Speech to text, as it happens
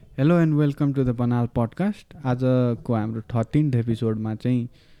Hello and welcome to the बनाल podcast. आजको हाम्रो 13th एपिसोडमा चाहिँ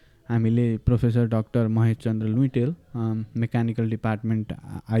हामीले professor doctor Mahesh Chandra Luitel mechanical department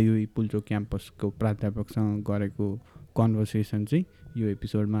IOE Pulchowk क्याम्पसको प्राध्यापकसँग गरेको कन्भर्सेसन चाहिँ यो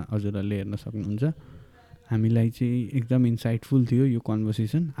एपिसोडमा हजुरहरूले हेर्न सक्नुहुन्छ। हामीलाई चाहिँ एकदम इन्साइटफुल थियो यो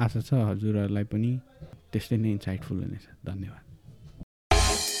कन्भर्सेसन। आशा छ हजुरहरूलाई पनि त्यस्तै नै इन्साइटफुल हुनेछ। धन्यवाद।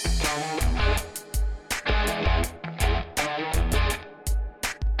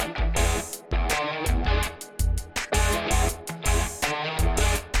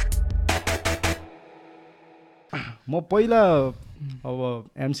 म पहिला अब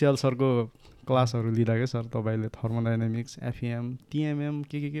एमसिएल सरको क्लासहरू लिँदा क्या सर तपाईँले थर्मोडाइनामिक्स एफइएम टिएमएम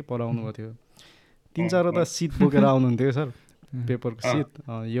के पढाउनु भएको थियो। 3-4वटा सिट बोकेर आउनुहुन्थ्यो सर, पेपरको सिट।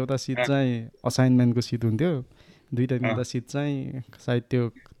 एउटा सिट चाहिँ असाइनमेन्टको सिट हुन्थ्यो, 2-3वटा सिट चाहिँ सायद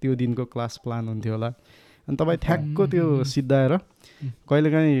त्यो दिनको क्लास प्लान हुन्थ्यो होला। अनि तपाईँ ठ्याक्क त्यो सिद्धाएर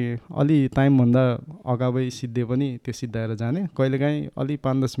कहिलेकाहीँ अलि टाइमभन्दा अगावै सिद्धे पनि त्यो सिद्धाएर जाने, कहिलेकाहीँ अलि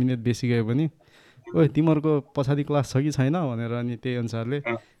 5-10 मिनट बेसी गयो भने ओ तिमीहरूको पछाडि क्लास छ कि छैन भनेर अनि त्यही अनुसारले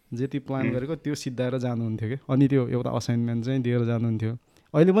जति प्लान गरेको त्यो सिद्धाएर जानुहुन्थ्यो कि। अनि त्यो एउटा असाइनमेन्ट चाहिँ दिएर जानुहुन्थ्यो।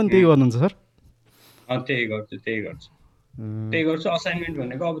 अहिले पनि त्यही गर्नुहुन्छ सर? त्यही गर्छु। असाइनमेन्ट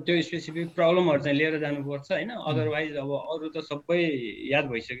भनेको अब त्यो स्पेसिफिक प्रब्लमहरू चाहिँ लिएर जानुपर्छ होइन। अदरवाइज अब अरू त सबै याद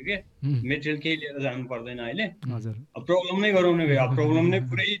भइसक्यो कि मेटेरियल केही लिएर जानु पर्दैन अहिले। हजुर, अब प्रब्लम नै गराउने भयो, अब प्रब्लम नै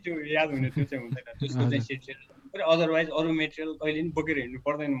पुरै त्यो याद हुने त्यो चाहिँ हुँदैन, त्यसको चाहिँ सेट लिएर जानु पर्यो। अदरवाइज अरू मेटेरियल कहिले पनि बोकेर हिँड्नु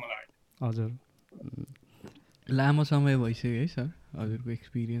पर्दैन मलाई। हजुर, लामो समय भइसक्यो है सर हजुरको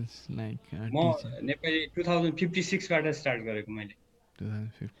एक्सपिरियन्स? लाइक म नेपाली 2056बाट स्टार्ट गरेको मैले।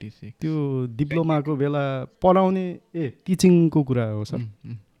 2056 त्यो डिप्लोमाको बेला पढाउने टिचिङको कुरा हो सर?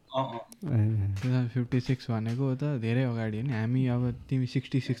 2056 भनेको त धेरै अगाडि होइन। हामी अब तिमी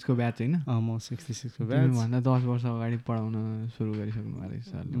 66को ब्याच होइन? म 66को ब्याच। भन्दा 10 वर्ष अगाडि पढाउन सुरु गरिसक्नु भएको रहेछ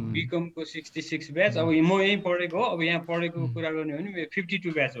सरले। बिकमको 66 ब्याच। अब म यहीँ पढेको हो। अब यहाँ पढेको कुरा गर्ने हो भने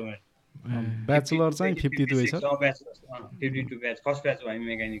 52 ब्याच हो। ब्याचलर चाहिँ 52 है सर? 52 ब्याच, फर्स्ट ब्याच हो हामी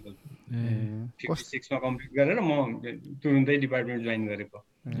मेकानिकल। 56मा कम्प्लिट गरेर म तुरुन्तै डिपार्टमेन्ट जोइन गरेको।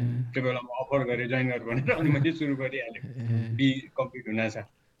 त्यो बेला म अफर गरेँ जोइन गर भनेर, अनि मैले सुरु गरिहालेँ। बी कम्प्लिट हुनेछ।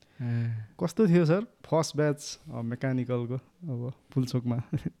 कस्तो थियो सर फर्स्ट ब्याच मेकानिकलको अब पुल्चोकमा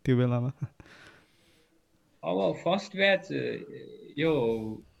त्यो बेलामा? अब फर्स्ट ब्याच यो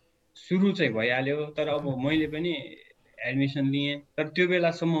सुरु चाहिँ भइहाल्यो, तर अब मैले पनि एडमिसन लिएँ। तर त्यो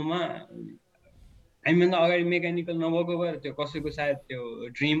बेलासम्ममा हामीभन्दा अगाडि मेकानिकल नभएको भएर त्यो कसैको सायद त्यो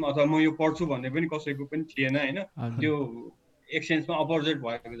ड्रिम अथवा म यो पढ्छु भन्ने पनि कसैको पनि थिएन होइन। त्यो एक सेन्समा अपोजिट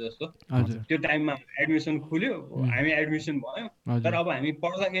भएको जस्तो। त्यो टाइममा एडमिसन खुल्यो, हामी एडमिसन भयो। तर अब हामी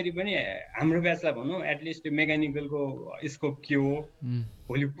पढ्दाखेरि पनि हाम्रो ब्याचलाई भनौँ एटलिस्ट त्यो मेकानिकलको स्कोप के हो,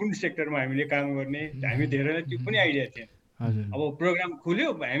 भोलि कुन सेक्टरमा हामीले काम गर्ने, हामी धेरैलाई त्यो पनि आइडिया थिएन। अब प्रोग्राम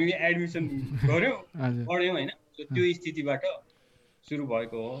खुल्यो, हामीले एडमिसन गऱ्यौँ, पढ्यौँ होइन। त्यो स्थितिबाट सुरु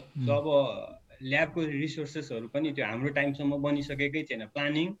भएको हो। सो अब ल्याबको रिसोर्सेसहरू पनि त्यो हाम्रो टाइमसम्म बनिसकेकै थिएन।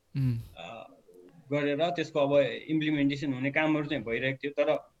 प्लानिङ गरेर त्यसको अब इम्प्लिमेन्टेसन हुने कामहरू चाहिँ भइरहेको थियो। तर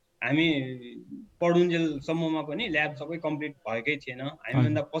हामी पढुन्जेलसम्ममा पनि ल्याब सबै कम्प्लिट भएकै थिएन।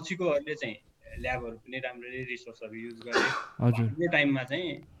 हामीभन्दा पछिकोहरूले चाहिँ ल्याबहरू पनि राम्ररी रिसोर्सहरू युज गरे। हाम्रो टाइममा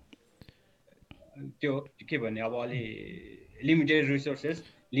चाहिँ त्यो के भन्ने अब अलि लिमिटेड रिसोर्सेस,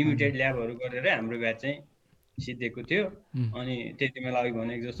 लिमिटेड ल्याबहरू गरेर हाम्रो ब्याच चाहिँ सिद्धेको थियो। अनि त्यति बेला अघि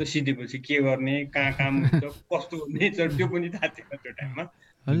भनेको जस्तो सिद्धेपछि के गर्ने, कहाँ काम हुन्छ, कस्तो नेचर, त्यो पनि थाहा थिएन त्यो टाइममा।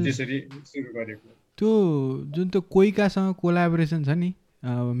 त्यसरी सुरु गरेको। त्यो जुन त्यो कोइकासँग कोलाबोरेसन छ नि,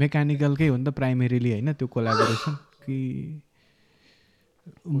 मेकानिकलकै हो नि त प्राइमेरीली होइन त्यो कोलाबोरेसन कि?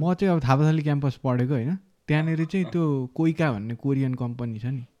 म चाहिँ अब थापाथली क्याम्पस पढेको होइन, त्यहाँनिर चाहिँ त्यो कोइका भन्ने कोरियन कम्पनी छ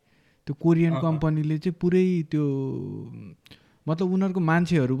नि, त्यो कोरियन कम्पनीले चाहिँ पुरै त्यो मतलब उनीहरूको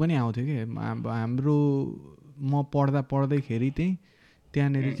मान्छेहरू पनि आउँथ्यो कि। हाम्रो म पढ्दैखेरि चाहिँ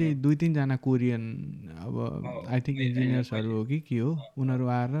त्यहाँनिर चाहिँ 2-3जना कोरियन अब आई थिङ्क इन्जिनियर्सहरू हो कि के हो, उनीहरू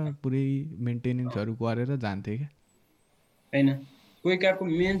आएर पुरै मेन्टेनेन्सहरू गरेर जान्थे क्या। होइन, कोइकाको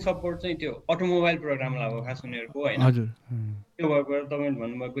मेन सपोर्ट चाहिँ त्यो अटोमोबाइल प्रोग्रामलाई हो खास उनीहरूको होइन। हजुर, त्यो भएको तपाईँले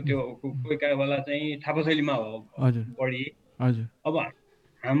भन्नुभएको त्यो कोइकावाला चाहिँ थापाथलीमा हो बढी। हजुर, अब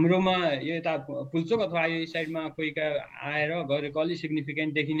हाम्रोमा यो यता पुल्चोक अथवा आइओई साइडमा कोइका आएर गरेको अलिक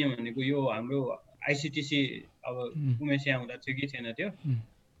सिग्निफिकेन्ट देखिने भनेको यो हाम्रो आइसिटिसी अब उमेश यहाँ हुँदा थियो कि थिएन त्यो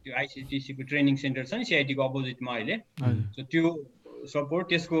आइसिटिसीको ट्रेनिङ सेन्टर छ नि सिआइटीको अपोजिटमा अहिले। सो त्यो सपोर्ट,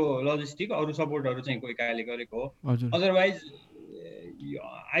 त्यसको लजिस्टिक, अरू सपोर्टहरू चाहिँ कोइकाले गरेको हो। अदरवाइज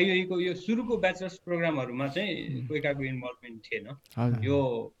आइओईको यो सुरुको ब्याचलर्स प्रोग्रामहरूमा चाहिँ कोइकाको इन्भल्भमेन्ट थिएन।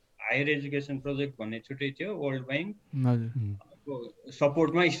 यो हायर एजुकेसन प्रोजेक्ट भन्ने छुट्टै थियो, वर्ल्ड ब्याङ्क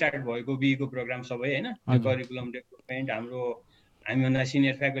सपोर्टमा स्टार्ट भएको बीको प्रोग्राम सबै होइन। त्यो करिकुलम डेभलपमेन्ट, हाम्रो हामीभन्दा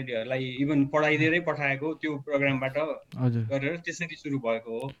सिनियर फ्याकल्टीहरूलाई इभन पढाइदिएरै पठाएको त्यो प्रोग्रामबाट हजुर गरेर त्यसरी सुरु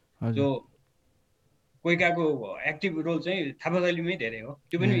भएको हो। हजुर जो कोइकाको एक्टिभ रोल चाहिँ थापाथलीमै धेरै हो,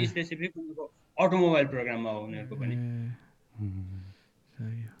 त्यो पनि स्पेसिफिक अटोमोबाइल प्रोग्राममा हो उनीहरूको पनि।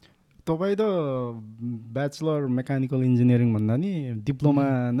 तपाईँ त ब्याचलर मेकानिकल इन्जिनियरिङ भन्दा नि डिप्लोमा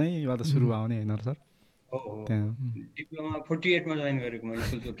नै सुरु भयो नि होइन सर? हो डिप्लोमा 48 मा जोइन गरेको मैले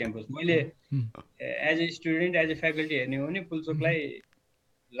पुल्चोक क्याम्पस। मैले as a student as a faculty हेर्ने हो भने पुल्चोकलाई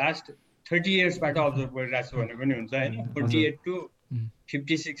लास्ट 30 इयर्सबाट अब्जर्भ गरिरहेको छु भने पनि हुन्छ होइन। 48 to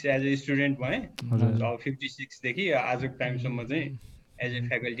 56 एज ए स्टुडेन्ट भएँ। अब 56 देखि आजको टाइमसम्म चाहिँ एज ए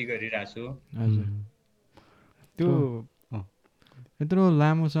फ्याकल्टी गरिरहेको छु। त्यो यत्रो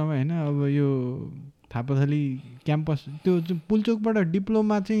लामो समय होइन। अब यो थापाथली क्याम्पस त्यो पुल्चोकबाट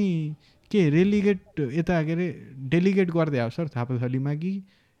डिप्लोमा चाहिँ के रेलिगेट यता के अरे डेलिगेट गर्दै आयो सर थापाथलीमा कि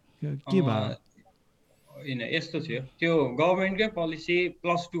के भयो? होइन यस्तो थियो, त्यो गभर्मेन्टकै पोलिसी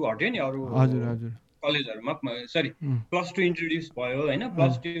 +2 हट्यो नि अरू कलेजहरूमा। सरी +2 इन्ट्रोड्युस भयो होइन।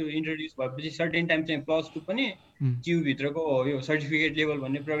 +2 इन्ट्रोड्युस भएपछि सर्टेन टाइम चाहिँ +2 पनि क्युभित्रको यो सर्टिफिकेट लेभल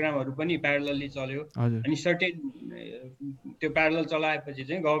भन्ने प्रोग्रामहरू पनि प्यारलली चल्यो। अनि सर्टेन त्यो प्यारलल चलाएपछि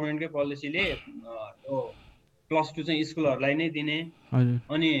चाहिँ गभर्मेन्टकै पोलिसीले यो +2 चाहिँ स्कुलहरूलाई नै दिने।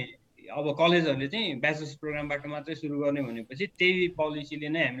 अनि अब कलेजहरूले चाहिँ ब्याचलर्स प्रोग्रामबाट मात्रै सुरु गर्ने भनेपछि त्यही पोलिसीले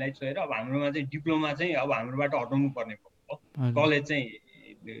नै हामीलाई छोएर अब हाम्रोमा चाहिँ डिप्लोमा चाहिँ अब हाम्रोबाट हटाउनु पर्ने भयो। कलेज चाहिँ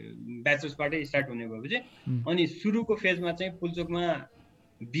ब्याचलर्सबाटै स्टार्ट हुने भएपछि अनि सुरुको फेजमा चाहिँ पुल्चोकमा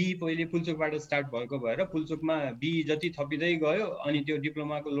बी पहिले पुल्चोकबाट स्टार्ट भएको भएर पुल्चोकमा बी जति थपिँदै गयो। अनि त्यो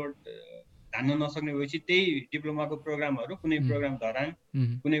डिप्लोमाको लोड धान्न नसक्ने भएपछि त्यही डिप्लोमाको प्रोग्रामहरू कुनै प्रोग्राम धरान,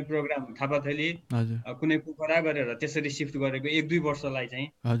 कुनै प्रोग्राम थापाथली, कुनै पोखरा गरेर त्यसरी सिफ्ट गरेको 1-2 वर्षलाई चाहिँ।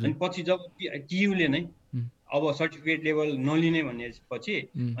 अनि पछि जब टियुले नै अब सर्टिफिकेट लेभल नलिने भनेपछि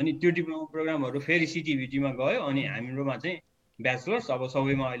अनि त्यो डिप्लोमा प्रोग्रामहरू फेरि सिटिभिटीमा गयो। अनि हाम्रोमा चाहिँ ब्याचलर्स अब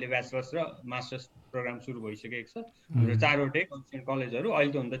सबैमा अहिले ब्याचलर्स र मास्टर्स प्रोग्राम सुरु भइसकेको छ। हाम्रो 4वटै कन्स्टिट्युन्ट कलेजहरू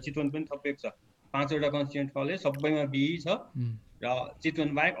अहिले त हुन त चितवन पनि थपिएको छ। 5वटा कन्स्टिट्युन्ट कलेज सबैमा बिई छ र चितवन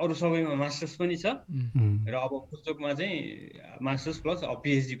बाहेक अरू सबैमा मास्टर्स पनि छ। र अब पुल्चोकमा चाहिँ मास्टर्स प्लस अब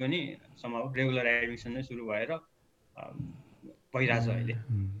पिएचडी पनि समाउ रेगुलर एडमिसन नै सुरु भएर भइरहेछ अहिले।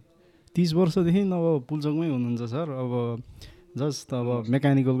 30 वर्षदेखि अब पुल्चोकमै हुनुहुन्छ सर। अब जस्ट अब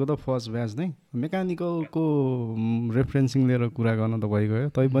मेकानिकलको त फर्स्ट ब्याच नै मेकानिकलको रेफरेन्सिङ लिएर कुरा गर्न त भइगयो।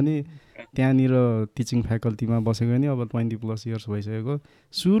 तैपनि त्यहाँनिर टिचिङ फ्याकल्टीमा बसेको नि अब 20+ इयर्स भइसकेको।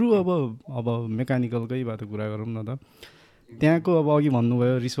 सुरु अब मेकानिकलकैबाट कुरा गरौँ न त। त्यहाँको अब अघि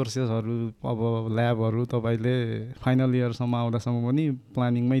भन्नुभयो रिसोर्सेसहरू अब ल्याबहरू तपाईँले फाइनल इयरसम्म आउँदासम्म पनि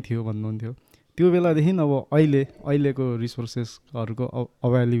प्लानिङमै थियो भन्नुहुन्थ्यो। त्यो बेलादेखि अब अहिलेको रिसोर्सेसहरूको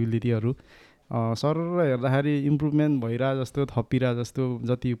अभाइलेबिलिटीहरू सर हेर्दाखेरि इम्प्रुभमेन्ट भइरहेको जस्तो, थपिरहेको जस्तो,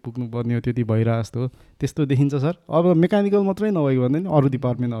 जति पुग्नुपर्ने हो त्यति भइरहेको जस्तो त्यस्तो देखिन्छ सर। अब मेकानिकल मात्रै नभएको भन्दा नि अरू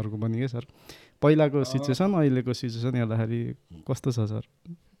डिपार्टमेन्टहरूको पनि के सर पहिलाको सिचुएसन अहिलेको सिचुएसन हेर्दाखेरि कस्तो छ सर?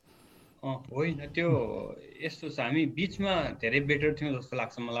 होइन त्यो यस्तो छ, हामी बिचमा धेरै बेटर थियौँ जस्तो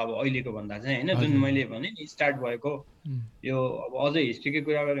लाग्छ मलाई अब अहिलेको भन्दा चाहिँ होइन। जुन मैले भने नि स्टार्ट भएको यो अब अझै हिस्ट्रीकै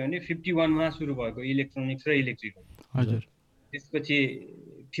कुरा गऱ्यो भने 51 मा सुरु भएको इलेक्ट्रोनिक्स र इलेक्ट्रिकल। त्यसपछि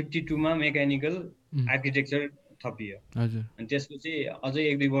 52 मा मेकानिकल आर्किटेक्चर थपियो। अनि त्यसपछि अझै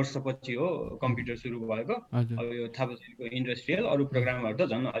 1-2 वर्षपछि हो कम्प्युटर सुरु भएको। अब यो थापाथलीको इन्डस्ट्रियल अरू प्रोग्रामहरू त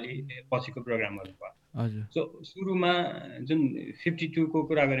झन् अलि पछिको प्रोग्रामहरू भयो। सो सुरुमा जुन 52 को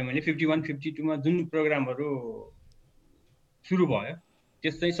कुरा गरेँ मैले 51-52 मा जुन प्रोग्रामहरू सुरु भयो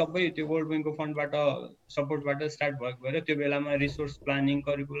त्यस चाहिँ सबै त्यो वर्ल्ड ब्याङ्कको फन्डबाट सपोर्टबाट स्टार्ट भएको भएर त्यो बेलामा रिसोर्स प्लानिङ,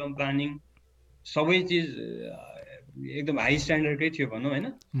 करिकुलम प्लानिङ सबै चिज एकदम हाई स्ट्यान्डर्डकै थियो भनौँ होइन।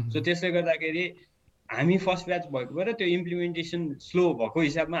 सो त्यसले गर्दाखेरि हामी फर्स्ट ब्याच भएको भएर त्यो इम्प्लिमेन्टेसन स्लो भएको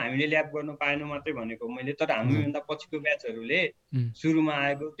हिसाबमा हामीले ल्याब गर्न पाएनौँ मात्रै भनेको मैले। तर हामीभन्दा पछिको ब्याचहरूले सुरुमा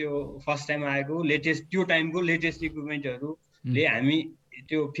आएको त्यो फर्स्ट टाइम आएको लेटेस्ट त्यो टाइमको लेटेस्ट इक्विपमेन्टहरूले हामी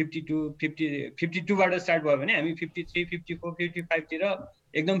त्यो 52बाट स्टार्ट भयो भने हामी 53, 54, 55 तिर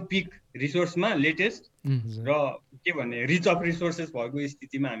एकदम पिक रिसोर्समा लेटेस्ट र के भन्ने रिच अफ रिसोर्सेस भएको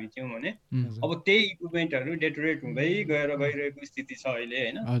स्थितिमा हामी थियौँ भने अब त्यही इक्विपमेन्टहरू डेटोरेट हुँदै गइरहेको स्थिति छ अहिले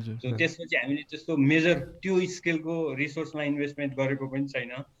होइन। सो त्यसपछि हामीले त्यस्तो मेजर त्यो स्केलको रिसोर्समा इन्भेस्टमेन्ट गरेको पनि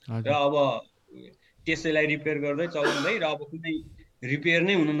छैन। र अब त्यसैलाई रिपेयर गर्दै चलाउँदै र अब कुनै रिपेयर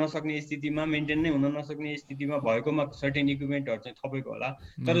नै हुन नसक्ने स्थितिमा, मेन्टेन नै हुन नसक्ने स्थितिमा भएकोमा सर्टेन इक्विपमेन्टहरू चाहिँ थपेको होला।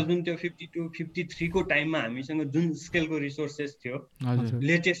 तर जुन त्यो 52, 53 को टाइममा हामीसँग जुन स्केलको रिसोर्सेस थियो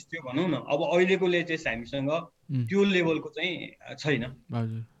लेटेस्ट थियो भनौँ न, अब अहिलेको लेटेस्ट हामीसँग त्यो लेभलको चाहिँ छैन।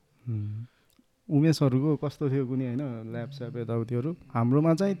 उमेशहरूको कस्तो थियो कुनै होइन ल्याब यताउतिहरू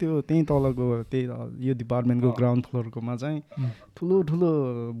हाम्रोमा चाहिँ त्यो त्यहीँ तलको यो डिपार्टमेन्टको ग्राउन्ड फ्लोरकोमा चाहिँ ठुलो ठुलो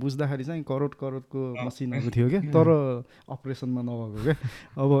बुझ्दाखेरि चाहिँ करोडको मसिनहरू थियो क्या तर अपरेसनमा नभएको क्या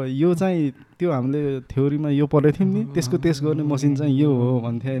अब यो चाहिँ त्यो हामीले थ्योरीमा यो पढेको थियौँ नि त्यस गर्ने मसिन चाहिँ यो हो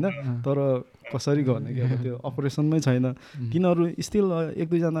भन्थे होइन तर कसरी गर्ने कि अब त्यो अपरेसनमै छैन तिनीहरू स्टिल एक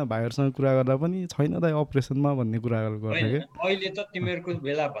दुईजना भाइहरूसँग कुरा गर्दा पनि छैन त अपरेसनमा भन्ने कुराहरू गर्छ क्या अहिले त तिमीहरूको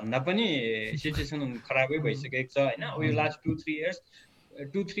बेला भन्दा पनि सिचुएसन खराबै भइसकेको छ होइन यो लास्ट 2-3 इयर्स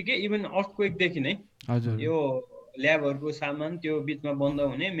 2-3 के इभन अर्थक्वेकदेखि नै यो ल्याबहरूको सामान त्यो बिचमा बन्द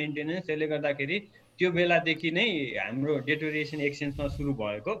हुने मेन्टेनेन्स त्यसले गर्दाखेरि त्यो बेलादेखि नै हाम्रो डेटोरिएसन एक्सचेन्जमा सुरु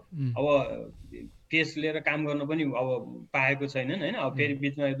भएको अब केस लिएर काम गर्न पनि अब पाएको छैनन् होइन अब फेरि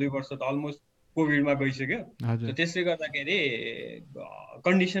बिचमा 2 वर्ष त अलमोस्ट कोभिडमा गइसक्यो त्यसले गर्दाखेरि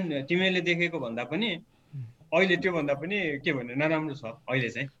कन्डिसन तिमीले देखेको भन्दा पनि अहिले त्योभन्दा पनि के भन्ने नराम्रो छ अहिले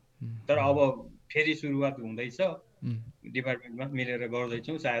चाहिँ तर अब फेरि सुरुवात हुँदैछ डिपार्टमेन्टमा मिलेर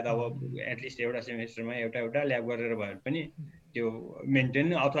गर्दैछौँ सायद अब एटलिस्ट एउटा सेमेस्टरमा एउटा ल्याब गरेर भए पनि त्यो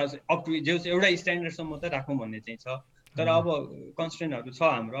मेन्टेन अथवा अप टु जो एउटा स्ट्यान्डर्डसम्म त राखौँ भन्ने चाहिँ छ तर अब कन्स्टेन्टहरू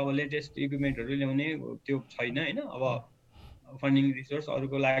छ हाम्रो अब लेटेस्ट इक्विपमेन्टहरू ल्याउने त्यो छैन होइन अब फन्डिङ रिसोर्स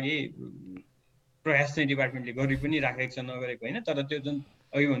अरूको लागि प्रयास चाहिँ डिपार्टमेन्टले गरि पनि राखेको छ नगरेको होइन तर त्यो जुन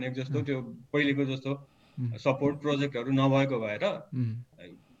अघि भनेको जस्तो त्यो पहिलेको जस्तो सपोर्ट प्रोजेक्टहरू नभएको भएर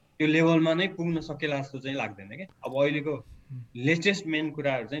त्यो लेभलमा नै पुग्न सकेला जस्तो चाहिँ लाग्दैन क्या अब अहिलेको लेटेस्ट मेन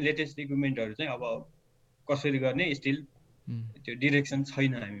कुराहरू चाहिँ लेटेस्ट इक्विपमेन्टहरू चाहिँ अब कसरी गर्ने स्टिल त्यो डिरेक्सन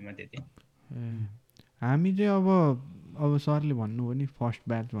छैन हामीमा त्यति हामी चाहिँ अब सरले भन्नुभयो नि फर्स्ट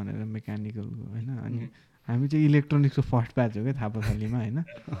ब्याच भनेर मेकानिकलको होइन अनि हामी चाहिँ इलेक्ट्रोनिक्सको फर्स्ट ब्याच हो क्या थापाथलीमा होइन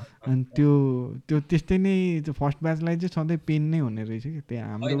अनि त्यो त्यस्तै नै त्यो फर्स्ट ब्याचलाई चाहिँ सधैँ पेन नै हुने रहेछ कि त्यहाँ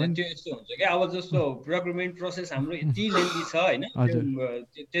हाम्रो पनि त्यो यस्तो हुन्छ क्या अब जस्तो प्रोक्युरमेन्ट प्रोसेस हाम्रो यति लेन्दी छ होइन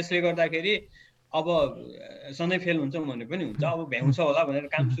त्यसले गर्दाखेरि अब सधैँ फेल हुन्छौँ भने पनि हुन्छ अब भ्याउँछ होला भनेर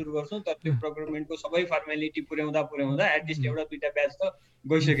काम सुरु गर्छौँ तर त्यो प्रोक्युरमेन्टको सबै फर्मेलिटी पुर्याउँदा एटलिस्ट एउटा दुईवटा ब्याच त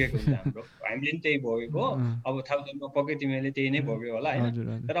गइसकेको हुन्छ हाम्रो हामीले पनि त्यही भोगेको अब थापाथलीमा पक्कै तिमीले त्यही नै भोग्यो होला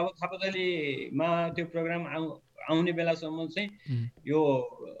होइन तर अब थापाथलीमा त्यो प्रोग्राम आउने बेलासम्म चाहिँ यो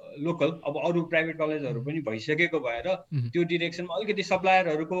लोकल अब अरू प्राइभेट कलेजहरू पनि भइसकेको भएर त्यो डिरेक्सनमा अलिकति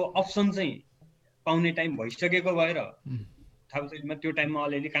सप्लायरहरूको अप्सन चाहिँ पाउने टाइम भइसकेको भएर थापाथलीमा त्यो टाइममा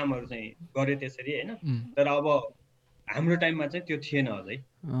अलिअलि कामहरू चाहिँ गरे त्यसरी होइन तर अब हाम्रो टाइममा चाहिँ त्यो थिएन अझै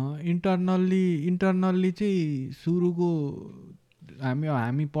इन्टरनल्ली चाहिँ सुरुको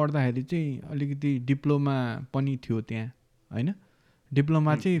हामी पढ्दाखेरि चाहिँ अलिकति डिप्लोमा पनि थियो त्यहाँ होइन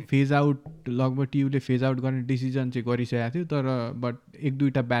डिप्लोमा चाहिँ फेज आउट लगभग टियुले फेज आउट गर्ने डिसिजन चाहिँ गरिसकेको थियो तर बट एक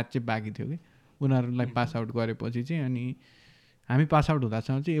दुईवटा ब्याच चाहिँ बाँकी थियो कि उनीहरूलाई पास आउट गरेपछि चाहिँ अनि हामी पास आउट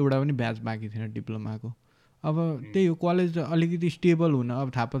हुँदासँग चाहिँ एउटा पनि ब्याच बाँकी थिएन डिप्लोमाको अब त्यही हो कलेज अलिकति स्टेबल हुन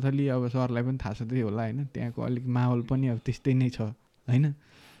अब थापाथली अब सरलाई पनि थाहा छ त्यही होला होइन त्यहाँको अलिक माहौल पनि अब त्यस्तै नै छ होइन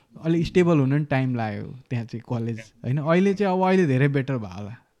अलिक स्टेबल हुन पनि टाइम लाग्यो त्यहाँ चाहिँ कलेज होइन अहिले चाहिँ अब अहिले धेरै बेटर भयो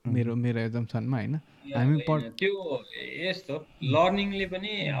होला मेरो एजम्सनमा होइन हामी त्यो यस्तो लर्निङले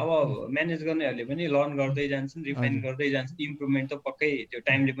पनि अब म्यानेज गर्नेहरूले पनि लर्न गर्दै जान्छन् रिफाइन गर्दै जान्छन् इम्प्रुभमेन्ट त पक्कै त्यो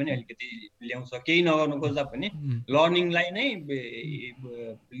टाइमले पनि अलिकति ल्याउँछ केही नगर्नु खोज्दा पनि लर्निङलाई नै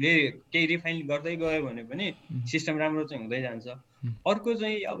केही रिफाइन गर्दै गयो भने पनि सिस्टम राम्रो चाहिँ हुँदै जान्छ अर्को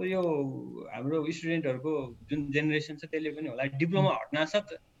चाहिँ अब यो हाम्रो स्टुडेन्टहरूको जुन जेनेरेसन छ त्यसले पनि होला डिप्लोमा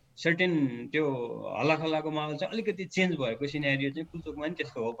हट्नासाथ सर्टेन त्यो हल्लाखल्लाको माहौल चाहिँ अलिकति चेन्ज भएको सिनेरियो चाहिँ पुल्चोकमा पनि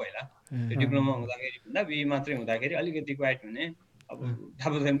त्यस्तो हो पहिला त्यो डिप्लोमा हुँदाखेरि भन्दा बिए मात्रै हुँदाखेरि अलिकति क्वाइट हुने अब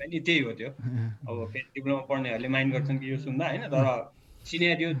थापाथलीमा नि त्यही हो त्यो अब फेरि डिप्लोमा पढ्नेहरूले माइन्ड गर्छन् कि यो सुन्दा होइन तर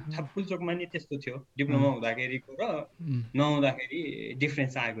सिनेरियो पुल्चोकमा नि त्यस्तो थियो डिप्लोमा हुँदाखेरिको र नहुँदाखेरि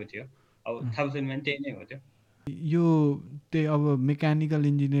डिफ्रेन्स आएको थियो अब थापाथलीमा नि त्यही नै हो त्यो यो त्यही अब मेकानिकल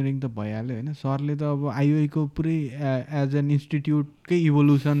इन्जिनियरिङ त भइहाल्यो होइन सरले त अब आइओईको पुरै एज एन इन्स्टिट्युटकै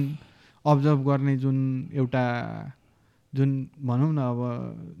इभोल्युसन अब्जर्भ गर्ने जुन एउटा जुन भनौँ न अब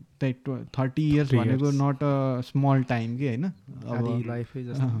त्यही 30 इयर्स भनेको नट अ स्मल टाइम कि होइन अब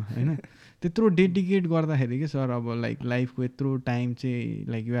होइन त्यत्रो डेडिकेट गर्दाखेरि के सर अब लाइफको यत्रो टाइम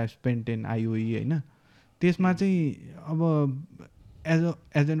चाहिँ you have spent in IOE होइन त्यसमा चाहिँ अब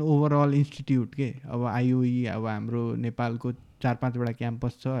एज एन ओभरअल इन्स्टिट्युट के अब आइओई अब हाम्रो नेपालको 4-5वटा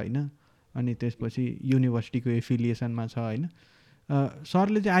क्याम्पस छ होइन अनि त्यसपछि युनिभर्सिटीको एफिलिएसनमा छ होइन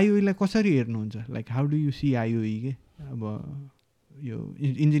सरले चाहिँ आइओईलाई कसरी हेर्नुहुन्छ how do you C IOE के अब यो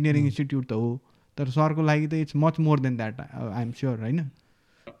इन्जिनियरिङ इन्स्टिट्युट त हो तर सरको लागि त it's much more than that I am sure होइन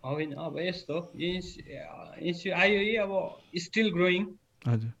अब यस्तो आइओई अब स्टिल ग्रोइङ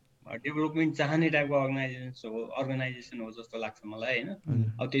हजुर डेभलपमेन्ट चाहने टाइपको अर्गनाइजेसन हो जस्तो लाग्छ मलाई होइन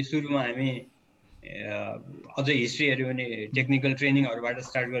अब त्यही सुरुमा हामी अझै हिस्ट्री हेऱ्यो भने टेक्निकल ट्रेनिङहरूबाट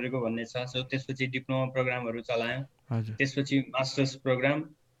स्टार्ट गरेको भन्ने छ। सो त्यसपछि डिप्लोमा प्रोग्रामहरू चलायौँ, त्यसपछि मास्टर्स प्रोग्राम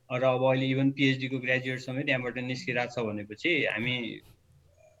र अब अहिले इभन पिएचडीको ग्रेजुएट समेत त्यहाँबाट निस्किरहेको छ भनेपछि हामी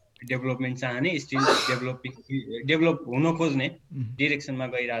डेभलपमेन्ट चाहने, स्टिल डेभलप हुन खोज्ने डिरेक्सनमा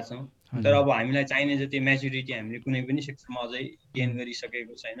गइरहेछौँ। तर अब हामीलाई चाहिने जति म्याच्युरिटी हामीले कुनै पनि सेक्टरमा अझै गेन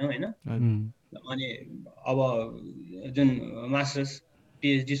गरिसकेको छैनौँ होइन। अनि अब जुन मास्टर्स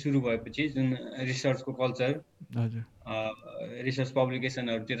पिएचडी सुरु भएपछि जुन रिसर्चको कल्चर, रिसर्च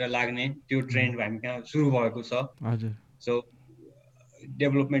पब्लिकेसनहरूतिर लाग्ने त्यो ट्रेन्ड हामी कहाँ सुरु भएको छ। सो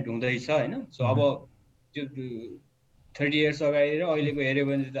डेभलपमेन्ट हुँदैछ होइन। सो अब त्यो 30 इयर्स अगाडि र अहिलेको हेऱ्यो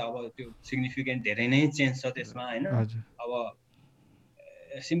भने त अब त्यो सिग्निफिकेन्ट धेरै नै चेन्ज छ त्यसमा होइन। अब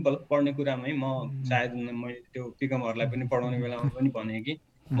सिम्पल पढ्ने कुरामै म सायद मैले त्यो पिकमहरूलाई पनि पढाउने बेलामा पनि भने कि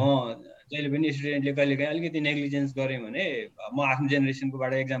म जहिले पनि स्टुडेन्टले कहिलेकाहीँ अलिकति नेग्लिजेन्स गरेँ भने म आफ्नो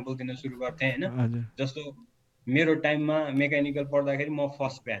जेनेरेसनकोबाट एक्जाम्पल दिन सुरु गर्थेँ होइन। जस्तो मेरो टाइममा मेकानिकल पढ्दाखेरि म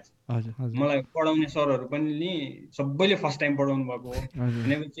फर्स्ट ब्याच, मलाई पढाउने सरहरू पनि नि सबैले फर्स्ट टाइम पढाउनु भएको हो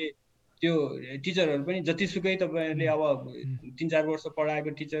भनेपछि त्यो टिचरहरू पनि जतिसुकै तपाईँहरूले अब 3-4 वर्ष पढाएको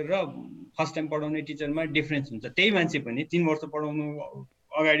टिचर र फर्स्ट टाइम पढाउने टिचरमा डिफ्रेन्स हुन्छ। त्यही मान्छे पनि 3 वर्ष पढाउनु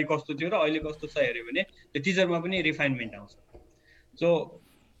अगाडि कस्तो थियो र अहिले कस्तो छ हेऱ्यो भने त्यो टिचरमा पनि रिफाइनमेन्ट आउँछ। सो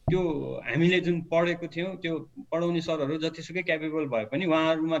त्यो हामीले जुन पढेको थियौँ त्यो पढाउने सरहरू जतिसुकै क्यापेबल भए पनि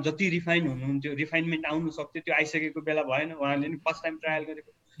उहाँहरूमा जति रिफाइन हुनुहुन्थ्यो, रिफाइनमेन्ट आउनु सक्थ्यो, त्यो आइसकेको बेला भएन। उहाँहरूले पनि फर्स्ट टाइम ट्रायल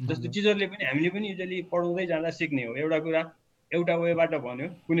गरेको जस्तो टिचरले पनि हामीले पनि युजली पढाउँदै जाँदा सिक्ने हो। एउटा कुरा एउटा वेबाट भन्यो,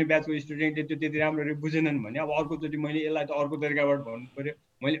 कुनै ब्याचको स्टुडेन्टले त्यो त्यति राम्ररी बुझेनन् भने अब अर्कोचोटि मैले यसलाई त अर्को तरिकाबाट भन्नु पऱ्यो,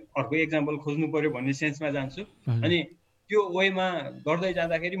 मैले अर्को एक्जाम्पल खोज्नु पऱ्यो भन्ने सेन्समा जान्छु। अनि त्यो वेमा गर्दै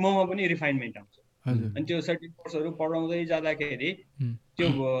जाँदाखेरि ममा पनि रिफाइनमेन्ट आउँछ। अनि त्यो सर्टेन कोर्सहरू पढाउँदै जाँदाखेरि त्यो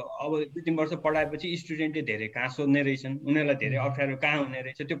अब 2-3 वर्ष पढाएपछि स्टुडेन्टले धेरै कहाँ सोध्ने रहेछन्, उनीहरूलाई धेरै अप्ठ्यारो कहाँ हुने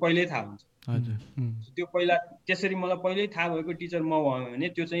रहेछ त्यो पहिल्यै थाहा हुन्छ। त्यो पहिला त्यसरी मलाई पहिल्यै थाहा भएको टिचर म भयो भने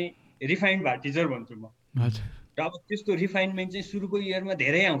त्यो चाहिँ रिफाइन्ड भएको टिचर भन्छु म। र अब त्यस्तो रिफाइनमेन्ट चाहिँ सुरुको इयरमा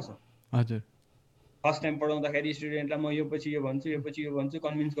धेरै आउँछ। फर्स्ट टाइम पढाउँदाखेरि स्टुडेन्टलाई म यो पछि यो भन्छु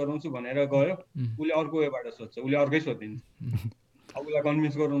कन्भिन्स गराउँछु भनेर गयो, उसले अर्को वेबाट सोध्छ, उसले अर्कै सोधिदिन्छ। अब उसलाई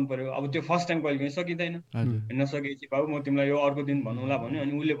कन्भिन्स गराउनु पर्यो। अब त्यो फर्स्ट टाइम कहिले काहीँ सकिँदैन। नसकेपछि बाबु म तिमीलाई यो अर्को दिन भनौँला भन्यो,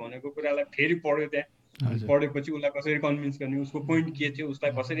 अनि उसले भनेको कुरालाई फेरि पढ्यो, त्यहाँ पढेपछि उसलाई कसरी कन्भिन्स गर्ने, उसको पोइन्ट के थियो,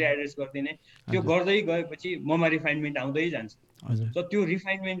 उसलाई कसरी एड्रेस गरिदिने, त्यो गर्दै गएपछि ममा रिफाइनमेन्ट आउँदै जान्छ। सो त्यो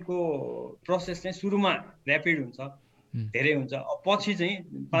रिफाइनमेन्टको प्रोसेस चाहिँ सुरुमा ऱ्यापिड हुन्छ, धेरै हुन्छ। अब पछि चाहिँ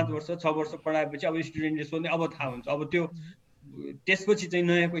 5 वर्ष 6 वर्ष पढाएपछि अब स्टुडेन्टले सोध्ने अब थाहा हुन्छ। अब त्यो त्यसपछि चाहिँ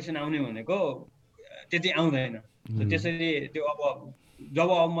नयाँ क्वेसन आउने भनेको त्यति आउँदैन। त्यसरी त्यो अब जब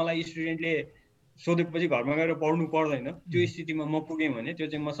अब मलाई स्टुडेन्टले सोधेपछि घरमा गएर पढ्नु पर्दैन त्यो स्थितिमा म पुगेँ भने त्यो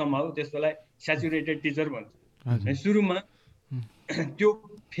चाहिँ म सम्हाउ त्यसलाई स्याचुरेटेड टिचर भन्छु। सुरुमा त्यो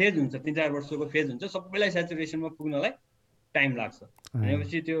फेज हुन्छ, 3-4 वर्षको फेज हुन्छ, सबैलाई स्याचुरेसनमा पुग्नलाई टाइम लाग्छ।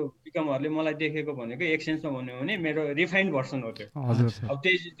 भनेपछि त्यो पिकमहरूले मलाई देखेको भनेको एक सेन्समा भन्यो भने मेरो रिफाइन्ड भर्सन हो त्यो। अब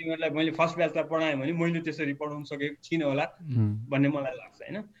त्यही तिमीहरूलाई मैले फर्स्ट ब्याचलाई पढाएँ भने मैले त्यसरी पढाउनु सकेको थिइनँ होला भन्ने मलाई लाग्छ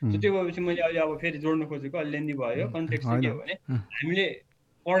होइन। त्यो भएपछि मैले अहिले अब फेरि जोड्नु खोजेको अलि लेन्दी भयो। कन्टेक्स्ट चाहिँ के हो भने हामीले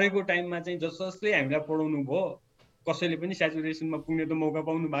पढेको टाइममा चाहिँ जसले हामीलाई पढाउनु भयो कसैले पनि स्याचुरेसनमा पुग्ने त मौका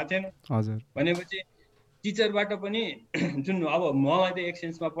पाउनु भएको थिएन। भनेपछि टिचरबाट पनि जुन अब मलाई त एक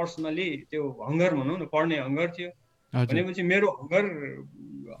सेन्समा पर्सनली त्यो हङ्गर भनौँ न, पढ्ने हङ्गर थियो। भनेपछि मेरो हङ्गर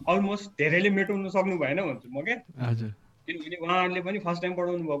अलमोस्ट धेरैले मेटाउनु सक्नु भएन भन्छु म क्या। किनभने उहाँहरूले पनि फर्स्ट टाइम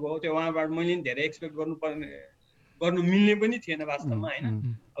पढाउनु भएको हो, त्यो उहाँबाट मैले पनि धेरै एक्सपेक्ट गर्नु मिल्ने पनि थिएन वास्तवमा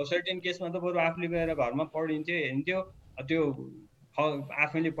होइन। अब सर्टेन केसमा त बरु आफूले गएर घरमा पढिन्थ्यो, हेरिन्थ्यो, त्यो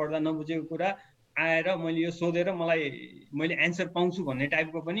आफैले पढ्दा नबुझेको कुरा आएर मैले यो सोधेर मैले एन्सर पाउँछु भन्ने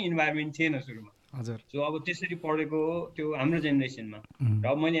टाइपको पनि इन्भाइरोमेन्ट थिएन सुरुमा। सो अब त्यसरी पढेको हो त्यो हाम्रो जेनेरेसनमा। र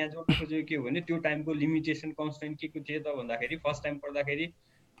अब मैले यहाँ जोड्नु खोजेको के हो भने त्यो टाइमको लिमिटेसन कन्स्टेन्ट के को थियो त भन्दाखेरि फर्स्ट टाइम पढ्दाखेरि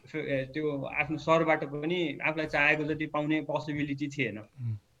त्यो आफ्नो सरबाट पनि आफूलाई चाहेको जति पाउने पोसिबिलिटी थिएन।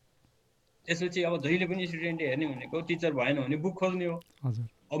 त्यसपछि अब जहिले पनि स्टुडेन्टले हेर्ने भनेको टिचर भएन भने बुक खोज्ने हो।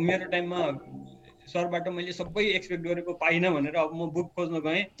 अब मेरो टाइममा सरबाट मैले सबै एक्सपेक्ट गरेको पाइनँ भनेर अब म बुक खोज्न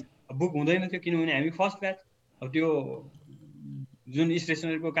गएँ, बुक हुँदैन थियो किनभने हामी फर्स्ट ब्याच। अब त्यो जुन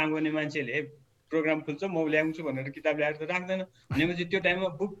स्टेसनरीको काम गर्ने मान्छेले प्रोग्राम खुल्छ म ल्याउँछु भनेर किताब ल्याएर त राख्दैन। भनेपछि त्यो टाइममा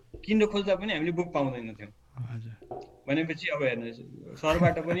बुक किन्न खोज्दा पनि हामीले बुक पाउँदैन थियौँ। भनेपछि अब हेर्नुहोस्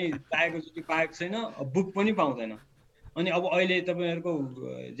सरबाट पनि चाहेको जति पाएको छैन, बुक पनि पाउँदैन। अनि अब अहिले तपाईँहरूको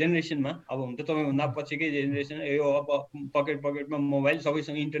जेनेरेसनमा अब हुन त तपाईँभन्दा पछिकै जेनेरेसन यो अब पकेटमा मोबाइल,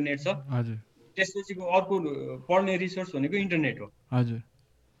 सबैसँग इन्टरनेट छ। त्यसपछिको अर्को पढ्ने रिसोर्स भनेको इन्टरनेट हो।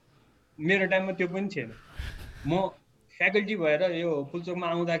 मेरो टाइममा त्यो पनि थिएन। म फ्याकल्टी भएर यो फुलचोकमा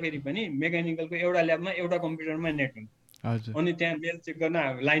आउँदाखेरि पनि मेकानिकलको एउटा ल्याबमा एउटा कम्प्युटरमा नेट हुन्छ। हजुर अनि त्यहाँ मेल चेक गर्न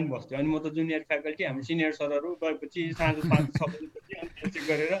लाइन बस्थ्यो अनि म त जुनियर फ्याकल्टी हाम्रो सिनियर सरहरू गएपछि साँझ 5-6 बजेपछि अनि मेल चेक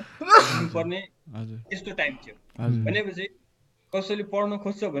गरेर हिँड्नुपर्ने हजुर यस्तो टाइम थियो हजुर भनेपछि कसैले पढ्न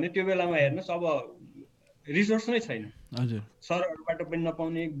खोज्छ भने त्यो बेलामा हेर्नुहोस् अब रिसोर्स नै छैन हजुर सरहरूबाट पनि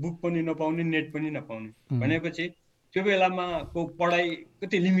नपाउने बुक पनि नपाउने नेट पनि नपाउने भनेपछि त्यो बेलामा को पढाइ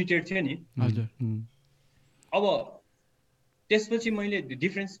कति लिमिटेड थियो नि हजुर अब त्यसपछि मैले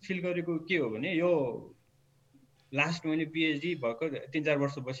डिफ्रेन्स फिल गरेको के हो भने यो लास्ट मैले पिएचडी भएको 3-4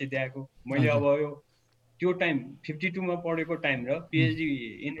 वर्ष बसिदिएको मैले अब यो त्यो टाइम 52मा पढेको टाइम र पिएचडी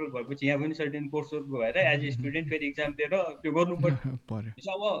इनरोल भएपछि यहाँ पनि सर्टेन कोर्सवर्क भएर एज ए स्टुडेन्ट फेरि इक्जाम दिएर त्यो गर्नु पर्यो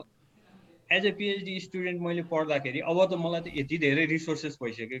अब एज ए पिएचडी स्टुडेन्ट मैले पढ्दाखेरि अब त मलाई त यति धेरै रिसोर्सेस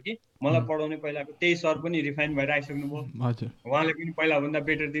भइसक्यो कि मलाई पढाउने पहिलाको त्यही सर पनि रिफाइन भएर आइसक्नुभयो उहाँले पनि पहिलाभन्दा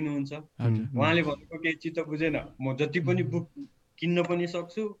बेटर दिनुहुन्छ उहाँले भनेको केही चित्त बुझेन म जति पनि बुक किन्न पनि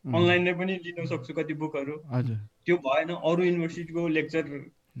सक्छु अनलाइनले पनि लिन सक्छु कति बुकहरू त्यो भएन अरू युनिभर्सिटीको लेक्चर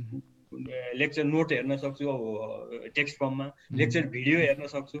नोट हेर्न सक्छु टेक्स्ट फर्ममा लेक्चर भिडियो हेर्न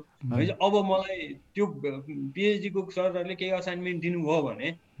सक्छु अब मलाई त्यो पिएचडीको सरहरूले केही असाइनमेन्ट दिनुभयो भने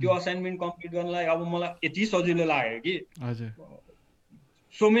त्यो असाइनमेन्ट कम्प्लिट गर्नलाई अब मलाई यति सजिलो लाग्यो कि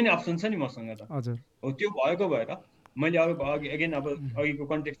सो मेनी अप्सन छ नि मसँग त हो त्यो भएको भएर मैले अगेन अब अघिको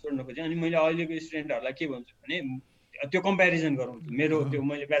कन्टेक्स्ट जोड्न खोजेँ अनि मैले अहिलेको स्टुडेन्टहरूलाई के भन्छु भने त्यो कम्पेरिजन गराउँछु मेरो त्यो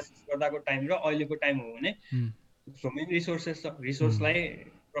मैले ब्याचलर्स गर्दाको टाइम र अहिलेको टाइम हो भने सो मेनी रिसोर्सेस छ रिसोर्सलाई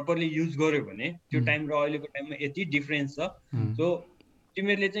प्रपरली युज गर्यो भने त्यो टाइम र अहिलेको टाइममा यति डिफ्रेन्स छ सो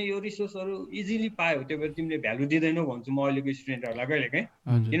तिमीहरूले चाहिँ यो रिसोर्सहरू इजिली पायो त्यो भएर तिमीले भ्यालु दिँदैनौ भन्छु म अहिलेको स्टुडेन्टहरूलाई कहिले काहीँ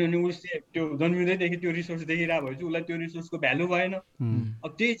किनभने उसले त्यो जन्मिँदैदेखि त्यो रिसोर्स देखिरहेको भएपछि उसलाई त्यो रिसोर्सको भ्यालु भएन अब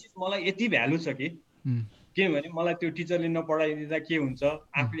त्यही चिज मलाई यति भ्यालु छ कि किनभने मलाई त्यो टिचरले नपढाइदिँदा के हुन्छ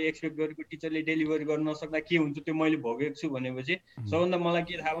आफूले एक्सपेक्ट गरेको टिचरले डेलिभरी गर्न नसक्दा के हुन्छ त्यो मैले भोगेको छु भनेपछि सबभन्दा मलाई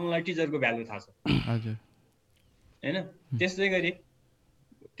के थाहा मलाई टिचरको भ्यालु थाहा छ होइन त्यसै गरी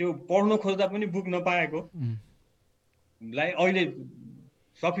त्यो पढ्न खोज्दा पनि बुक नपाएको लाई अहिले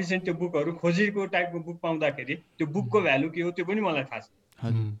सफिसियन्ट त्यो बुकहरू खोजेको टाइपको बुक पाउँदाखेरि त्यो बुकको भ्यालु के हो त्यो पनि मलाई थाहा छ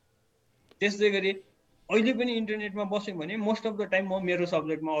त्यसै गरी अहिले पनि इन्टरनेटमा बस्यो भने मोस्ट अफ द टाइम म मेरो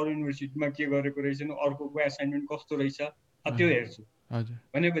सब्जेक्टमा अरू युनिभर्सिटीमा के गरेको रहेछ अर्कोको एसाइनमेन्ट कस्तो रहेछ त्यो हेर्छु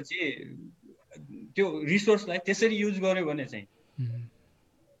भनेपछि त्यो रिसोर्सलाई त्यसरी युज गर्यो भने चाहिँ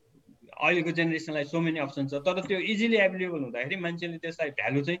अहिलेको जेनेरेसनलाई सो मेनी अप्सन छ तर त्यो इजिली एभाइलेबल हुँदाखेरि मान्छेले त्यसलाई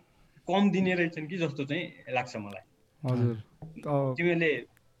भ्यालु चाहिँ कम दिने रहेछन् कि जस्तो चाहिँ लाग्छ मलाई तिमीहरूले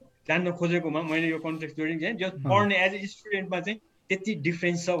जान्न खोजेकोमा मैले यो कन्टेक्स्ट जोडिङ चाहिँ जो पढ्ने एज ए स्टुडेन्टमा चाहिँ त्यति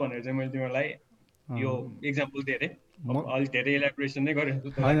डिफ्रेन्स छ भनेर चाहिँ मैले तिमीलाई यो इक्जाम्पल दिएँ अलिक धेरै इलाबोरेसन नै गरेँ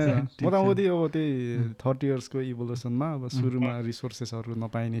मोटामोटी अब त्यही 30 इयर्सको इभोल्युसनमा अब सुरुमा रिसोर्सेसहरू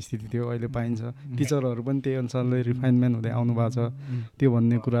नपाइने स्थिति थियो अहिले पाइन्छ टिचरहरू पनि त्यही अनुसारले रिफाइनमेन्ट हुँदै आउनु भएको छ त्यो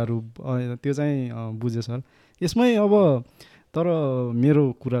भन्ने कुराहरू त्यो चाहिँ बुझेँ सर यसमै अब तर मेरो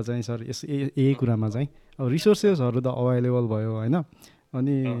कुरा चाहिँ सर यही कुरामा चाहिँ अब रिसोर्सेसहरू त अभाइलेबल भयो होइन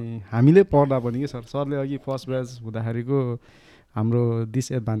अनि हामीले पढ्दा पनि के सरले अघि फर्स्ट ब्याच हुँदाखेरिको हाम्रो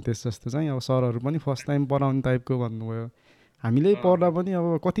डिसएडभान्टेज जस्तो चाहिँ अब सरहरू पनि फर्स्ट टाइम पढाउने टाइपको भन्नुभयो हामीले पढ्दा पनि अब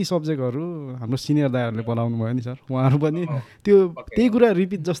कति सब्जेक्टहरू हाम्रो सिनियर दाइहरूले पढाउनु भयो नि सर उहाँहरू पनि त्यो त्यही कुरा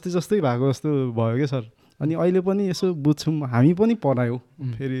रिपिट जस्तै भएको जस्तो भयो क्या सर अनि अहिले पनि यसो बुझ्छौँ हामी पनि पढायौँ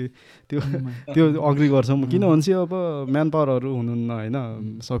फेरि त्यो अग्री गर्छौँ किनभने चाहिँ अब म्यान पावरहरू हुनुहुन्न होइन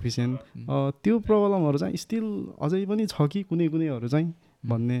सफिसियन्ट त्यो प्रब्लमहरू चाहिँ स्टिल अझै पनि छ कि कुनैहरू चाहिँ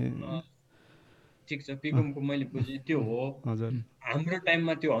भन्ने ठिक छ पिकमको मैले बुझेँ त्यो हो हाम्रो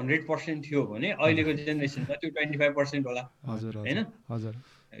टाइममा त्यो 100% थियो भने अहिलेको जेनेरेसनमा त्यो 25% होला होइन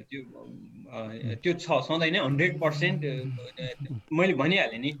त्यो छ सधैँ नै 100% मैले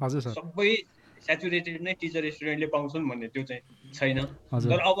भनिहालेँ नि सबै स्याचुरेटेड नै टिचर स्टुडेन्टले पाउँछन् भन्ने त्यो चाहिँ छैन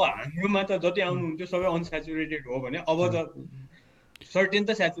तर अब हाम्रोमा त जति आउनुहुन्थ्यो सबै अनस्याचुरेटेड हो भने अब त सर्टेन त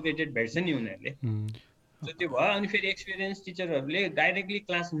स्याचुरेटेड भेट्छ नि उनीहरूले त्यो भयो अनि फेरि एक्सपिरियन्स टिचरहरूले डाइरेक्टली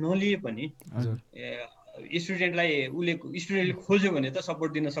क्लास नलिए पनि स्टुडेन्टले खोज्यो भने त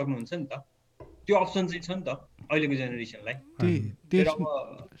सपोर्ट दिन सक्नुहुन्छ नि त त्यो अप्सन चाहिँ छ नि त अहिलेको जेनेरेसनलाई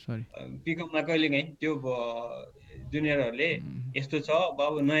पिकअपमा कहिले काहीँ त्यो जुनियरहरूले यस्तो छ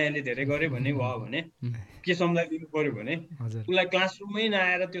अब नयाँले धेरै गर्यो भने भयो भने के सम्झाइदिनु पर्यो भने उसलाई क्लासरुममै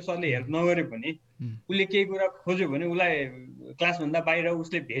नआएर त्यो सरले हेल्प नगर्यो भने उसले केही कुरा खोज्यो भने उसलाई क्लासभन्दा बाहिर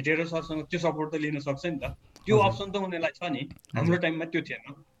उसले भेटेर सरसँग त्यो सपोर्ट त लिन सक्छ नि त त्यो अप्सन त उनीहरूलाई छ नि हाम्रो टाइममा त्यो थिएन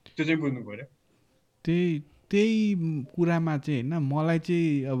त्यो चाहिँ बुझ्नु पर्यो त्यही कुरामा चाहिँ होइन मलाई चाहिँ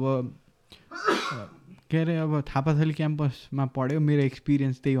अब के अरे अब थापाथली क्याम्पसमा पढ्यो मेरो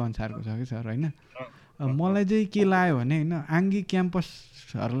एक्सपिरियन्स त्यही अनुसारको छ कि सर होइन मलाई चाहिँ के लाग्यो भने होइन आङ्गी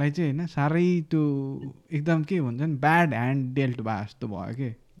क्याम्पसहरूलाई चाहिँ होइन साह्रै त्यो एकदम के भन्छ नि ब्याड ह्यान्ड डेल्ट भए जस्तो भयो कि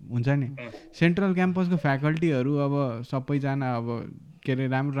हुन्छ नि सेन्ट्रल क्याम्पसको फ्याकल्टीहरू अब सबैजना अब के अरे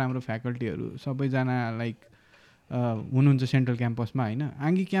राम्रो राम्रो फ्याकल्टीहरू सबैजना लाइक हुनुहुन्छ सेन्ट्रल क्याम्पसमा होइन।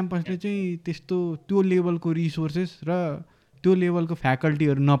 आङ्गी क्याम्पसले चाहिँ त्यस्तो त्यो लेभलको रिसोर्सेस र त्यो लेभलको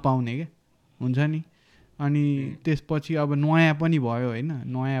फ्याकल्टीहरू नपाउने क्या हुन्छ नि। अनि त्यसपछि अब नयाँ पनि भयो होइन,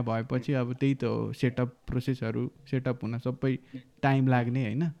 नयाँ भएपछि अब त्यही त हो सेटअप प्रोसेसहरू सेटअप हुन सबै टाइम लाग्ने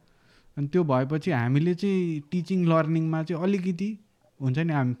होइन। अनि त्यो भएपछि हामीले चाहिँ टिचिङ लर्निङमा चाहिँ अलिकति हुन्छ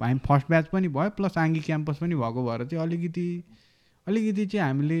नि हामी फर्स्ट ब्याच पनि भयो प्लस आङ्गी क्याम्पस पनि भएको भएर चाहिँ अलिकति चाहिँ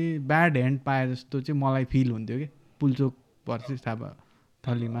हामीले ब्याड ह्यान्ड पाए जस्तो चाहिँ मलाई फिल हुन्थ्यो कि पुल्चोक भर्सेस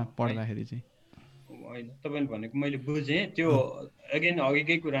थापाथलीमा पढ्दाखेरि चाहिँ। होइन तपाईँले भनेको मैले बुझेँ त्यो अगेन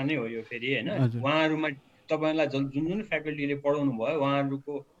अघिकै कुरा नै हो यो फेरि होइन। उहाँहरूमा तपाईँलाई जुन जुन फ्याकल्टीले पढाउनु भयो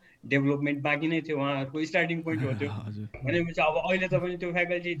उहाँहरूको डेभलपमेन्ट बाँकी नै थियो, उहाँहरूको स्टार्टिङ पोइन्ट हो त्यो। भनेपछि अब अहिले तपाईँले त्यो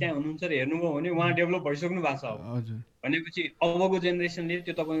फ्याकल्टी त्यहाँ हुनुहुन्छ र हेर्नुभयो भने उहाँ डेभलप भइसक्नु भएको छ अब। भनेपछि अबको जेनेरेसनले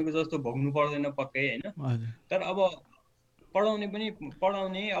त्यो तपाईँको जस्तो भोग्नु पर्दैन पक्कै होइन। तर अब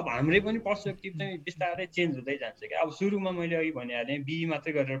पढाउने अब हाम्रै पनि पर्सपेक्टिभ चाहिँ बिस्तारै चेन्ज हुँदै जान्छ क्या। अब सुरुमा मैले अघि भनिहालेँ बिई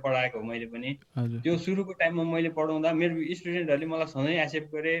मात्रै गरेर पढाएको हो मैले पनि। त्यो सुरुको टाइममा मैले पढाउँदा मेरो स्टुडेन्टहरूले मलाई सधैँ एक्सेप्ट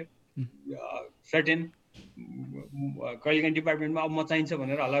गरे सर्टेन कहिलेकाहीँ डिपार्टमेन्टमा अब म चाहिन्छ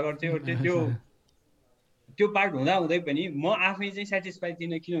भनेर हल्ला गर्थ्यो। त्यो पार्ट हुँदा हुँदै पनि म आफै चाहिँ सेटिस्फाइड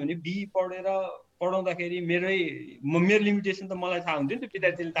थिइनँ, किनभने बिई पढेर पढाउँदाखेरि मेरो लिमिटेसन त मलाई थाहा हुन्थ्यो नि त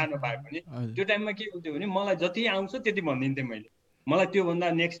विद्यार्थीले थाहा नपाए पनि। त्यो टाइममा के हुन्थ्यो भने मलाई जति आउँछ त्यति भनिदिन्थेँ मैले, मलाई त्योभन्दा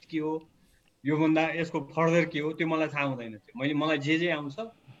नेक्स्ट के हो योभन्दा यसको फर्दर के हो त्यो मलाई थाहा हुँदैन थियो। मलाई जे आउँछ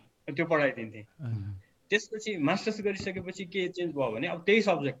त्यो पढाइदिन्थेँ। त्यसपछि मास्टर्स गरिसकेपछि के चेन्ज भयो भने अब त्यही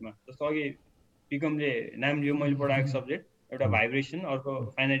सब्जेक्टमा जस्तो अघि पिकमले नाम लियो मैले पढाएको सब्जेक्ट एउटा भाइब्रेसन, अर्को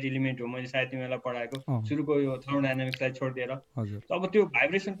फाइनाइट इलिमेन्ट हो मैले सायद तिमीलाई पढाएको सुरुको यो थर्मोडाइनामिक्सलाई छोडिदिएर। अब त्यो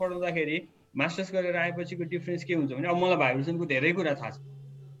भाइब्रेसन पढाउँदाखेरि मास्टर्स गरेर आएपछिको डिफ्रेन्स के हुन्छ भने अब मलाई भाइब्रेसनको धेरै कुरा थाहा छ।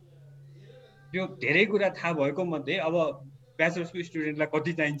 त्यो धेरै कुरा थाहा भएको मध्ये अब ब्याचलर्सको स्टुडेन्टलाई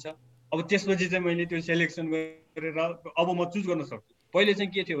कति चाहिन्छ, अब त्यसपछि चाहिँ मैले त्यो सेलेक्सन गरेर अब म चुज गर्न सक्छु। पहिले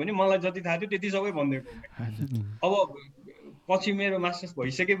चाहिँ के थियो भने मलाई जति थाहा थियो त्यति सबै भनिदिएको। अब पछि मेरो मास्टर्स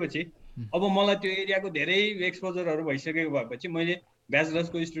भइसकेपछि अब मलाई त्यो एरियाको धेरै एक्सपोजरहरू भइसकेको भएपछि मैले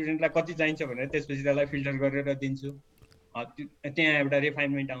ब्याचलर्सको स्टुडेन्टलाई कति चाहिन्छ भनेर त्यसपछि त्यसलाई फिल्टर गरेर दिन्छु। त्यहाँ एउटा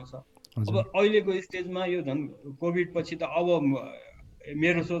रिफाइनमेन्ट आउँछ। अब अहिलेको स्टेजमा यो झन् कोभिड पछि त अब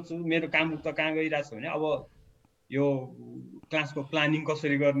मेरो सोच मेरो काम त कहाँ गइरहेको छ भने अब यो क्लासको प्लानिङ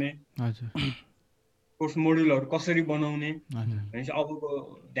कसरी गर्ने, कोर्स मोड्युलहरू कसरी बनाउने भनेपछि अबको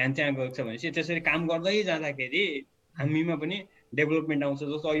ध्यान त्यहाँ गएको छ। भनेपछि त्यसरी काम गर्दै जाँदाखेरि हामीमा पनि डेभलपमेन्ट आउँछ।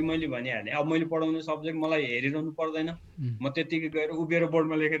 जस्तो अघि मैले भनिहालेँ अब मैले पढाउने सब्जेक्ट मलाई हेरिरहनु पर्दैन, म त्यतिकै गएर उभिएर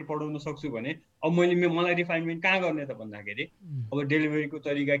बोर्डमा लेखेर पढाउन सक्छु भने अब मलाई रिफाइनमेन्ट कहाँ गर्ने त भन्दाखेरि अब डेलिभरीको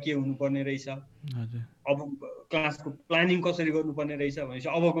तरिका के हुनुपर्ने रहेछ, अब क्लासको प्लानिङ कसरी गर्नुपर्ने रहेछ भनेपछि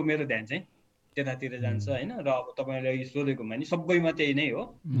अबको मेरो ध्यान चाहिँ त्यतातिर जान्छ होइन। र अब तपाईँले अघि सोधेको मानि सबैमा त्यही नै हो।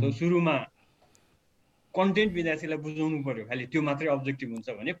 सुरुमा कन्टेन्ट विद्यार्थीलाई बुझाउनु पर्यो, खालि त्यो मात्रै अब्जेक्टिभ हुन्छ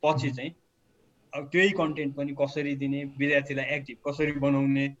भने पछि चाहिँ अब त्यही कन्टेन्ट पनि कसरी दिने, विद्यार्थीलाई एक्टिभ कसरी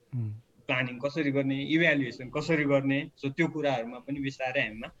बनाउने, प्लानिङ कसरी गर्ने, इभ्यालुएसन कसरी गर्ने, सो त्यो कुराहरूमा पनि बिस्तारै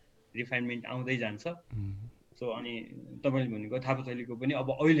हामीमा रिफाइनमेन्ट आउँदै जान्छ। सो अनि तपाईँले भनेको थापाथलीको पनि अब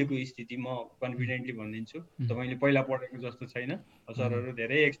अहिलेको स्थिति म कन्फिडेन्टली भनिदिन्छु तपाईँले पहिला पढेको जस्तो छैन। सरहरू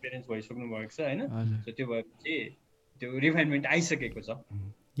धेरै एक्सपिरियन्स भइसक्नु भएको छ होइन। सो त्यो भएपछि त्यो रिफाइनमेन्ट आइसकेको छ।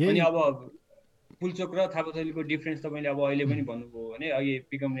 अनि अब पुल्चोक र थापाथलीको डिफ्रेन्स तपाईँले अब अहिले पनि भन्नुभयो भने अघि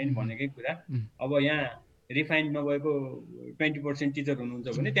पिकमले नि भनेकै कुरा, अब यहाँ रिफाइन्ड नभएको 20% टिचर हुनुहुन्छ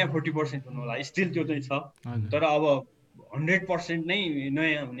भने त्यहाँ 40% हुनु होला, स्टिल त्यो चाहिँ छ। तर अब 100% नै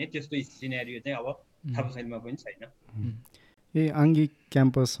नयाँ हुने त्यस्तो सिनेरियो चाहिँ अब थापाथलीमा पनि छैन। आङ्गी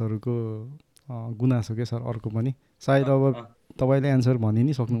क्याम्पसहरूको गुनासो के सर अर्को पनि सायद अब तपाईँले एन्सर भनि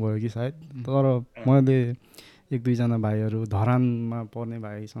नै सक्नुभयो कि सायद, तर मैले एक दुईजना भाइहरू धरानमा पढ्ने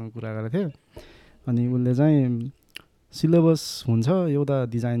भाइसँग कुरा गरेको थिएँ। अनि उसले चाहिँ सिलेबस हुन्छ एउटा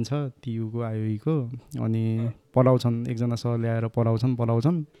डिजाइन छ टियुको आइओईको, अनि पढाउँछन् एकजना सर ल्याएर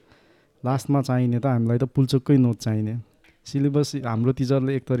पढाउँछन् लास्टमा चाहिने त हामीलाई त पुल्चोककै नोट चाहिने। सिलेबस हाम्रो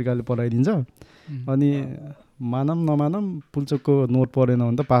टिचरले एक तरिकाले पढाइदिन्छ अनि मानम नमानम पुल्चोकको नोट पढेन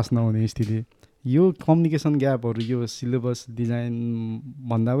भने त पास नहुने स्थिति। यो कम्युनिकेसन ग्यापहरू यो सिलेबस डिजाइन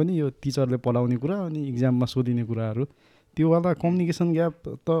भन्दा पनि यो टिचरले पढाउने कुरा अनि इक्जाममा सोधिने कुराहरू त्योवाला कम्युनिकेसन ग्याप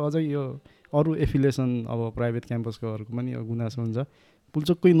त अझै यो अरू एफिलिएसन अब प्राइभेट क्याम्पसकोहरूको पनि यो गुनासो हुन्छ,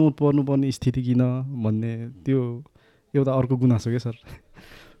 पुल्चोककै नोट पढ्नुपर्ने स्थिति किन भन्ने त्यो एउटा अर्को गुनासो क्या सर।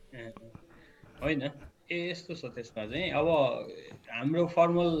 होइन यस्तो छ त्यसमा चाहिँ अब हाम्रो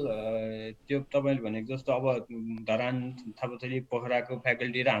फर्मल त्यो तपाईँले भनेको जस्तो अब धरान थापाथली पोखराको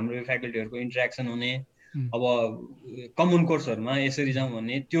फ्याकल्टी र हाम्रो फ्याकल्टीहरूको इन्ट्रेक्सन हुने अब कमन कोर्सहरूमा यसरी जाउँ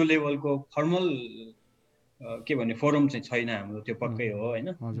भन्ने त्यो लेभलको फर्मल के भन्ने फोरम चाहिँ छैन हाम्रो, त्यो पक्कै हो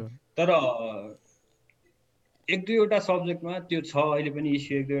होइन। तर एक दुईवटा सब्जेक्टमा त्यो छ अहिले पनि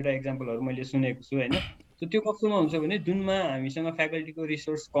इस्यु, एक दुईवटा इक्जाम्पलहरू मैले सुनेको छु होइन। त्यो कस्तोमा हुन्छ भने जुनमा हामीसँग फ्याकल्टीको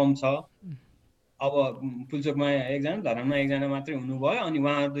रिसोर्स कम छ, अब पुल्चोकमा एकजना धरानमा एकजना मात्रै हुनुभयो, अनि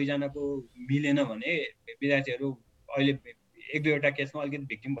उहाँहरू दुईजनाको मिलेन भने विद्यार्थीहरू अहिले एक दुईवटा केसमा अलिकति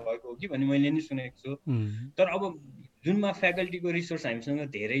भिक्टिम भएको हो कि भन्ने मैले नि सुनेको छु। तर अब जुनमा फ्याकल्टीको रिसोर्स हामीसँग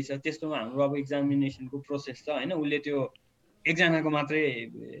धेरै छ, त्यस्तोमा हाम्रो अब इक्जामिनेसनको प्रोसेस छ होइन, उसले त्यो एकजनाको मात्रै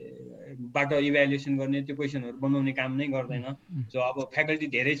बाट इभ्यालुएसन गर्ने, त्यो क्वेसनहरू बनाउने काम नै गर्दैन। सो अब फ्याकल्टी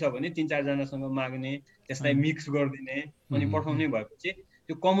धेरै छ भने 3-4जनासँग माग्ने, त्यसलाई मिक्स गरिदिने अनि पठाउने भएपछि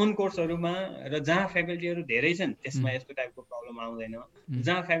त्यो कमन कोर्सहरूमा र जहाँ फ्याकल्टीहरू धेरै छन् त्यसमा यस्तो टाइपको प्रब्लम आउँदैन।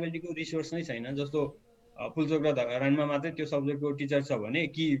 जहाँ फ्याकल्टीको रिसोर्स नै छैन, जस्तो पुल्चोक र धरानमा मात्रै त्यो सब्जेक्टको टिचर छ भने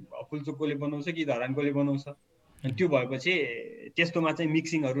कि पुल्चोककोले बनाउँछ कि धरानकोले बनाउँछ, अनि त्यो भएपछि त्यस्तोमा चाहिँ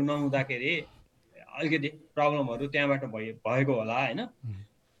मिक्सिङहरू नहुँदाखेरि अलिकति प्रब्लमहरू त्यहाँबाट भएको होला होइन।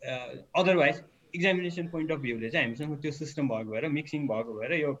 अदरवाइज इक्जामिनेसन पोइन्ट अफ भ्यूले चाहिँ हामीसँग त्यो सिस्टम भएको भएर, मिक्सिङ भएको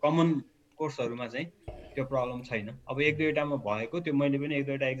भएर यो कमन कोर्सहरूमा चाहिँ त्यो प्रब्लम छैन। अब एक दुईवटामा भएको त्यो मैले पनि एक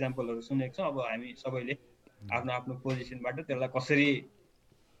दुईवटा इक्जाम्पलहरू सुनेको छु। अब हामी सबैले आफ्नो आफ्नो पोजिसनबाट त्यसलाई कसरी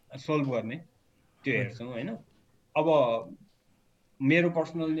सोल्भ गर्ने त्यो हेर्छौँ होइन। अब मेरो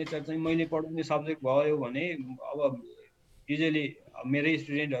पर्सनल नेचर चाहिँ मैले पढाउने सब्जेक्ट भयो भने अब युजली मेरै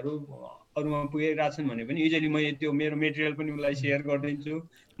स्टुडेन्टहरू अरूमा पुगिरहेको छन् भने पनि युजली मैले त्यो मेरो मेटेरियल पनि उसलाई सेयर गरिदिन्छु,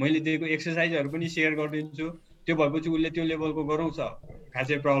 मैले दिएको एक्सर्साइजहरू पनि सेयर गरिदिन्छु। त्यो भएपछि उसले त्यो लेभलको गराउँछ,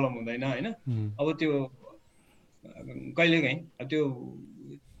 खासै प्रब्लम हुँदैन होइन। अब त्यो कहिलेकाहीँ त्यो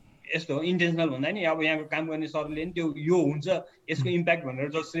यस्तो हो, इन्टेन्सनल भन्दा नि अब यहाँको काम गर्ने सरले नि त्यो यो हुन्छ यसको इम्प्याक्ट भनेर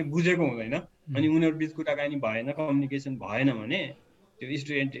जसले बुझेको हुँदैन, अनि उनीहरू बिच कुराकानी भएन, कम्युनिकेसन भएन भने त्यो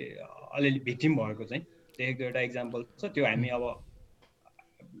स्टुडेन्ट अलिअलि भिक्टिम भएको चाहिँ त्यो एक दुईवटा इक्जाम्पल छ। त्यो हामी अब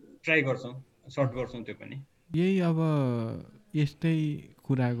ट्राई गर्छौँ, सर्ट गर्छौँ त्यो पनि। यही अब यस्तै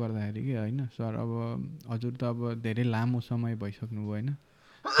कुरा गर्दाखेरि कि होइन सर, अब हजुर त अब धेरै लामो समय भइसक्नुभयो होइन।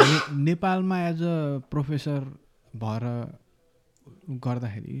 नेपालमा एज अ प्रोफेसर भएर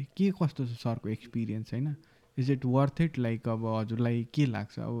गर्दाखेरि के कस्तो छ सरको एक्सपिरियन्स होइन? Is it worth it? Like अब हजुरलाई के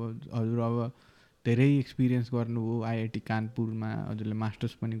लाग्छ? अब हजुर अब धेरै एक्सपिरियन्स गर्नुभयो, आइआइटी कानपुरमा हजुरले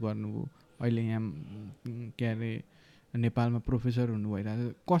मास्टर्स पनि गर्नुभयो, अहिले यहाँ के अरे नेपालमा प्रोफेसर हुनु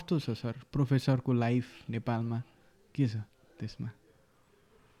भइरहेको छ। कस्तो छ सर प्रोफेसरको लाइफ नेपालमा, के छ त्यसमा?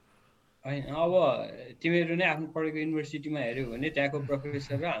 होइन अब तिमीहरू नै आफ्नो पढेको युनिभर्सिटीमा हेऱ्यौ भने त्यहाँको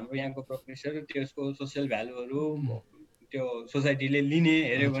प्रोफेसर र हाम्रो यहाँको प्रोफेसर, त्यसको सोसियल भ्यालुहरू, त्यो सोसाइटीले लिने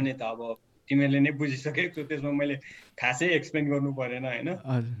हेऱ्यो भने त अब तिमीहरूले नै बुझिसकेको छु, त्यसमा मैले खासै एक्सप्लेन गर्नु परेन होइन।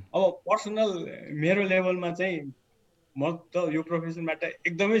 अब पर्सनल मेरो लेभलमा चाहिँ म त यो प्रोफेसनबाट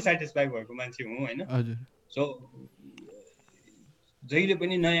एकदमै सेटिस्फाई भएको मान्छे हुँ होइन। सो जहिले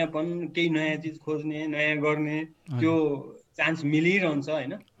पनि नयाँपन, केही नयाँ चिज खोज्ने, नयाँ गर्ने त्यो चान्स मिलिरहन्छ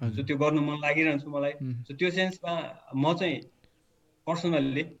होइन। सो त्यो गर्नु मन लागिरहन्छ मलाई। सो त्यो सेन्समा म चाहिँ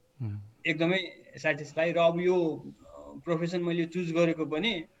पर्सनल्ली एकदमै सेटिस्फाई। र अब यो प्रोफेसन मैले चुज गरेको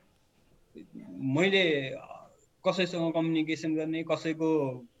पनि मैले कसैसँग कम्युनिकेसन गर्ने, कसैको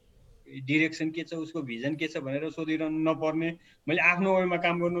डिरेक्सन के छ, उसको भिजन के छ भनेर सोधिरहनु नपर्ने, मैले आफ्नो वेमा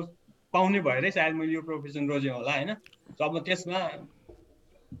काम गर्नु पाउने भएरै सायद मैले यो प्रोफेसन रोजेँ होला होइन। सो अब त्यसमा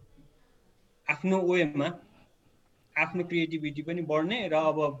आफ्नो वेमा आफ्नो क्रिएटिभिटी पनि बढ्ने र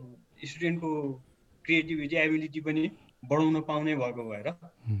अब स्टुडेन्टको क्रिएटिभिटी एबिलिटी पनि बढाउन पाउने भएको भएर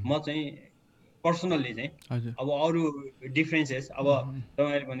म चाहिँ पर्सनल्ली चाहिँ अब अरू डिफ्रेन्सेस, अब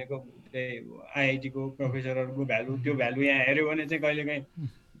तपाईँले भनेको आइआइटीको प्रोफेसरहरूको भ्यालु, त्यो भ्यालु यहाँ हेऱ्यो भने चाहिँ कहिलेकाहीँ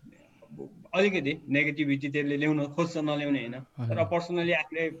अलिकति नेगेटिभिटी त्यसले ल्याउन खोज्छ, नल्याउने होइन। तर पर्सनली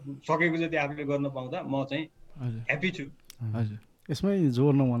आफूले सकेको जति आफूले गर्न पाउँदा म चाहिँ ह्याप्पी छु। हजुर, यसमै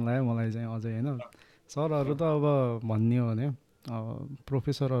जोड्न मन लाग्यो मलाई चाहिँ अझै होइन। सरहरू त अब भन्ने हो भने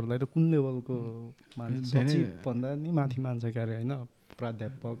प्रोफेसरहरूलाई त कुन लेभलको मान्छे, सचिव भन्दा नि माथि मान्छ क्यारे होइन,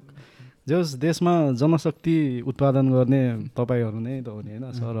 प्राध्यापक। जस देशमा जनशक्ति उत्पादन गर्ने तपाईँहरू नै त हो नि होइन,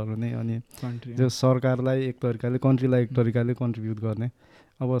 सरहरू नै। अनि जस सरकारलाई एक तरिकाले, कन्ट्रीलाई एक तरिकाले कन्ट्रिब्युट गर्ने।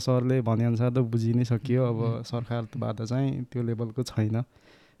 अब सरले भनेअनुसार त बुझि नै सकियो, अब सरकारबाट चाहिँ त्यो लेभलको छैन।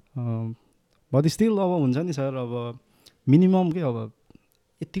 बट स्टिल अब हुन्छ नि सर, अब मिनिमम के अब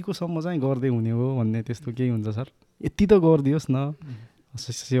यतिकोसम्म चाहिँ गर्दै हुने हो भन्ने त्यस्तो केही हुन्छ सर? यति त गरिदियोस् न,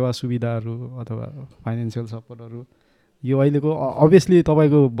 सेवा सुविधाहरू अथवा फाइनेन्सियल सपोर्टहरू। यो अहिलेको अभियसली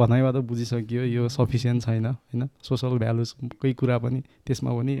तपाईँको भनाइमा त बुझिसकियो यो सफिसियन्ट छैन होइन। सोसल भ्यालुजकै कुरा पनि त्यसमा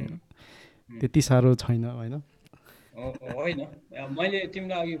पनि त्यति साह्रो छैन होइन। होइन, मैले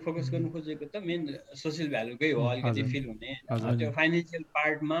तिमीलाई अघि फोकस गर्नु खोजेको त मेन सोसियल भ्यालुकै हो, अलिकति फिल हुने। त्यो फाइनेन्सियल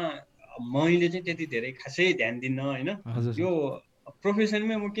पार्टमा मैले चाहिँ त्यति धेरै खासै ध्यान दिन्न होइन। यो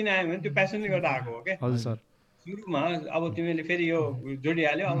प्रोफेसनमै म किन आएँ भने त्यो प्यासनले गर्दा आएको हो क्या। हजुर सर। सुरुमा अब तिमीले फेरि यो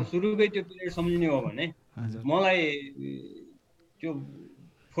जोडिहाल्यो, अब सुरुकै त्यो पिरियड सम्झिने हो भने मलाई त्यो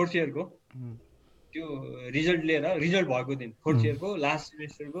 4th इयरको त्यो रिजल्ट लिएर, रिजल्ट भएको दिन 4th इयरको लास्ट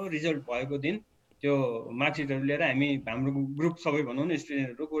सेमेस्टरको रिजल्ट भएको दिन त्यो मार्कसिटहरू लिएर हाम्रो ग्रुप सबै भनौँ न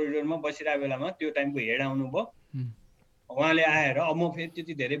स्टुडेन्टहरू कोरिडोरमा बसिरहेको बेलामा त्यो टाइमको हेड आउनुभयो। उहाँले आएर, अब म फेरि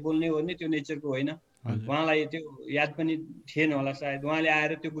त्यति धेरै बोल्ने ओर्ने त्यो नेचरको होइन, उहाँलाई त्यो याद पनि थिएन होला सायद। उहाँले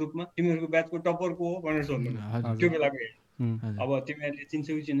आएर त्यो ग्रुपमा तिमीहरूको ब्याचको टपर को हो भनेर सोध्नुभयो त्यो बेलाको हेड। अब तिमीहरूले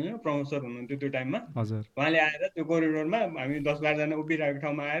चिन्छौ कि चिन्दैन, प्रमोद सर हुनुहुन्थ्यो त्यो टाइममा। उहाँले आएर त्यो कोरिडोरमा हामी 10-12 जना उभिरहेको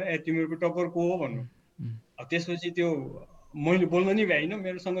ठाउँमा आएर तिमीहरूको टपर को हो भन्नु। त्यसपछि त्यो मैले बोल्न नि भ्याइनँ,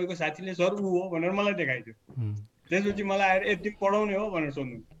 मेरो सँगैको साथीले सर ऊ हो भनेर मलाई देखाइदियो। त्यसपछि मलाई आएर तिमी पढाउने हो भनेर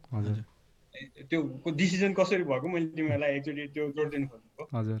सोध्नु। त्यो डिसिजन कसरी भएको मैले तिमीहरूलाई एक्चुअली त्यो जोडिदिनु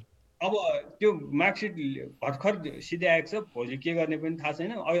खोजेको। अब त्यो मार्कसिट भर्खर सिधै आएको छ, भोलि के गर्ने पनि थाहा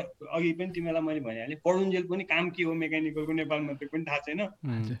छैन। अघि पनि तिमीलाई मैले भनिहालेँ, पढुन्जेल पनि काम के हो मेकानिकलको नेपालमा त्यो पनि थाहा छैन।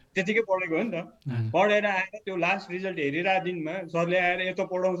 त्यतिकै पढेको हो नि त। पढेर आएर त्यो लास्ट रिजल्ट हेरिरहेको दिनमा सरले आएर यस्तो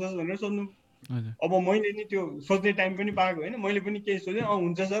पढाउँछस् भनेर सोध्नु। अब मैले नि त्यो सोध्ने टाइम पनि पाएको होइन, मैले पनि केही सोधेँ,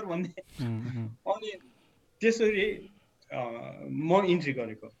 हुन्छ सर भन्ने। अनि त्यसरी म इन्ट्री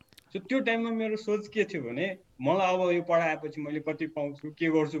गरेको। सो त्यो टाइममा मेरो सोच के थियो भने मलाई अब यो पढाएपछि मैले कति पाउँछु के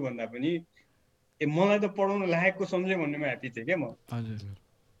गर्छु भन्दा पनि मलाई त पढाउन लायकको सम्झेँ भन्नेमा ह्याप्पी थिएँ क्या म।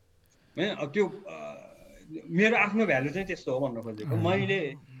 होइन त्यो मेरो आफ्नो भ्यालु चाहिँ त्यस्तो हो भन्न खोजेको। मैले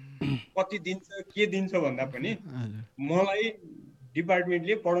कति दिन्छ के दिन्छ भन्दा पनि मलाई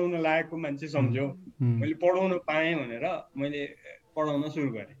डिपार्टमेन्टले पढाउन लायकको मान्छे सम्झ्यो, मैले पढाउन पाएँ भनेर मैले पढाउन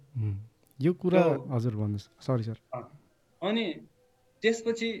सुरु गरेँ। यो कुरा हजुर भन्नुहोस्। Sorry sir. अनि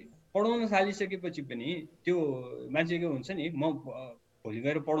त्यसपछि पढाउन थालिसकेपछि पनि त्यो मान्छेको हुन्छ नि, म भोलि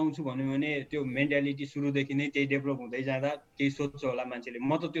गएर पढाउँछु भन्यो भने त्यो मेन्टालिटी सुरुदेखि नै त्यही डेभलप हुँदै जाँदा केही सोध्छ होला मान्छेले।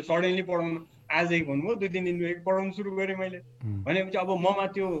 म त त्यो सडनली पढाउनु आजदेखि भन्नुभयो 2-3 दिनदेखि पढाउनु सुरु गरेँ मैले। भनेपछि अब ममा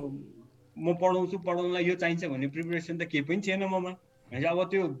त्यो म पढाउनलाई यो चाहिन्छ भन्ने प्रिपरेसन त केही पनि थिएन ममा। अब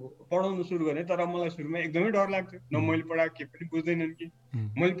त्यो पढाउनु सुरु गरेँ, तर मलाई सुरुमा एकदमै डर लाग्थ्यो। न मैले पढाएको केही पनि बुझ्दैनन् कि,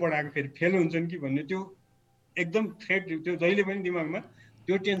 मैले पढाएको फेरि फेल हुन्छन् कि भन्ने त्यो एकदम थ्रेट त्यो जहिले पनि दिमागमा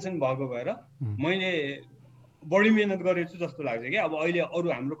त्यो टेन्सन भएको भएर मैले बढी मेहनत गरेछु जस्तो लाग्छ कि। अब अहिले अरू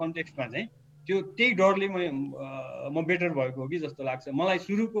हाम्रो कन्टेक्स्टमा चाहिँ त्यो त्यही डरले म बेटर भएको हो कि जस्तो लाग्छ मलाई।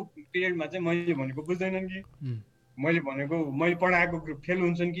 सुरुको पिरियडमा चाहिँ मैले भनेको बुझ्दैनन् कि, मैले भनेको मैले पढाएको फेल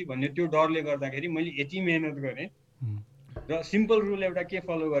हुन्छन् कि भन्ने त्यो डरले गर्दाखेरि मैले यति मेहनत गरेँ। र सिम्पल रुल एउटा के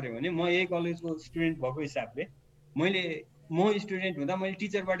फलो गरेँ भने, म यही कलेजको स्टुडेन्ट भएको हिसाबले म स्टुडेन्ट हुँदा मैले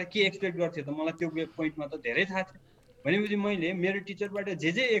टिचरबाट के एक्सपेक्ट गर्थेँ त मलाई त्यो पोइन्टमा त धेरै थाहा थियो। भनेपछि मैले मेरो टिचरबाट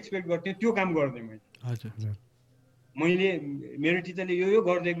जे एक्सपेक्ट गर्थेँ त्यो काम गरिदिएँ मैले। मेरो टिचरले यो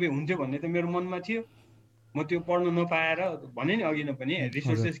गरिदिएको भए हुन्थ्यो भन्ने त मेरो मनमा थियो। म त्यो पढ्न नपाएर भने नि अघि नै पनि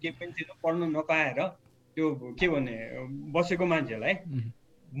रिसोर्सेस केही पनि थिएन, पढ्न नपाएर त्यो के भने बसेको मान्छेलाई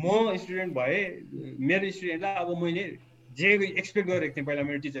म स्टुडेन्ट भए मेरो स्टुडेन्टलाई अब मैले जे एक्सपेक्ट गरेको थिएँ पहिला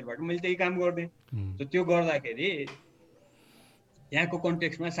मेरो टिचरबाट मैले त्यही काम गरिदिएँ। त्यो गर्दाखेरि यहाँको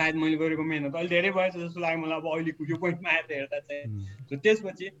कन्टेक्स्टमा सायद मैले गरेको मेहनत अलि धेरै भएछ जस्तो लाग्यो मलाई अब अहिलेको यो पोइन्टमा आएर हेर्दा चाहिँ।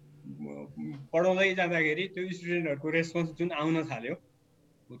 त्यसपछि पढाउँदै जाँदाखेरि त्यो स्टुडेन्टहरूको रेस्पोन्स जुन आउन थाल्यो,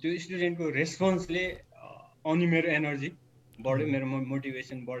 त्यो स्टुडेन्टको रेस्पोन्सले अनि मेरो एनर्जी बढ्यो, मेरो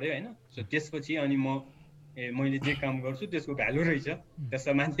मोटिभेसन बढ्यो होइन। सो त्यसपछि अनि मैले जे काम गर्छु त्यसको भ्यालु रहेछ,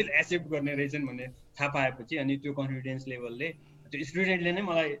 त्यसलाई मान्छेले एक्सेप्ट गर्ने रहेछन् भन्ने थाहा पाएपछि अनि त्यो कन्फिडेन्स लेभलले त्यो स्टुडेन्टले नै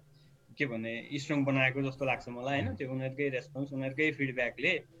मलाई के भने स्ट्रङ बनाएको जस्तो लाग्छ मलाई होइन। त्यो उनीहरूकै रेस्पोन्स, उनीहरूकै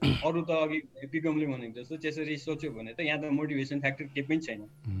फिडब्याकले। अरू त अघि पिकमले भनेको जस्तो त्यसरी सोच्यो भने त यहाँ त मोटिभेसन फ्याक्टर केही पनि छैन।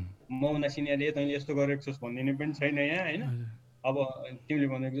 म उनीहरू सिनियरले तैँले यस्तो गरेको छस् भनिदिने पनि छैन यहाँ होइन। अब तिमीले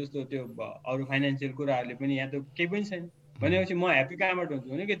भनेको जस्तो त्यो अरू फाइनेन्सियल कुराहरूले पनि यहाँ त केही पनि छैन। भनेपछि म ह्याप्पी कहाँबाट हुन्छु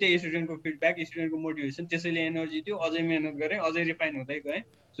भने कि त्यही स्टुडेन्टको फिडब्याक, स्टुडेन्टको मोटिभेसन, त्यसैले एनर्जी थियो, अझै मेहनत गरेँ, अझै रिफाइन हुँदै गएँ।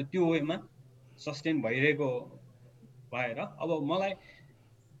 सो त्यो वेमा सस्टेन भइरहेको भएर अब मलाई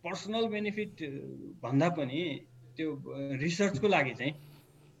पर्सनल बेनिफिट भन्दा पनि त्यो रिसर्चको लागि चाहिँ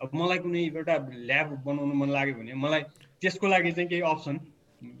अब मलाई कुनै एउटा ल्याब बनाउनु मन लाग्यो भने मलाई त्यसको लागि चाहिँ केही अप्सन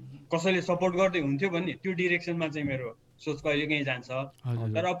कसैले सपोर्ट गर्दै हुन्थ्यो भने त्यो डिरेक्सनमा चाहिँ मेरो सोच कहिले काहीँ जान्छ।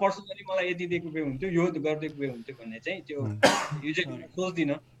 तर पर्सनली मलाई यति दिएको भए हुन्थ्यो, यो गरिदिएको भए हुन्थ्यो भन्ने चाहिँ त्यो युजली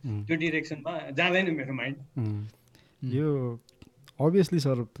सोच्दिनँ, त्यो डिरेक्सनमा जाँदैन मेरो माइन्ड। यो अभियसली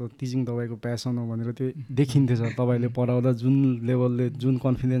सर टिचिङ तपाईँको प्यासन हो भनेर त्यो देखिन्थ्यो सर। तपाईँले पढाउँदा जुन लेभलले, जुन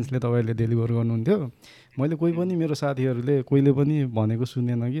कन्फिडेन्सले तपाईँले डेलिभर गर्नुहुन्थ्यो, मैले कोही पनि मेरो साथीहरूले कोहीले पनि भनेको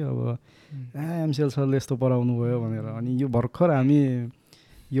सुनेन कि अब एमसिएल सरले यस्तो पढाउनु भयो भनेर। अनि यो भर्खर हामी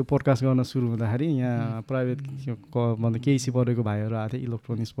यो पोडकास्ट गर्न सुरु हुँदाखेरि यहाँ प्राइभेट भन्दा केही पढेको भाइहरू आएको थियो,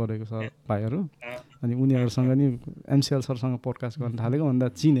 इलेक्ट्रोनिक्स पढेको सर भाइहरू, अनि उनीहरूसँग नि एमसिएल सरसँग पोडकास्ट गर्न थालेको भन्दा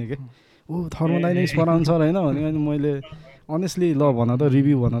चिने के ऊ थर्मोडाइनामिक्स पढाउँछ होइन भनेको। अनि मैले अनेस्टली ल भन त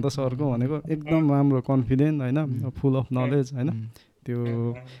रिभ्यू भन त सरको भनेको, एकदम राम्रो कन्फिडेन्ट होइन, फुल अफ नलेज होइन, त्यो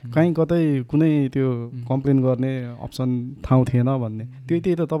कहीँ कतै कुनै त्यो कम्प्लेन गर्ने अप्सन ठाउँ थिएन भन्ने।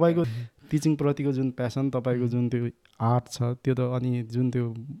 त्यही त तपाईँको टिचिङप्रतिको जुन प्यासन, तपाईँको जुन त्यो आर्ट छ त्यो त, अनि जुन त्यो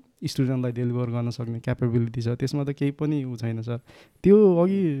स्टुडेन्टलाई डेलिभर गर्न सक्ने क्यापेबिलिटी छ, त्यसमा त केही पनि ऊ छैन सर। त्यो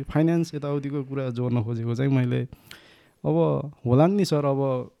अघि फाइनेन्स यताउतिको कुरा जोड्न खोजेको चाहिँ मैले, अब होला नि सर, अब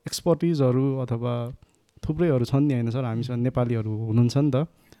एक्सपर्टिजहरू अथवा थुप्रैहरू छन् नि होइन सर, हामीसँग नेपालीहरू हुनुहुन्छ नि त,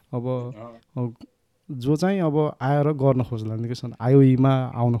 अब जो चाहिँ अब आएर गर्न खोज्लान् कि सर, आइओईमा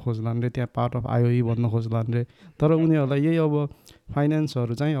आउन खोज्लान् रे, त्यहाँ पार्ट अफ आइओई बन्न खोज्लान् रे, तर उनीहरूलाई यही अब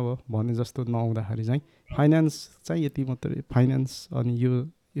फाइनेन्सहरू चाहिँ अब भने जस्तो नआउँदाखेरि चाहिँ फाइनेन्स चाहिँ यति मात्रै फाइनेन्स, अनि यो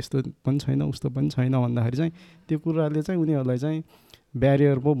यस्तो पनि छैन उस्तो पनि छैन भन्दाखेरि चाहिँ त्यो कुराले चाहिँ उनीहरूलाई चाहिँ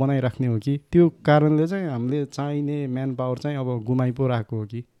ब्यारियर पो बनाइराख्ने हो कि, त्यो कारणले चाहिँ हामीले चाहिने म्यान पावर चाहिँ अब गुमाइ पो रहेको हो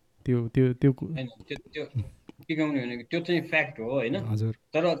कि, त्यो त्यो त्यो त्यो सिकाउने भनेको त्यो चाहिँ फ्याक्ट हो होइन। हजुर।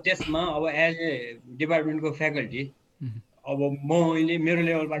 तर त्यसमा अब एज ए डिपार्टमेन्टको फ्याकल्टी अब मैले मेरो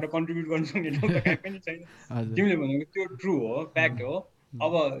लेभलबाट कन्ट्रिब्युट गर्न सक्ने ठाउँ त कहीँ पनि छैन। तिमीले भनेको त्यो ट्रु हो, फ्याक्ट हो।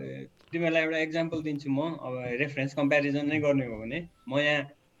 अब तिमीहरूलाई एउटा इक्जाम्पल दिन्छु म, अब रेफरेन्स कम्पेरिजन नै गर्ने हो भने, म यहाँ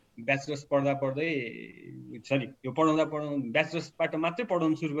ब्याचलर्स पढ्दै सरी यो पढाउँदा ब्याचलर्सबाट मात्रै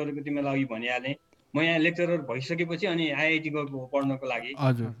पढाउनु सुरु गरेको तिमीलाई अघि भनिहालेँ। म यहाँ लेक्चरर भइसकेपछि अनि आइआइटी गएको पढ्नको लागि।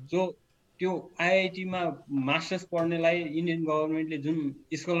 सो त्यो आइआइटीमा मास्टर्स पढ्नेलाई इन्डियन गभर्मेन्टले जुन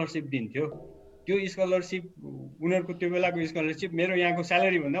स्कलरसिप दिन्थ्यो, त्यो स्कलरसिप उनीहरूको त्यो बेलाको स्कलरसिप मेरो यहाँको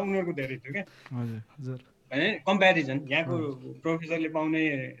स्यालेरी भन्दा उनीहरूको धेरै थियो क्या। होइन कम्पेरिजन, यहाँको प्रोफेसरले पाउने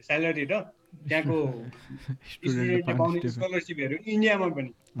स्यालेरी र त्यहाँको स्टुडेन्टले पाउने स्कलरसिपहरू इन्डियामा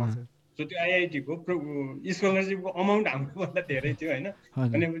पनि। सो त्यो आइआइटीको स्कलरसिपको अमाउन्ट हाम्रोभन्दा धेरै थियो होइन।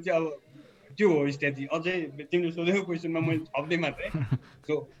 भनेपछि अब त्यो हो स्थिति। अझै तिमीले सोधेको क्वेसनमा मैले थप्दै मात्रै।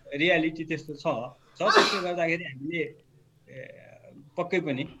 सो रियालिटी त्यस्तो छ। त्यसले गर्दाखेरि हामीले पक्कै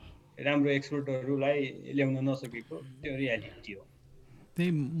पनि राम्रो एक्सपर्टहरूलाई ल्याउन नसकेको त्यो रियालिटी हो।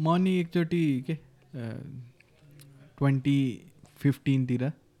 त्यही म नि एकचोटि के 2015तिर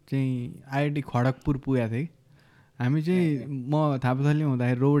चाहिँ आइआइटी खडगपुर पुगेको थिएँ। हामी चाहिँ म थापाथली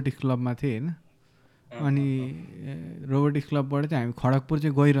हुँदाखेरि रोबोटिक्स क्लबमा थिएँ होइन, अनि रोबोटिक्स क्लबबाट चाहिँ हामी खडगपुर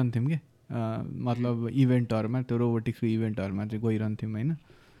चाहिँ गइरहन्थ्यौँ कि, मतलब इभेन्टहरूमा, त्यो रोबोटिक्सको इभेन्टहरूमा चाहिँ गइरहन्थ्यौँ होइन।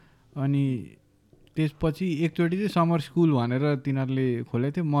 अनि त्यसपछि एकचोटि चाहिँ समर स्कुल भनेर तिनीहरूले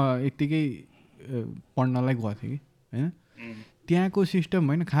खोलेको थियो, म यत्तिकै पढ्नलाई गएको थिएँ कि होइन। त्यहाँको सिस्टम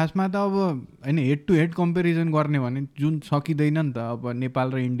होइन खासमा त अब होइन, हेड टु हेड कम्पेरिजन गर्ने भने जुन सकिँदैन नि त, अब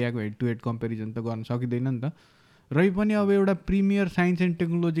नेपाल र इन्डियाको हेड टु हेड कम्पेरिजन त गर्न सकिँदैन नि त। रै पनि अब एउटा प्रिमियर साइन्स एन्ड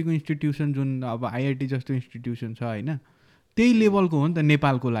टेक्नोलोजीको इन्स्टिट्युसन जुन अब आइआइटी जस्तो इन्स्टिट्युसन छ होइन, त्यही लेभलको हो नि त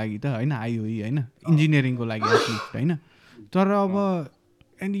नेपालको लागि त होइन, आइओई होइन, इन्जिनियरिङको लागि एटलिस्ट होइन। तर अब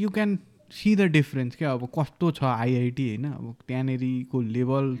and you can see the difference क्या, अब कस्तो छ आइआइटी होइन, अब त्यहाँनिरको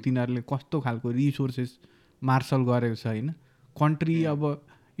लेभल, तिनीहरूले कस्तो खालको रिसोर्सेस मार्सल गरेको छ होइन। कन्ट्री अब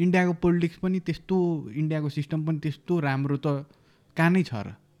इन्डियाको पोलिटिक्स पनि त्यस्तो, इन्डियाको सिस्टम पनि त्यस्तो राम्रो त कहाँ नै छ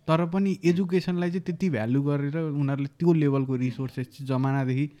र, तर पनि एजुकेसनलाई चाहिँ त्यति भ्यालु गरेर उनीहरूले त्यो लेभलको रिसोर्सेस चाहिँ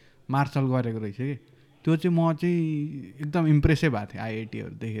जमानादेखि मार्सल गरेको रहेछ कि, त्यो चाहिँ म चाहिँ एकदम इम्प्रेसै भएको थिएँ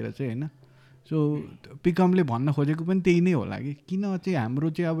आइआइटीहरू देखेर चाहिँ होइन। सो पिकमले भन्न खोजेको पनि त्यही नै होला कि, किन चाहिँ हाम्रो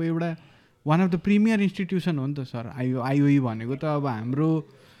चाहिँ अब एउटा one of the premier institution हो नि त सर आइओई भनेको त। अब हाम्रो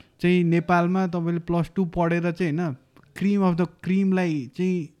चाहिँ नेपालमा तपाईँले +2 पढेर चाहिँ होइन, क्रिम अफ द क्रिमलाई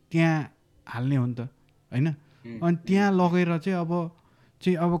चाहिँ त्यहाँ हाल्ने हो नि त होइन। अनि त्यहाँ लगेर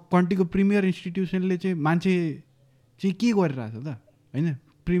चाहिँ अब कन्ट्रीको प्रिमियर इन्स्टिट्युसनले चाहिँ मान्छे चाहिँ के गरिरहेछ त होइन,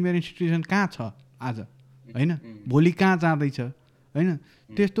 प्रिमियर इन्स्टिट्युसन कहाँ छ आज होइन, भोलि कहाँ जाँदैछ होइन।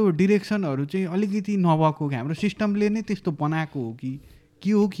 त्यस्तो डिरेक्सनहरू चाहिँ अलिकति नभएको कि हाम्रो सिस्टमले नै त्यस्तो बनाएको हो कि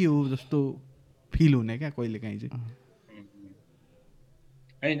के हो जस्तो फिल हुने क्या कहिलेकाहीँ चाहिँ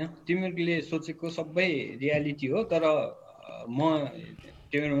होइन। तिमीहरूले सोचेको सबै रियालिटी हो, तर म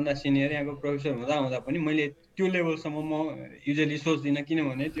तिमीहरूभन्दा सिनियर यहाँको प्रोफेसर हुँदा पनि मैले त्यो लेभलसम्म म युजली सोच्दिनँ,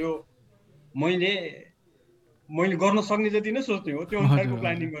 किनभने त्यो मैले गर्न सक्ने जति नै सोच्ने हो, त्यो अनुसारको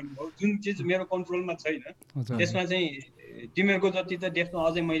प्लानिङ गर्नु हो। जुन चिज मेरो कन्ट्रोलमा छैन त्यसमा चाहिँ तिमीहरूको जति त देख्न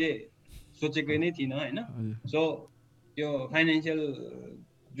अझै मैले सोचेकै नै थिइनँ होइन। सो त्यो फाइनेन्सियल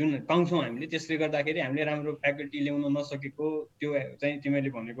जुन पाउँछौँ हामीले, त्यसले गर्दाखेरि हामीले राम्रो फ्याकल्टी ल्याउन नसकेको त्यो चाहिँ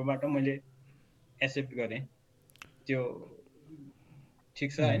तिमीहरूले भनेकोबाट मैले एक्सेप्ट गरेँ, त्यो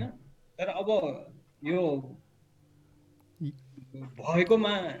ठिक छ होइन। तर अब यो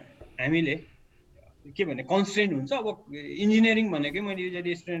भएकोमा हामीले के भने कन्स्टेन्ट हुन्छ। अब इन्जिनियरिङ भनेकै मैले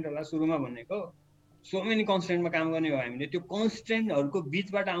जति स्टुडेन्टहरूलाई सुरुमा भनेको सो मेनी कन्स्टेन्टमा काम गर्ने हो हामीले, त्यो कन्स्टेन्टहरूको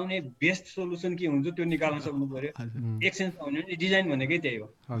बिचबाट आउने बेस्ट सोल्युसन के हुन्छ त्यो निकाल्न सक्नु पर्यो। एक सेन्समा भन्यो भने डिजाइन भनेकै त्यही हो।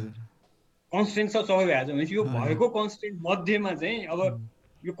 कन्स्टेन्ट सब सबै भएछ भनेपछि यो भएको कन्स्टेन्ट मध्येमा चाहिँ अब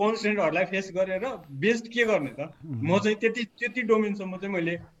यो कन्स्टेन्टहरूलाई फेस गरेर बेस्ट के गर्ने त, म चाहिँ त्यति डोमेनसम्म चाहिँ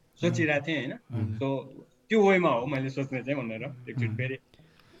मैले सोचिरहेको थिएँ होइन। सो त्यो वेमा हो मैले सोच्ने चाहिँ भनेर एकचोटि फेरि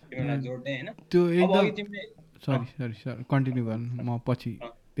तिमीलाई जोड्ने होइन। त्यो अब एकदम अघि तिमीले सरी कन्टिन्यू गर्नु, म पछि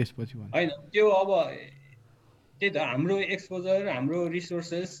त्यसपछि भन्छु। होइन त्यो अब त्यही त हाम्रो एक्सपोजर हाम्रो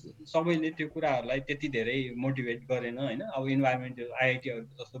रिसोर्सेस सबैले त्यो कुराहरूलाई त्यति धेरै मोटिभेट गरेन होइन। अब इन्भाइरोमेन्टल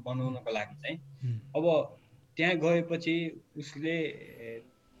आइआइटीहरूको जस्तो बनाउनको लागि चाहिँ अब त्यहाँ गएपछि उसले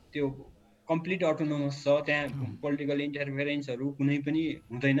त्यो कम्प्लिट अटोनोमस छ, त्यहाँ पोलिटिकल इन्टरफेरेन्सहरू कुनै पनि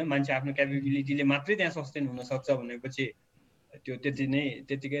हुँदैन, मान्छे आफ्नो क्यापेबिलिटीले मात्रै त्यहाँ सस्टेन हुनसक्छ भनेपछि त्यो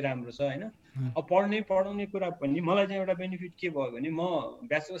त्यतिकै राम्रो छ होइन। अब पढाउने कुरा पनि मलाई चाहिँ एउटा बेनिफिट के भयो भने म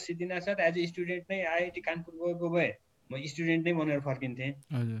ब्याचलर सिद्धिना साथ एज ए स्टुडेन्ट नै आइआइटी कानपुर गएको भए म स्टुडेन्ट नै बनेर फर्किन्थेँ।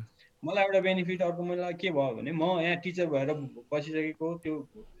 मलाई एउटा बेनिफिट अर्को मलाई के भयो भने म यहाँ टिचर भएर बसिसकेको, त्यो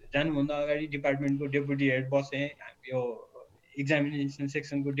जानुभन्दा अगाडि डिपार्टमेन्टको डेपुटी हेड बसेँ, यो एक्जामिनेसन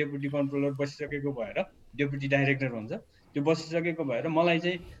सेक्सनको डेपुटी कन्ट्रोलर बसिसकेको भएर, डेपुटी डाइरेक्टर भन्छ त्यो बसिसकेको भएर मलाई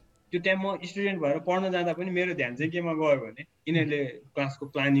चाहिँ त्यो त्यहाँ म स्टुडेन्ट भएर पढ्न जाँदा पनि मेरो ध्यान चाहिँ केमा गयो भने यिनीहरूले क्लासको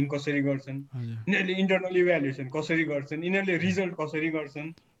प्लानिङ कसरी गर्छन्, यिनीहरूले इन्टरनल इभ्यालुएसन कसरी गर्छन्, यिनीहरूले रिजल्ट कसरी गर्छन्,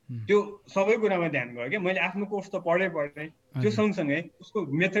 त्यो सबै कुरामा ध्यान गयो क्या। मैले आफ्नो कोर्स त पढेँ, त्यो सँगसँगै उसको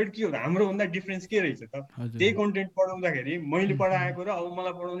मेथड के हो, हाम्रोभन्दा डिफ्रेन्स के रहेछ त, त्यही कन्टेन्ट पढाउँदाखेरि मैले पढाएको र अब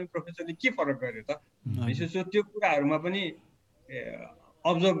मलाई पढाउने प्रोफेसरले के फरक गर्यो त, सो त्यो कुराहरूमा पनि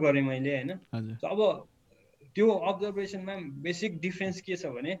अब्जर्भ गरेँ मैले होइन। अब त्यो अब्जर्भेसनमा बेसिक डिफ्रेन्स के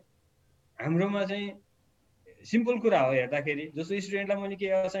छ भने हाम्रोमा चाहिँ सिम्पल कुरा हो हेर्दाखेरि, जस्तो स्टुडेन्टलाई मैले के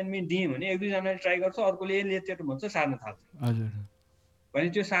असाइनमेन्ट दिएँ भने एक दुईजनाले ट्राई गर्छ, अर्कोले यसले त्यो भन्छ सार्न थाल्छ भने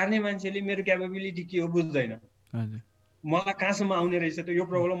त्यो सार्ने मान्छेले मेरो क्यापेबिलिटी के हो बुझ्दैन, मलाई कहाँसम्म आउने रहेछ त, यो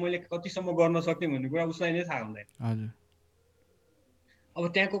प्रब्लम मैले कतिसम्म गर्न सक्थेँ भन्ने कुरा उसलाई नै थाहा हुँदैन। अब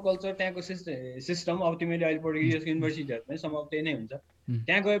त्यहाँको कल्चर त्यहाँको सिस्टम अब तिमीले अहिले पढेको युएस युनिभर्सिटीहरूमा सम्भव त्यही नै हुन्छ।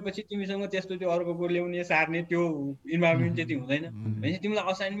 त्यहाँ गएपछि तिमीसँग त्यस्तो त्यो अर्कोको ल्याउने सार्ने त्यो इन्भाइरोमेन्ट त्यति हुँदैन भनेपछि तिमीलाई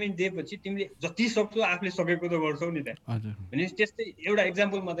असाइनमेन्ट दिएपछि तिमीले जति सक्छौ आफूले सकेको त गर्छौ नि त्यहाँ। भनेपछि त्यस्तै एउटा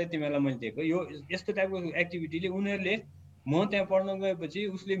इक्जाम्पल मात्रै तिमीलाई मैले दिएको, यो यस्तो टाइपको एक्टिभिटीले उनीहरूले म त्यहाँ पढ्न गएपछि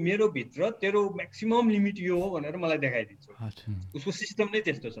उसले मेरो भित्र तेरो म्याक्सिमम लिमिट यो हो भनेर मलाई देखाइदिन्छ, उसको सिस्टम नै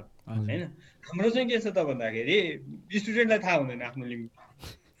त्यस्तो छ होइन। हाम्रो चाहिँ के छ त भन्दाखेरि स्टुडेन्टलाई थाहा हुँदैन आफ्नो लिमिट,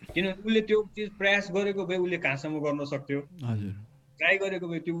 किनभने उसले त्यो चिज प्रयास गरेको भए उसले कहाँसम्म गर्न सक्थ्यो, ट्राई गरेको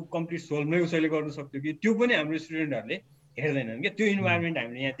भए त्यो कम्प्लिट सोल्भ नै उसैले गर्न सक्थ्यो कि, त्यो पनि हाम्रो स्टुडेन्टहरूले हेर्दैनन् क्या। त्यो इन्भाइरोमेन्ट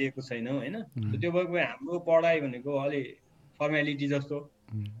हामीले यहाँ दिएको छैनौँ होइन। त्यो भएको भए हाम्रो पढाइ भनेको अलि फर्मेलिटी जस्तो।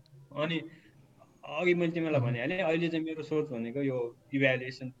 अनि अघि मैले तिमीलाई भनिहालेँ अहिले चाहिँ मेरो सोच भनेको यो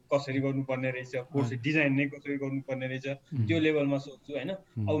इभ्यालुएसन कसरी गर्नुपर्ने रहेछ, कोर्स डिजाइन नै कसरी गर्नुपर्ने रहेछ त्यो लेभलमा सोच्छु होइन।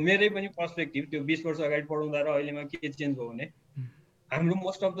 अब मेरै पनि पर्सपेक्टिभ त्यो 20 वर्ष अगाडि पढाउँदा र अहिलेमा के चेन्ज भयो भने हाम्रो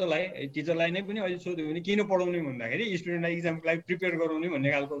मोस्ट अफ द टिचरलाई नै पनि अहिले सोध्यो भने किन पढाउने भन्दाखेरि स्टुडेन्टलाई इक्जामको लागि प्रिपेयर गराउने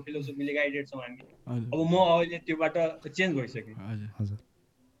भन्ने खालको फिलोसफीले गाइडेड छौँ हामी। अब म अहिले त्योबाट चेन्ज भइसकेँ।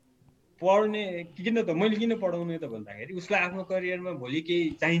 पढ्ने किन त मैले किन पढाउने त भन्दाखेरि उसलाई आफ्नो करियरमा भोलि केही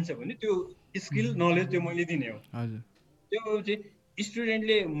चाहिन्छ भने त्यो स्किल नलेज त्यो मैले दिने हो। त्यो चाहिँ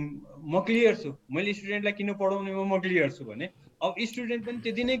स्टुडेन्टले म क्लियर छु, मैले स्टुडेन्टलाई किन पढाउनेमा म क्लियर छु भने अब स्टुडेन्ट पनि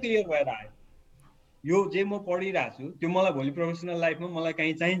त्यति नै क्लियर भएर आयो, यो जे म पढिरहेको छु त्यो मलाई भोलि प्रोफेसनल लाइफमा मलाई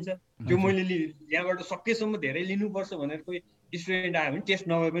कहीँ चाहिन्छ, त्यो मैले यहाँबाट सकेसम्म धेरै लिनुपर्छ भनेर कोही स्टुडेन्ट आयो भने टेस्ट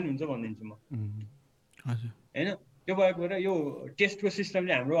नभए पनि हुन्छ भनिदिन्छु म होइन। त्यो भएको भएर यो टेस्टको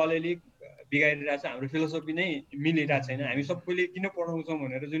सिस्टमले हाम्रो अलिअलि बिगारिरहेको छ, हाम्रो फिलोसफी नै मिलिरहेको छैन। हामी सबैले किन पढाउँछौँ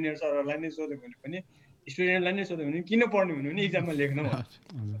भनेर जुनियर सरहरूलाई नै सोध्यो भने पनि स्टुडेन्टलाई नै सोध्यो भने किन पढ्ने भन्यो भने इक्जाममा लेख्नु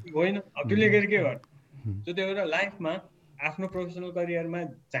होइन, अब त्यो लेखेर के गर्ने। सो त्यो भएर लाइफमा आफ्नो प्रोफेसनल करियरमा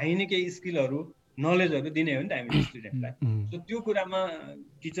चाहिने केही स्किलहरू नलेजहरू दिने हो नि त हामीले स्टुडेन्टलाई। सो त्यो कुरामा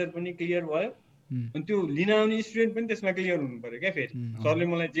टिचर पनि क्लियर भयो अनि त्यो लिन आउने स्टुडेन्ट पनि त्यसमा क्लियर हुनु पऱ्यो क्या। फेरि सरले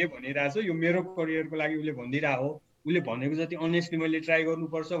मलाई जे भनिरहेछ यो मेरो करियरको लागि उसले भनिदिरहेको हो, उसले भनेको जति अनेस्टली मैले ट्राई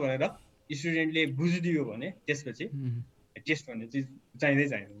गर्नुपर्छ भनेर स्टुडेन्टले बुझिदियो भने त्यसपछि टेस्ट भन्ने चिज चाहिँदै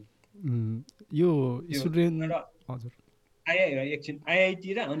चाहिँदैन। यो स्टुडेन्ट हजुर एकछिन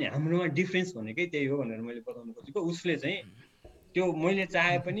आइआइटी र अनि हाम्रोमा डिफ्रेन्स भनेकै त्यही हो भनेर मैले बताउनु खोजेको। उसले चाहिँ त्यो मैले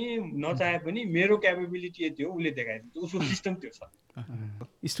चाहे पनि नचाहे पनि मेरो क्यापेबिलिटी यति हो उसले देखाइदिन्छ, उसको सिस्टम त्यो छ।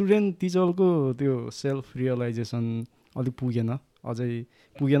 स्टुडेन्ट टिचरको त्यो सेल्फ रियलाइजेसन अलिक अझै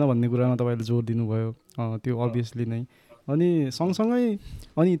पुगेन भन्ने कुरामा तपाईँले जोड दिनुभयो, त्यो अभियसली नै। अनि सँगसँगै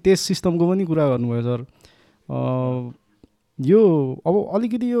अनि टेस्ट सिस्टमको पनि कुरा गर्नुभयो सर। यो अब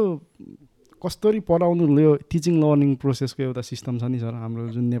अलिकति यो कसरी पढाउनु टिचिङ लर्निङ प्रोसेसको एउटा सिस्टम छ नि सर हाम्रो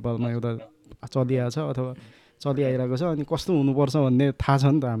जुन नेपालमा एउटा चलिआएको छ अथवा चलिआइरहेको छ अनि कस्तो हुनुपर्छ भन्ने थाहा छ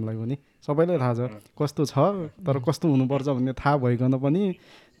नि त हामीलाई पनि सबैलाई थाहा छ कस्तो छ तर कस्तो हुनुपर्छ भन्ने थाहा भइकन पनि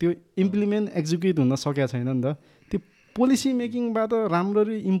त्यो इम्प्लिमेन्ट एक्जिक्युट हुन सकेको छैन नि त त्यो पोलिसी मेकिङबाट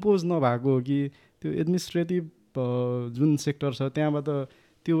राम्ररी इम्पोज नभएको हो कि त्यो एडमिनिस्ट्रेटिभ जुन सेक्टर छ त्यहाँबाट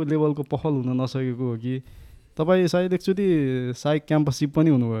त्यो लेभलको पहल हुन नसकेको हो कि तपाईँ सायद एकचोटि साइक क्याम्पससिप पनि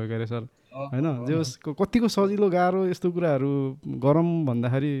हुनुभयो के अरे सर होइन जो कतिको सजिलो गाह्रो यस्तो कुराहरू गरौँ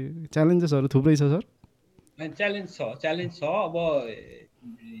भन्दाखेरि च्यालेन्जेसहरू थुप्रै छ सर च्यालेन्ज छ अब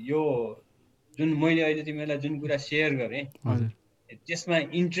यो जुन मैले अहिले तिमीलाई जुन कुरा सेयर गरेँ त्यसमा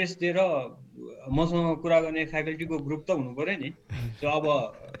इन्ट्रेस्ट दिएर मसँग कुरा गर्ने फ्याकल्टीको ग्रुप त हुनु पऱ्यो नि त्यो अब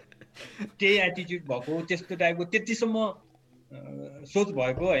त्यही एटिट्युड भएको त्यस्तो टाइपको त्यतिसम्म सोच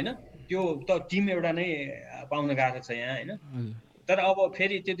भएको होइन त्यो त टिम एउटा नै पाउन गाह्रो छ यहाँ होइन तर अब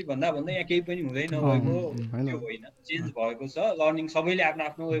फेरि त्यति भन्दा यहाँ केही पनि हुँदै नभएको त्यो होइन चेन्ज भएको छ लर्निङ सबैले आफ्नो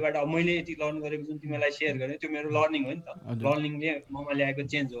आफ्नो वेबाट अब मैले यति लर्न गरेको जुन तिमीलाई सेयर गरेँ त्यो मेरो लर्निङ हो नि त लर्निङले ममा ल्याएको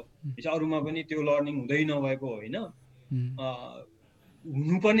चेन्ज हो अरूमा पनि त्यो लर्निङ हुँदै नभएको होइन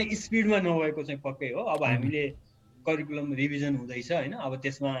हुनुपर्ने स्पिडमा नभएको चाहिँ पक्कै हो अब हामीले करिकुलम रिभिजन हुँदैछ होइन अब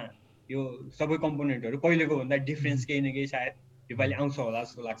त्यसमा यो सबै कम्पोनेन्टहरू पहिलेको भन्दा डिफ्रेन्स केही न केही सायद योपालि आउँछ होला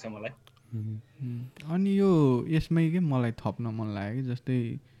जस्तो लाग्छ मलाई अनि यो यसमै के मलाई थप्न मन लाग्यो कि जस्तै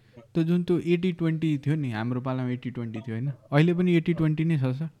त्यो जुन त्यो 80-20 थियो नि हाम्रो पालामा 80-20 थियो होइन अहिले पनि 80-20 नै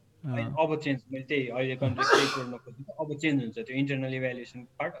छ सर अब चेन्ज मैले त्यही अहिले कन्ट्रेक्ट त्यही जोड्न खोजेको अब चेन्ज हुन्छ त्यो इन्टरनल इभ्यालुएसन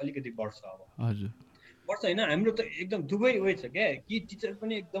पार्ट अलिकति बढ्छ अब हजुर पर्छ होइन हाम्रो त एकदम दुवै वे छ क्या कि टिचर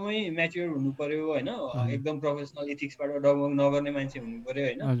पनि एकदमै म्याच्योर हुनु पर्यो होइन एकदम प्रोफेसनल इथिक्सबाट डगमग नगर्ने मान्छे हुनु पर्यो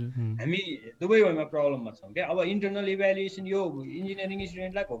होइन हामी दुवै वेमा प्रब्लममा छौँ क्या अब इन्टरनल इभ्यालुएसन यो इन्जिनियरिङ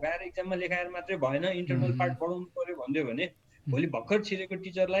स्टुडेन्टलाई घोकाएर इक्जाममा लेखाएर मात्रै भएन इन्टरनल पार्ट पढाउनु पर्यो भन्यो भने भोलि भर्खर छिरेको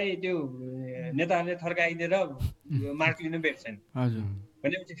टिचरलाई त्यो नेताहरूले थर्काइदिएर मार्क लिनु बेर्छन्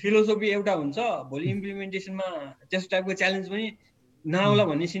भनेपछि फिलोसोफी एउटा हुन्छ भोलि इम्प्लिमेन्टेसनमा त्यस्तो टाइपको च्यालेन्ज पनि नआउला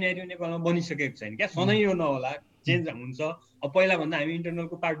भन्ने सिनेरियो नेपालमा बनिसकेको छैन क्या सधैँ यो नहोला चेन्ज हुन्छ अब पहिला भन्दा हामी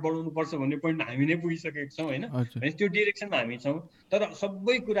इन्टरनलको पार्ट बढाउनु पर्छ भन्ने पोइन्टमा हामी नै पुगिसकेको छौँ होइन त्यो डिरेक्सनमा हामी छौँ तर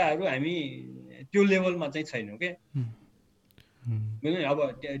सबै कुराहरू हामी त्यो लेभलमा चाहिँ छैनौँ क्या अब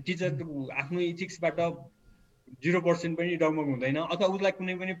टिचरको आफ्नो इथिक्सबाट 0% पनि डगमग हुँदैन अथवा उसलाई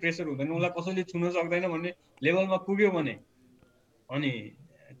कुनै पनि प्रेसर हुँदैन उसलाई कसैले छुन सक्दैन भन्ने लेभलमा पुग्यो भने अनि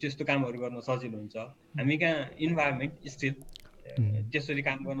त्यस्तो कामहरू गर्न सजिलो हुन्छ हामी कहाँ इन्भाइरोमेन्ट स्थिल त्यसरी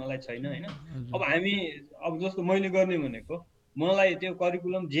काम गर्नलाई छैन होइन अब हामी अब जस्तो मैले गर्ने भनेको मलाई त्यो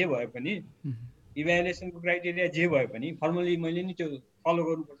करिकुलम जे भए पनि इभ्यालुएसनको क्राइटेरिया जे भए पनि फर्मली मैले नि त्यो फलो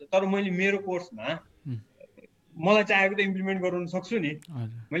गर्नुपर्छ तर मैले मेरो कोर्समा मलाई चाहेको त इम्प्लिमेन्ट गराउन सक्छु नि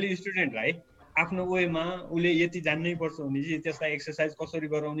मैले स्टुडेन्टलाई आफ्नो वेमा उसले यति जान्नै पर्छ भने चाहिँ त्यसलाई एक्सर्साइज कसरी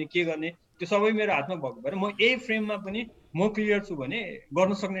गराउने के गर्ने त्यो सबै मेरो हातमा भएको भएर म यही फ्रेममा पनि म क्लियर छु भने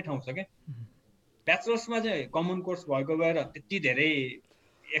गर्न सक्ने ठाउँ छ क्या ब्याचलर्समा चाहिँ कमन कोर्स भएको भएर त्यति धेरै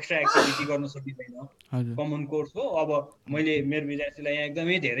एक्स्ट्रा एक्टिभिटी गर्न सकिँदैन कमन कोर्स हो अब मैले मेरो विद्यार्थीलाई यहाँ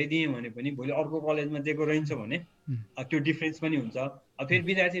एकदमै धेरै दिएँ भने पनि भोलि अर्को कलेजमा दिएको रहन्छ भने त्यो डिफ्रेन्स पनि हुन्छ फेरि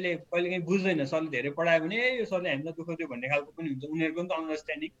विद्यार्थीले कहिलेकाहीँ बुझ्दैन सरले धेरै पढायो भने यो सरले हामीलाई दुःख दियो भन्ने खालको पनि हुन्छ उनीहरूको पनि त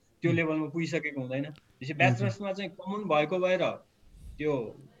अन्डरस्ट्यान्डिङ त्यो लेभलमा पुगिसकेको हुँदैन त्यसै ब्याचलर्समा चाहिँ कमन भएको भएर त्यो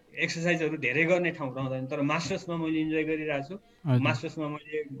एक्सर्साइजहरू धेरै गर्ने ठाउँ रहँदैन तर मास्टर्समा मैले इन्जोय गरिरहेको छु मास्टर्समा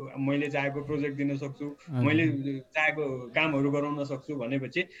मैले चाहेको प्रोजेक्ट दिन सक्छु मैले चाहेको कामहरू गराउन सक्छु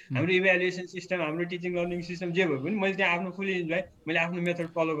भनेपछि हाम्रो इभ्यालुएसन सिस्टम हाम्रो टिचिङ लर्निङ सिस्टम जे भए पनि मैले त्यहाँ आफ्नो फुल्ली इन्जोय मैले आफ्नो मेथड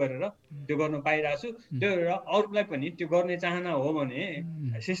फलो गरेर त्यो गर्न पाइरहेको छु त्यो अरूलाई पनि त्यो गर्ने चाहना हो भने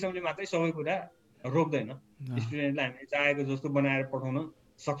सिस्टमले मात्रै सबै कुरा रोक्दैन स्टुडेन्टलाई हामीले चाहेको जस्तो बनाएर पठाउन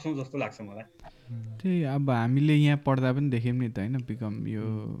सक्छौँ जस्तो लाग्छ मलाई त्यही अब हामीले यहाँ पढ्दा पनि देख्यौँ नि त होइन बिकम यो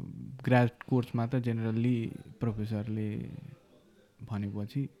ग्रेजुएट कोर्समा त जेनरली प्रोफेसरले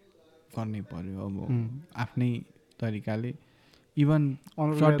भनेपछि गर्नै पर्यो अब आफ्नै तरिकाले इभन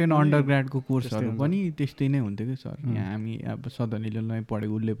सर्टेन अन्डर ग्रेडको कोर्सहरू पनि त्यस्तै नै हुन्थ्यो कि सर यहाँ हामी अब सदन इलेभेनमा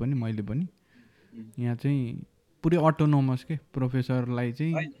पढेको उसले पनि मैले पनि यहाँ चाहिँ पुरै अटोनोमस के प्रोफेसरलाई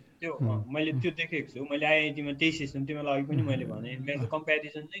चाहिँ त्यो मैले त्यो देखेको छु मैले आइआइटीमा त्यही सिस्टम तिमीलाई अघि पनि मैले भने मेरो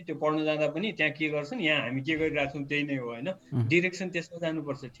कम्पेरिजन चाहिँ त्यो पढ्न जाँदा पनि त्यहाँ के गर्छन् यहाँ हामी के गरिरहेको छौँ त्यही नै हो होइन डिरेक्सन त्यसमा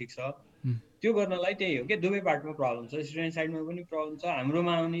जानुपर्छ ठिक छ त्यो गर्नलाई त्यही हो क्या दुवै पार्टमा प्रब्लम छ स्टुडेन्ट साइडमा पनि प्रब्लम छ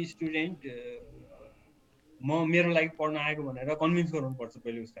हाम्रोमा आउने स्टुडेन्ट म मेरो लागि पढ्न आएको भनेर कन्भिन्स गराउनुपर्छ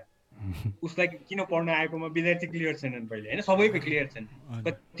पहिले उसलाई किन पढ्न आएकोमा विद्यार्थी क्लियर छैनन् पहिले होइन सबैको क्लियर छैन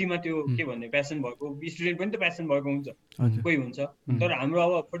कतिमा त्यो के भन्ने प्यासन भएको स्टुडेन्ट पनि त प्यासन भएको हुन्छ कोही हुन्छ तर हाम्रो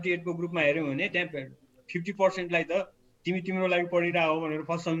अब 48 को ग्रुपमा हेऱ्यौँ भने त्यहाँ 50%लाई त तिम्रो लागि पढिरह हो भनेर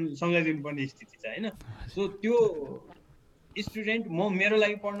फर्स्ट सम्झाइदिनु पर्ने स्थिति छ होइन सो त्यो स्टुडेन्ट म मेरो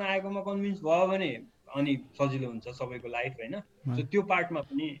लागि पढ्न आएकोमा कन्भिन्स भयो भने अनि सजिलो हुन्छ सबैको लाइफ होइन। सो त्यो पार्टमा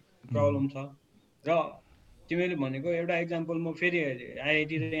पनि प्रब्लम छ। र तिमीले भनेको एउटा इक्जाम्पल म फेरि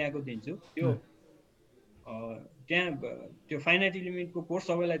आइआइटी र यहाँको दिन्छु। त्यो त्यहाँ त्यो फाइनाइट इलिमेन्टको कोर्स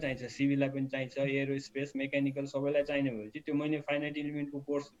सबैलाई चाहिन्छ, सिभिललाई पनि चाहिन्छ, एरोस्पेस मेकानिकल सबैलाई चाहिने भएपछि त्यो मैले फाइनाइट इलिमेन्टको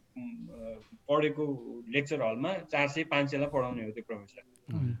कोर्स पढेको लेक्चर हलमा 400-500लाई पढाउने हो त्यो प्रोफेसर।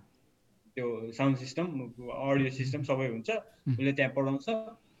 त्यो साउन्ड सिस्टम अडियो सिस्टम सबै हुन्छ, उसले त्यहाँ पढाउँछ,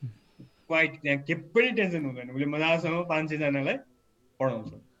 क्वाइट त्यहाँ के पनि टेन्सन हुँदैन, उसले मजासँग 500जनालाई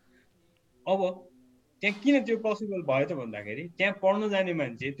पढाउँछ। अब त्यहाँ किन त्यो पोसिबल भयो त भन्दाखेरि त्यहाँ पढ्न जाने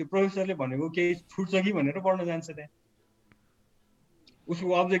मान्छे त्यो प्रोफेसरले भनेको केही छुट्छ कि भनेर पढ्न जान्छ। त्यहाँ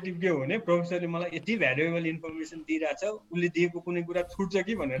उसको अब्जेक्टिभ के हो भने प्रोफेसरले मलाई यति भ्यालुएबल इन्फर्मेसन दिइरहेछ, उसले दिएको कुनै कुरा छुट्छ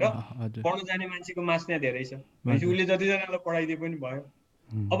कि भनेर पढ्न जाने मान्छेको मास त्यहाँ धेरै छ भनेपछि उसले जतिजनालाई पढाइदिए पनि भयो।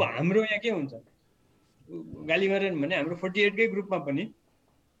 अब हाम्रो यहाँ के हुन्छ, गाली गरेन भने हाम्रो 48कै ग्रुपमा पनि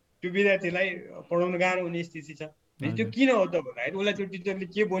त्यो विद्यार्थीलाई पढाउन गाह्रो हुने स्थिति छ। त्यो किन हो त भन्दाखेरि उसलाई त्यो टिचरले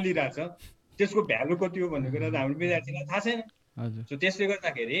के बोलिरहेछ त्यसको भ्यालु कति हो भन्ने कुरा त हाम्रो विद्यार्थीलाई थाहा छैन। सो त्यसले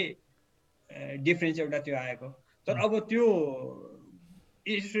गर्दाखेरि डिफरेन्स एउटा त्यो आएको। तर अब त्यो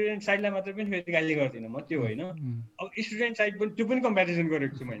स्टुडेन्ट साइडलाई मात्रै पनि फेरि गाली गर्दिनँ म, त्यो होइन। अब स्टुडेन्ट साइड पनि त्यो पनि कम्पेरिजन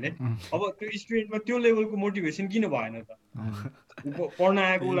गरेको छु मैले। अब त्यो स्टुडेन्टमा त्यो लेभलको मोटिभेसन किन भएन त? पढ्न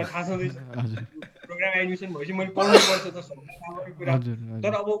आएको उसलाई थाहा छँदैछ प्रोग्राम एडमिसन भएपछि मैले पढ्नुपर्छ त, सबैलाई थाहा भएको कुरा।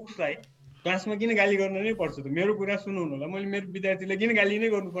 तर अब उसलाई क्लासमा किन गाली गर्न नै पर्छ त? मेरो कुरा सुन्नु होला, मैले मेरो विद्यार्थीलाई किन गाली नै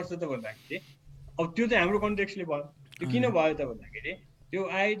गर्नुपर्छ त भन्दाखेरि अब त्यो चाहिँ हाम्रो कन्टेक्स्टले भयो। त्यो किन भयो त भन्दाखेरि त्यो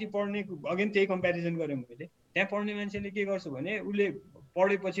आइआइटी पढ्ने अगेन त्यही कम्पेरिजन गरेँ मैले। त्यहाँ पढ्ने मान्छेले के गर्छ भने उसले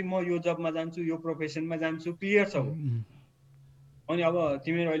पढेपछि म यो जबमा जान्छु, यो प्रोफेसनमा जान्छु, क्लियर छ। अनि अब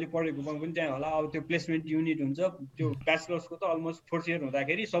तिमीहरू अहिले पढेकोमा पनि त्यहाँ होला, अब त्यो प्लेसमेन्ट युनिट हुन्छ, त्यो ब्याचलर्सको त अलमोस्ट 4th इयर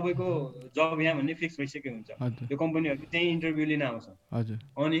हुँदाखेरि सबैको जब यहाँ भन्ने फिक्स भइसकेको हुन्छ। त्यो कम्पनीहरू त्यही इन्टरभ्यू लिन आउँछ।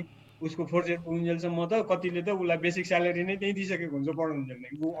 अनि उसको 4th इयर पुगिन्जेलसम्म त कतिले त उसलाई बेसिक स्यालेरी नै त्यही दिइसकेको हुन्छ पढाउनुजेल नै,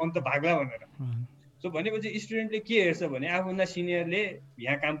 ऊ अन्त भाग्ला भनेर। सो भनेपछि स्टुडेन्टले के हेर्छ भने आफूभन्दा सिनियरले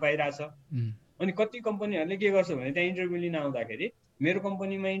यहाँ काम पाइरहेछ। अनि कति कम्पनीहरूले के गर्छ भने त्यहाँ इन्टरभ्यू लिन आउँदाखेरि मेरो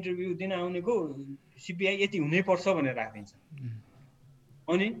कम्पनीमा इन्टरभ्यू दिन आउनेको सिपिआई यति हुनैपर्छ भनेर राखिदिन्छ।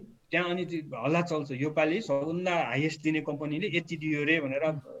 अनि त्यहाँ अनि हल्ला चल्छ, योपालि सबभन्दा हाइएस्ट दिने कम्पनीले यति दियो रे भनेर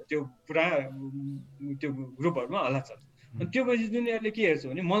त्यो पुरा त्यो ग्रुपहरूमा हल्ला चल्छ। अनि त्यो पछि जुनियरले के हेर्छ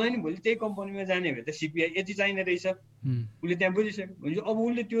भने मलाई नि भोलि त्यही कम्पनीमा जाने भए त सिपिआई यति चाहिने रहेछ, उसले त्यहाँ बुझिसक्यो भने अब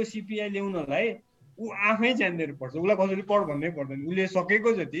उसले त्यो सिपिआई ल्याउनलाई ऊ आफै जान्दैन पर्छ, उसलाई कसैले पढ भन्नै पर्दैन। उसले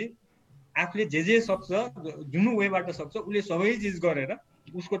सकेको जति आफूले जे सक्छ, जुन वेबाट सक्छ उसले सबै चिज गरेर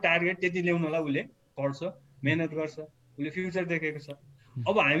उसको टार्गेट त्यति ल्याउनलाई उसले पढ्छ, मेहनत गर्छ, उसले फ्युचर देखेको छ।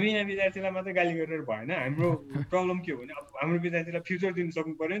 अब हामी यहाँ विद्यार्थीलाई मात्रै गाली गरेर भएन। हाम्रो प्रब्लम के हो भने अब हाम्रो विद्यार्थीलाई फ्युचर दिन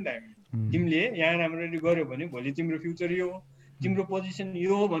सक्नु पर्यो नि त। हामीले तिमीले यहाँ राम्ररी गर्यो भने भोलि तिम्रो फ्युचर यो हो, तिम्रो पोजिसन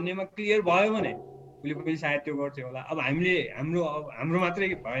यो हो भन्नेमा क्लियर भयो भने उसले पनि सायद त्यो गर्थ्यो होला। अब हामीले हाम्रो मात्रै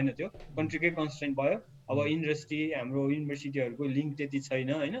भएन, त्यो कन्ट्रीकै कन्स्ट्रेन्ट भयो। अब इन्डस्ट्री हाम्रो युनिभर्सिटीहरूको लिङ्क त्यति छैन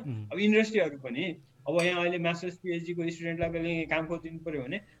होइन। अब इन्डस्ट्रीहरू पनि अब यहाँ अहिले मास्टर्स पिएचडीको स्टुडेन्टलाई काम खोजिदिनु पर्यो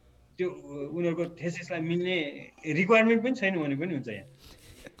भने त्यो उनीहरूको थेसिसलाई मिल्ने रिक्वायरमेन्ट पनि छैन भने पनि हुन्छ यहाँ।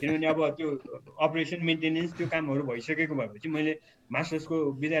 किनभने अब त्यो अपरेसन मेन्टेनेन्स त्यो कामहरू भइसकेको भएपछि मैले मास्टर्सको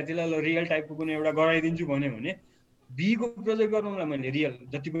विद्यार्थीलाई रियल टाइपको कुनै एउटा गराइदिन्छु भने बीको प्रोजेक्ट गर्नुलाई मैले रियल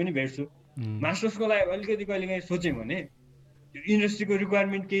जति पनि भेट्छु। मास्टर्सको लागि अलिकति कहिलेकाहीँ सोचेँ भने त्यो इन्डस्ट्रीको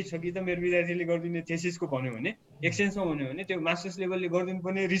रिक्वायरमेन्ट केही छ कि त मेरो विद्यार्थीले गरिदिने थेसिसको भन्यो भने एक्सचेन्जमा भन्यो भने त्यो मास्टर्स लेभलले गरिदिनु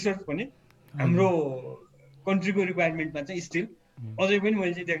पर्ने रिसर्च पनि हाम्रो कन्ट्रीको रिक्वायरमेन्टमा चाहिँ स्टिल अझै पनि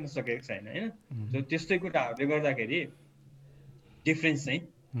मैले चाहिँ देख्न सकेको छैन होइन। सो त्यस्तै कुराहरूले गर्दाखेरि डिफ्रेन्स चाहिँ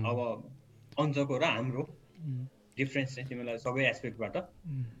अब अञ्चको र हाम्रो डिफ्रेन्स चाहिँ तिमीलाई सबै एस्पेक्टबाट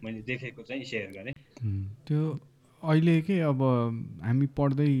मैले देखेको चाहिँ सेयर गरेँ। त्यो अहिले के अब हामी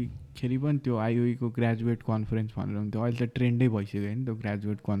पढ्दैखेरि पनि त्यो आइओईको ग्रेजुएट कन्फरेन्स भनेर हुन्थ्यो, अहिले त ट्रेन्डै भइसक्यो होइन त्यो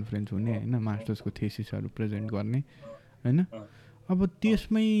ग्रेजुएट कन्फरेन्स हुने होइन, मास्टर्सको थेसिसहरू प्रेजेन्ट गर्ने होइन। अब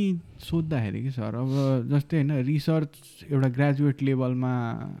त्यसमै सोद्धाखेरि कि सर अब जस्तै होइन रिसर्च एउटा ग्रेजुएट लेभलमा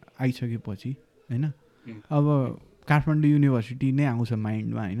आइसकेपछि होइन, अब काठमाडौँ युनिभर्सिटी नै आउँछ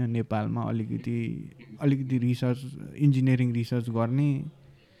माइन्डमा होइन, नेपालमा अलिकति रिसर्च इन्जिनियरिङ रिसर्च गर्ने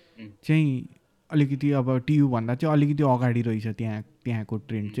चाहिँ अलिकति अब टियुभन्दा चाहिँ अलिकति अगाडि रहेछ त्यहाँको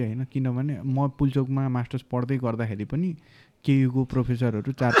ट्रेन्ड चाहिँ होइन। किनभने म पुल्चोकमा मास्टर्स पढ्दै गर्दाखेरि पनि केयुको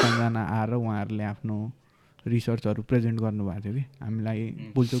प्रोफेसरहरू 4-5जना आएर उहाँहरूले आफ्नो रिसर्चहरू प्रेजेन्ट गर्नुभएको थियो कि हामीलाई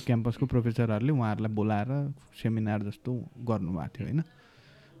पुल्चोक क्याम्पसको प्रोफेसरहरूले उहाँहरूलाई बोलाएर सेमिनार जस्तो गर्नुभएको थियो होइन।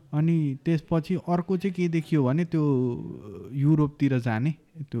 अनि त्यसपछि अर्को चाहिँ के देखियो भने त्यो युरोपतिर जाने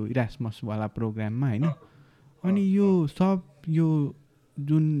त्यो इरास्मसवाला प्रोग्राममा होइन। अनि यो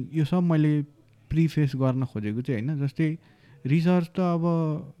सब मैले प्रिफेस गर्न खोजेको चाहिँ होइन, जस्तै रिसर्च त अब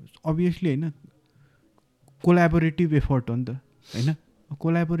अभियसली होइन कोलाबोरेटिभ एफर्ट हो नि त होइन.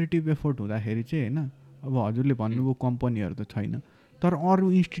 कोलाबोरेटिभ एफर्ट हुँदाखेरि चाहिँ होइन अब हजुरले भन्नुभयो कम्पनीहरू त छैन, तर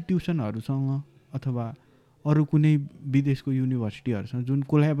अरू इन्स्टिट्युसनहरूसँग अथवा अरू कुनै विदेशको युनिभर्सिटीहरूसँग जुन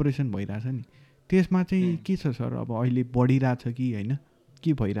कोलाबोरेसन भइरहेछ नि त्यसमा चाहिँ के छ सर? अब अहिले बढिरहेछ कि होइन,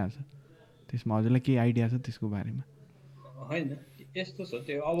 के भइरहेछ त्यसमा? हजुरलाई केही आइडिया छ त्यसको बारेमा? होइन, यस्तो छ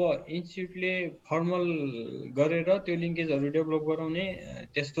त्यो अब इन्स्टिट्युटले फर्मल गरेर त्यो लिङ्केजहरू डेभलप गराउने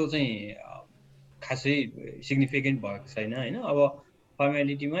त्यस्तो चाहिँ खासै सिग्निफिकेन्ट भएको छैन होइन. अब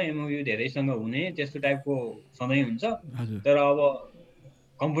फर्मेलिटीमा एमओयू धेरैसँग हुने त्यस्तो टाइपको सधैँ हुन्छ. तर अब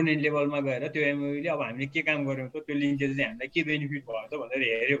कम्पोनेन्ट लेभलमा गएर त्यो एमओयूले अब हामीले के काम गऱ्यौँ त, त्यो लिङ्केज चाहिँ हामीलाई के बेनिफिट भयो त भनेर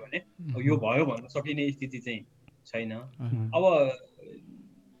हेऱ्यो भने यो भयो भन्न सकिने स्थिति चाहिँ छैन. अब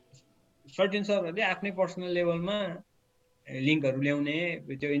सर्टेन सरहरूले आफ्नै पर्सनल लेभलमा लिङ्कहरू ल्याउने,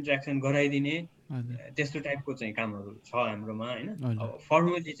 त्यो इन्ट्रेक्सन गराइदिने त्यस्तो टाइपको चाहिँ कामहरू छ हाम्रोमा होइन. अब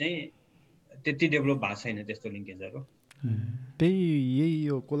फर्मली चाहिँ त्यति डेभलप भएको छैन त्यस्तो लिङ्केजहरू. त्यही यही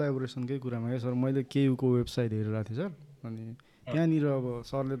यो कोलाबोरेसनकै कुरामा क्या सर, मैले केयुको वेबसाइट हेरिरहेको थिएँ सर. अनि त्यहाँनिर अब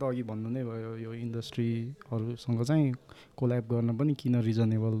सरले त अघि भन्नु नै भयो यो इन्डस्ट्रीहरूसँग चाहिँ कोल्याब गर्न पनि किन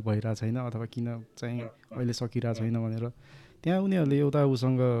रिजनेबल भइरहेको छैन अथवा किन चाहिँ अहिले सकिरहेको छैन भनेर. त्यहाँ उनीहरूले एउटा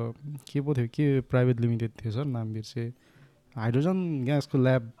उसँग के पो थियो, के प्राइभेट लिमिटेड थियो सर, नाम बिर्से, हाइड्रोजन ग्यासको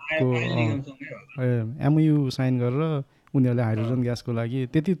ल्याबको एमयु साइन गरेर उनीहरूले हाइड्रोजन ग्यासको लागि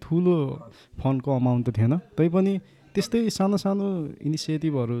त्यति ठुलो फन्डको अमाउन्ट त थिएन. तैपनि त्यस्तै सानो सानो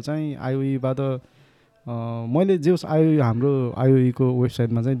इनिसिएटिभहरू चाहिँ आइओईबाट मैले जे होस् हाम्रो आइओईको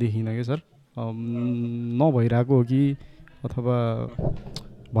वेबसाइटमा चाहिँ देखिनँ क्या सर. नभइरहेको हो कि अथवा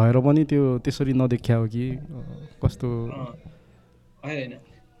भएर पनि त्यो त्यसरी नदेखिया हो कि कस्तो? होइन,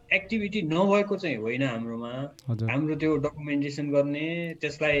 एक्टिभिटी नभएको चाहिँ होइन हाम्रोमा. हाम्रो त्यो डकुमेन्टेसन गर्ने,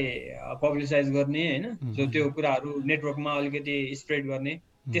 त्यसलाई पब्लिसाइज गर्ने होइन, सो त्यो कुराहरू नेटवर्कमा अलिकति स्प्रेड गर्ने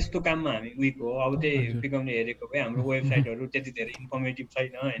त्यस्तो काममा हामी विक हो. अब त्यही पिकाउने हेरेको भए हाम्रो वेबसाइटहरू त्यति धेरै इन्फर्मेटिभ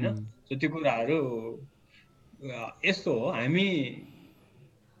छैन होइन. सो त्यो कुराहरू यस्तो हो, हामी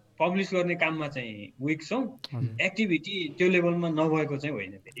पब्लिस गर्ने काममा चाहिँ विक छौँ. एक्टिभिटी त्यो लेभलमा नभएको चाहिँ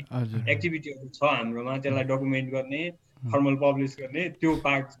होइन. फेरि एक्टिभिटीहरू छ हाम्रोमा, त्यसलाई डकुमेन्ट गर्ने, फर्मल पब्लिस गर्ने, त्यो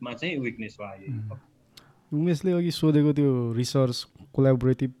पार्टमा चाहिँ विकनेस भयो. उमेशले अघि सोधेको त्यो रिसर्च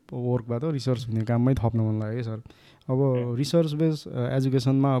कोलाबोरेटिभ वर्कबाट रिसर्च हुने काममै थप्न मन लाग्यो सर. अब रिसर्च बेस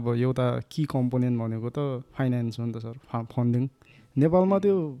एजुकेसनमा अब एउटा की कम्पोनेन्ट भनेको त फाइनेन्स हो नि त सर, फन्डिङ. नेपालमा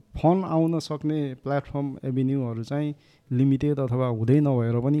त्यो फन्ड आउन सक्ने प्लेटफर्म एभिन्यूहरू चाहिँ लिमिटेड अथवा हुँदै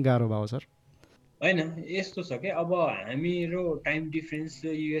नभएर पनि गाह्रो भयो सर. होइन, यस्तो छ क्या, अब हामीहरू टाइम डिफ्रेन्स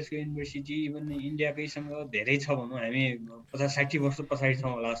युएसको युनिभर्सिटी इभन इन्डियाकैसँग धेरै छ भनौँ. हामी 50-60 वर्ष पछाडि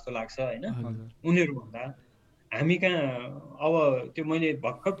छौँ होला जस्तो लाग्छ होइन उनीहरूभन्दा. हामी कहाँ अब त्यो मैले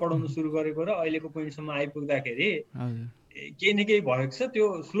भर्खर पढाउनु सुरु गरेको र अहिलेको पोइन्टसम्म आइपुग्दाखेरि केही न केही भएको छ, त्यो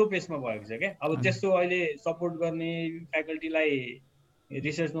स्लो पेसमा भएको छ क्या. अब त्यस्तो अहिले सपोर्ट गर्ने फ्याकल्टीलाई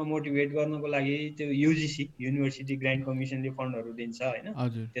रिसर्चमा मोटिभेट गर्नको लागि त्यो युजिसी युनिभर्सिटी ग्रान्ट कमिसनले फन्डहरू दिन्छ होइन.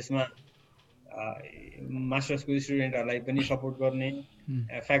 त्यसमा मास्टर्सको स्टुडेन्टहरूलाई पनि सपोर्ट गर्ने,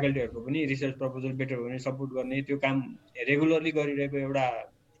 फ्याकल्टीहरूको पनि रिसर्च प्रपोजल बेटर हो भने सपोर्ट गर्ने, त्यो काम रेगुलरली गरिरहेको एउटा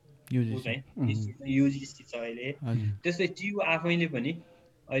युजिसी छ अहिले. त्यस्तै टियु आफैले पनि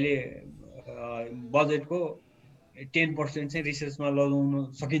अहिले बजेटको 10% चाहिँ रिसर्चमा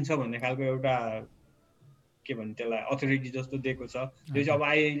लगाउन सकिन्छ भन्ने खालको एउटा के भन्ने त्यसलाई अथोरिटी जस्तो दिएको छ. त्यो चाहिँ अब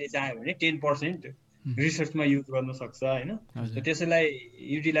आइओले चाह्यो भने 10% रिसर्चमा युज गर्न सक्छ होइन. त्यसैलाई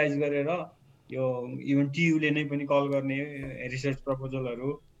युटिलाइज गरेर यो इभन टियुले नै पनि कल गर्ने रिसर्च प्रपोजलहरू,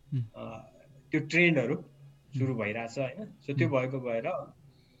 त्यो ट्रेन्डहरू सुरु भइरहेछ होइन. सो त्यो भएको भएर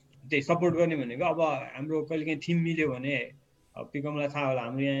त्यही सपोर्ट गर्ने भनेको अब हाम्रो कहिलेकाहीँ थिम मिल्यो भने पिकमलाई थाहा होला,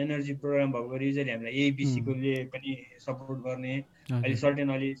 हाम्रो यहाँ एनर्जी प्रोग्राम भएको युजली हामीलाई एबिसीकोले पनि सपोर्ट गर्ने. अहिले सर्टेन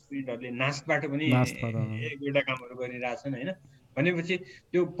अहिले स्टुडेन्टहरूले नास्कबाट पनि एक दुईवटा कामहरू गरिरहेछन् होइन. भनेपछि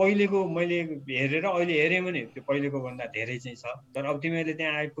त्यो पहिलेको मैले हेरेर अहिले हेऱ्यो भने त्यो पहिलेको भन्दा धेरै चाहिँ छ. तर अब तिमीहरूले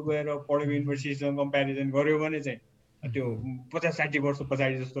त्यहाँ आइपुगेर पढेको युनिभर्सिटीसँग कम्पेरिजन गर्यो भने चाहिँ त्यो 50-60 वर्ष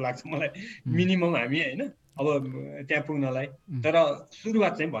पछाडि जस्तो लाग्छ मलाई मिनिमम हामी होइन अब त्यहाँ पुग्नलाई. तर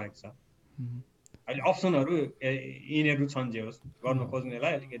सुरुवात चाहिँ भएको छ. अहिले अप्सनहरू यिनीहरू छन्, जे होस् गर्न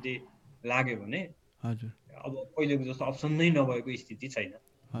खोज्नेलाई अलिकति लाग्यो भने. हजुर, अब पहिलेको जस्तो अप्सन नै नभएको स्थिति छैन.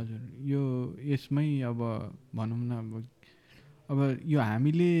 हजुर, यो यसमै अब भनौँ न अब यो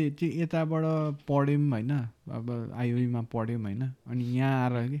हामीले चाहिँ यताबाट पढ्यौँ होइन, अब आइओईमा पढ्यौँ होइन, अनि यहाँ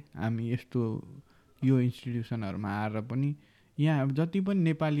आएर कि हामी यस्तो यो इन्स्टिट्युसनहरूमा आएर पनि यहाँ अब जति पनि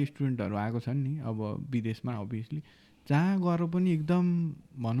नेपाली स्टुडेन्टहरू आएको छन् नि अब विदेशमा अभियसली जहाँ गएर पनि एकदम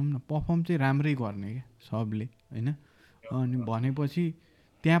भनौँ न पर्फर्म चाहिँ राम्रै गर्ने क्या सबले होइन. अनि भनेपछि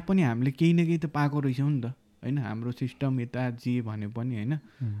त्यहाँ पनि हामीले केही न केही त पाएको रहेछौँ नि त होइन हाम्रो सिस्टम यता जे भने पनि होइन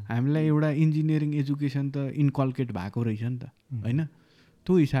हामीलाई एउटा इन्जिनियरिङ एजुकेसन त इन्कल्केट भएको रहेछ नि त होइन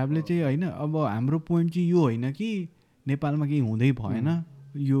त्यो हिसाबले चाहिँ होइन अब हाम्रो पोइन्ट चाहिँ यो होइन कि नेपालमा केही हुँदै भएन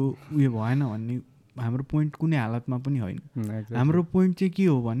यो उयो भएन भन्ने हाम्रो पोइन्ट कुनै हालतमा पनि होइन हाम्रो पोइन्ट चाहिँ के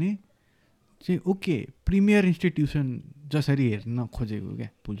हो भने चाहिँ ओके प्रिमियर इन्स्टिट्युसन जसरी हेर्न खोजेको क्या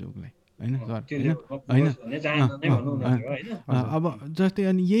पुल्चोकलाई होइन सर होइन अब जस्तै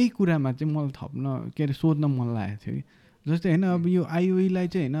अनि यही कुरामा चाहिँ मलाई थप्न के अरे सोध्न मन लागेको थियो कि जस्तै होइन अब यो आइओईलाई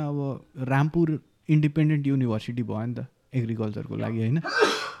चाहिँ होइन अब रामपुर इन्डिपेन्डेन्ट युनिभर्सिटी भयो नि त एग्रिकल्चरको लागि होइन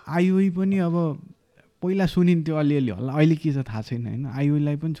आइओई पनि अब पहिला सुनिन्थ्यो अलिअलि होला अहिले के छ थाहा छैन होइन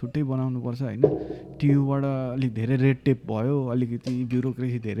आइओईलाई पनि छुट्टै बनाउनुपर्छ होइन टियुबाट अलिक धेरै रेड टेप भयो अलिकति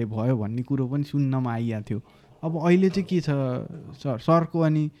ब्युरोक्रेसी धेरै भयो भन्ने कुरो पनि सुन्नमा आइएको थियो अब अहिले चाहिँ के छ सरको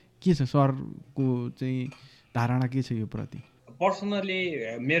अनि के छ सरको चाहिँ धारणा के छ यो प्रति पर्सनली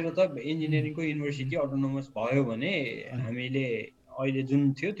मेरो त इन्जिनियरिङको युनिभर्सिटी अटोनोमस भयो भने हामीले अहिले जुन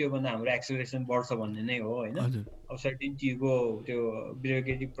थियो त्योभन्दा हाम्रो एक्सेलरेसन बढ्छ भन्ने नै हो होइन अब सर्टिनिटीको त्यो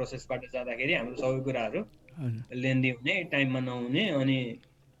ब्युरोक्रेटिक प्रोसेसबाट जाँदाखेरि हाम्रो सबै कुराहरू लेन्दी हुने टाइममा नहुने अनि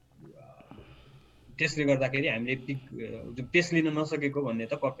त्यसले गर्दाखेरि हामीले पेस लिन नसकेको भन्ने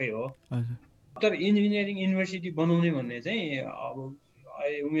त पक्कै हो तर इन्जिनियरिङ युनिभर्सिटी बनाउने भन्ने चाहिँ अब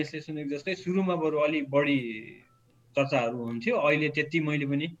उमेशले सुनेको जस्तै सुरुमा बरु अलिक बढी चर्चाहरू हुन्थ्यो अहिले त्यति मैले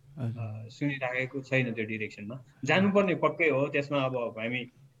पनि सुनिराखेको छैन त्यो डिरेक्सनमा जानुपर्ने पक्कै हो त्यसमा अब हामी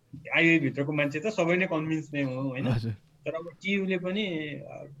आइओई भित्रको मान्छे त सबै नै कन्भिन्स नै हो होइन तर अब टियुले पनि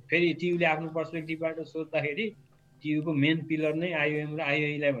फेरि टियुले आफ्नो पर्सपेक्टिभबाट सोच्दाखेरि टियुको मेन पिलर नै आइओएम र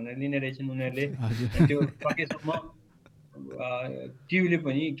आइओईलाई भनेर लिने रहेछन् उनीहरूले त्यो सकेसम्म टियुले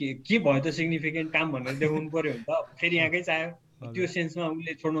पनि के भयो त सिग्निफिकेन्ट काम भनेर देखाउनु पर्यो भने त फेरि यहाँकै चाह्यो त्यो सेन्समा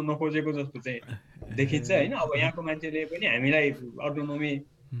उसले छोड्न नखोजेको जस्तो चाहिँ देखिन्छ होइन अब यहाँको मान्छेले पनि हामीलाई अटोनोमी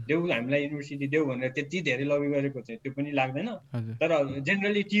देऊ हामीलाई युनिभर्सिटी देऊ भनेर त्यति धेरै लबी गरेको चाहिँ त्यो पनि लाग्दैन तर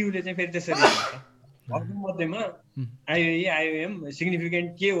जेनरली टियुले चाहिँ फेरि त्यसरी अर्को मध्येमा आइओई आइओएम सिग्निफिकेन्ट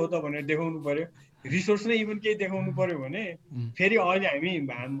के हो त भनेर देखाउनु पर्यो रिसोर्स नै इभन केही देखाउनु पर्यो भने फेरि अहिले हामी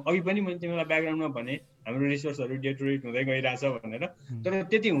अघि पनि मैले तिमीलाई ब्याकग्राउन्डमा भने हाम्रो रिसोर्सहरू डेटोरेट हुँदै गइरहेछ भनेर तर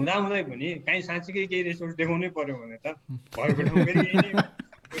त्यति हुँदाहुँदै पनि काहीँ साँच्चीकै केही रिसोर्स देखाउनै पर्यो भने त भएको ठाउँ फेरि यही नै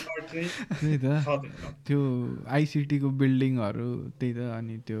त्यही त त्यो आइसिटीको बिल्डिङहरू त्यही त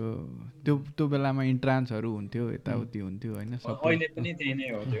अनि त्यो बेलामा इन्ट्रान्सहरू हुन्थ्यो यताउति हुन्थ्यो होइन अहिले पनि त्यही नै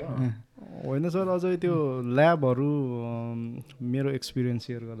हो त्यो होइन सर अझै त्यो ल्याबहरू मेरो एक्सपिरियन्स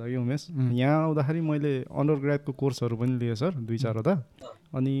सेयर गर्दा कि उमेश यहाँ आउँदाखेरि मैले अन्डर ग्रेडको कोर्सहरू पनि लिएँ सर 2-4वटा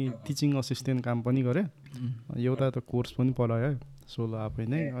अनि टिचिङ असिस्टेन्ट काम पनि गरेँ एउटा त कोर्स पनि पढाएँ सोलो आफै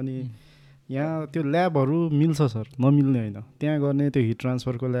नै अनि यहाँ त्यो ल्याबहरू मिल्छ सर नमिल्ने होइन त्यहाँ गर्ने त्यो हिट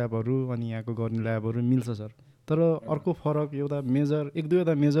ट्रान्सफरको ल्याबहरू अनि यहाँको गर्ने ल्याबहरू मिल्छ सर तर अर्को फरक एउटा मेजर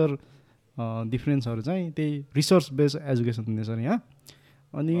 1-2वटा मेजर डिफ्रेन्सहरू चाहिँ त्यही रिसर्च बेस्ड एजुकेसन हुने सर यहाँ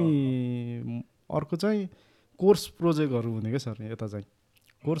अनि अर्को चाहिँ कोर्स प्रोजेक्टहरू हुने क्या सर यता चाहिँ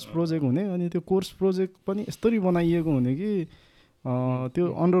कोर्स प्रोजेक्ट हुने अनि त्यो कोर्स प्रोजेक्ट पनि यस्तरी बनाइएको हुने कि त्यो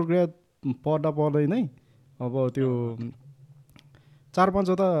अन्डर ग्रेड पढ्दै नै अब त्यो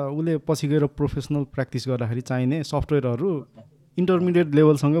 4-5वटा उसले पछि गएर प्रोफेसनल प्र्याक्टिस गर्दाखेरि चाहिने सफ्टवेयरहरू इन्टरमिडिएट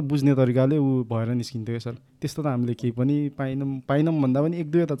लेभलसँग बुझ्ने तरिकाले ऊ भएर निस्किन्थ्यो सर त्यस्तो त हामीले केही पनि पाइनौँ भन्दा पनि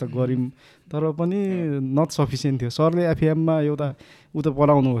 1-2वटा त गऱ्यौँ तर पनि नट सफिसियन्ट थियो सरले एफएममा एउटा ऊ त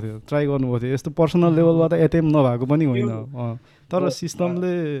पढाउनु थियो ट्राई गर्नुभएको थियो यस्तो पर्सनल लेभलबाट एटेम्प नभएको पनि होइन तर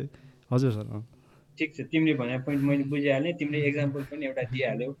सिस्टमले हजुर सर ठिक छ तिमीले भने पोइन्ट मैले बुझिहालेँ तिमीले एक्जाम्पल पनि एउटा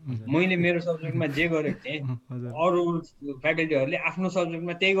दिइहाल्यौ मैले मेरो सब्जेक्टमा जे गरेको थिएँ अरू फ्याकल्टीहरूले आफ्नो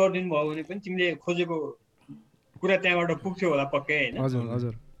सब्जेक्टमा त्यही गरिदिनु भयो भने पनि तिमीले खोजेको कुरा त्यहाँबाट पुग्थ्यो होला पक्कै होइन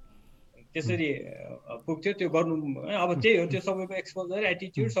हजुर त्यसरी पुग्थ्यो त्यो गर्नु अब त्यही हो त्यो सबैको एक्सपोजर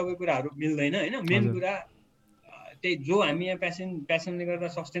एटिट्युड सबै कुराहरू मिल्दैन होइन मेन कुरा त्यही जो हामी यहाँ प्यासनले गर्दा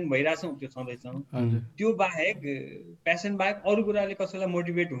सस्टेन भइरहेछौँ त्यो छँदैछौँ त्यो बाहेक प्यासन बाहेक अरू कुराले कसैलाई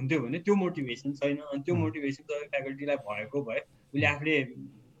मोटिभेट हुन्थ्यो भने त्यो मोटिभेसन छैन अनि त्यो मोटिभेसन सबै फ्याकल्टीलाई भएको भए उसले आफूले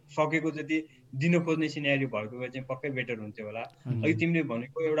सकेको जति दिन खोज्ने सिनेरियो भएको भए चाहिँ पक्कै बेटर हुन्थ्यो होला अघि तिमीले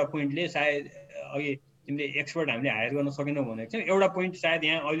भनेको एउटा पोइन्टले सायद अघि तिमीले एक्सपर्ट हामीले हायर गर्न सकेनौ भनेको छ एउटा पोइन्ट सायद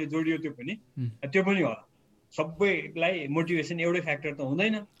यहाँ अहिले जोडियो त्यो पनि होला सबैलाई मोटिभेसन एउटै फ्याक्टर त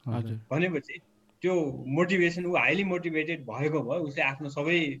हुँदैन भनेपछि त्यो मोटिभेसन ऊ हाइली मोटिभेटेड भएको भए उसले आफ्नो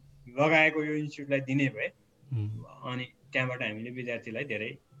सबै लगाएको यो इन्स्टिट्युटलाई दिने भए अनि त्यहाँबाट हामीले विद्यार्थीलाई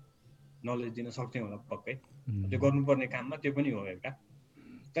धेरै नलेज दिन सक्थ्यौँ होला पक्कै त्यो गर्नुपर्ने काममा त्यो पनि हो एउटा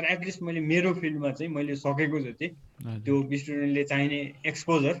तर एटलिस्ट मैले मेरो फिल्डमा चाहिँ मैले सकेको जति त्यो स्टुडेन्टले चाहिने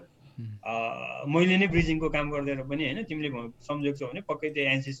एक्सपोजर मैले नै ब्रिजिङको काम गरिदिएर पनि होइन तिमीले सम्झेको छौ भने पक्कै त्यो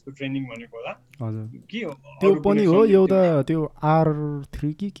एन्सिसको ट्रेनिङ भनेको होला के हो त्यो पनि हो एउटा त्यो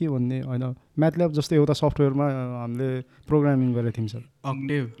R3 के भन्ने होइन म्याथल्याब जस्तो एउटा सफ्टवेयरमा हामीले प्रोग्रामिङ गरेको थियौँ सर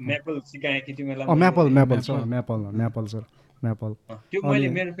म्यापल सिकाएँ कि तिमीलाई म्यापल सर म्यापल त्यो मैले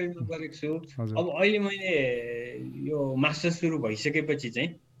मेरो फिल्डमा गरेको छु अब अहिले मैले यो मास्टर्स सुरु भइसकेपछि चाहिँ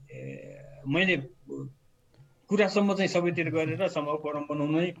मैले कुरासम्म चाहिँ सबैतिर गरेर सम्भव फोरम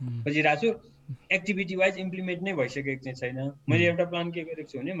बनाउनै खोजिरहेको छु एक्टिभिटी वाइज इम्प्लिमेन्ट नै भइसकेको चाहिँ छैन मैले एउटा प्लान के गरेको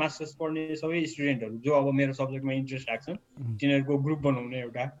छु भने मास्टर्स पढ्ने सबै स्टुडेन्टहरू जो अब मेरो सब्जेक्टमा इन्ट्रेस्ट राख्छन् तिनीहरूको ग्रुप बनाउने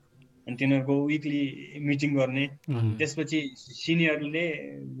एउटा अनि तिनीहरूको विकली मिटिङ गर्ने त्यसपछि सिनियरले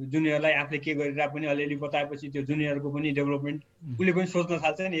जुनियरलाई आफूले के गरिरहेको पनि अलिअलि बताएपछि त्यो जुनियरको पनि डेभलपमेन्ट उसले पनि सोच्न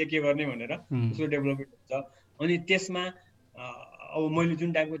थाल्छ नि के गर्ने भनेर उसको डेभलपमेन्ट हुन्छ अनि त्यसमा अब मैले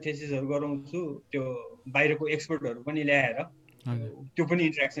जुन टाइपको थेसिसहरू गराउँछु त्यो बाहिरको एक्सपर्टहरू पनि ल्याएर त्यो पनि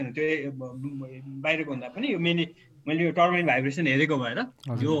इन्ट्रेक्सन त्यो बाहिरको भन्दा पनि यो मैले यो टर्बाइन भाइब्रेसन हेरेको भएर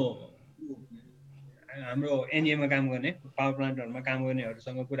यो हाम्रो एनइएमा काम गर्ने पावर प्लान्टहरूमा काम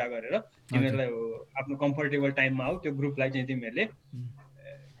गर्नेहरूसँग कुरा गरेर तिमीहरूलाई आफ्नो कम्फर्टेबल टाइममा आऊ त्यो ग्रुपलाई चाहिँ तिमीहरूले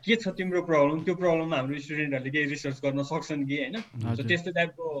के छ तिम्रो प्रब्लम त्यो प्रब्लममा हाम्रो स्टुडेन्टहरूले केही रिसर्च गर्न सक्छन् कि होइन सो त्यस्तो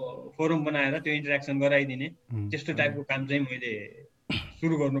टाइपको फोरम बनाएर त्यो इन्टरेक्सन गराइदिने त्यस्तो टाइपको काम चाहिँ मैले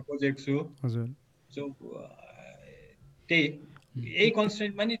सुरु गर्नु खोजेको छु सो यही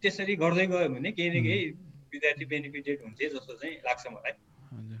कन्सटेन्टमा नि त्यसरी गर्दै गयो भने केही न केही विद्यार्थी बेनिफिटेड हुन्छ जस्तो चाहिँ लाग्छ मलाई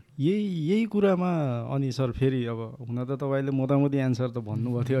यही कुरामा अनि सर फेरि अब हुन त तपाईँले मोटामोटी एन्सर त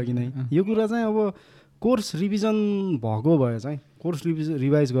भन्नुभएको थियो अघि नै यो कुरा चाहिँ अब कोर्स रिभिजन भएको भए चाहिँ कोर्स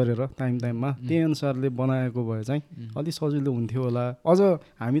रिभाइज गरेर टाइममा त्यही अनुसारले बनाएको भए चाहिँ अलिक सजिलो हुन्थ्यो होला अझ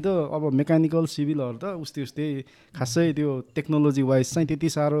हामी त अब मेकानिकल सिभिलहरू त उस्तै खासै त्यो टेक्नोलोजी वाइज चाहिँ त्यति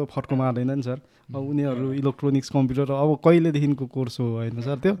साह्रो फर्को मार्दैन नि सर अब उनीहरू इलेक्ट्रोनिक्स कम्प्युटर अब कहिलेदेखिको कोर्स हो होइन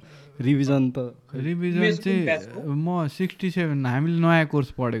सर त्यो रिभिजन चाहिँ म 67 हामीले नयाँ कोर्स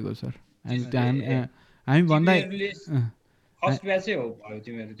पढेको सर हामी भन्दा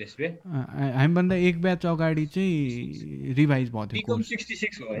हामीभन्दा एक ब्याच अगाडि चाहिँ रिभाइज भएको थियो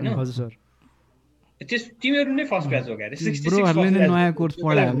 66 हो हैन हजुर सर तिमीहरू नै फर्स्ट ब्याच हो गरे 66 ब्रोहरुले नै नयाँ कोर्स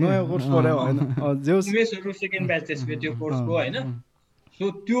पढायो हैन उमेशहरु सेकेन्ड ब्याच त्यसको त्यो कोर्सको हैन सो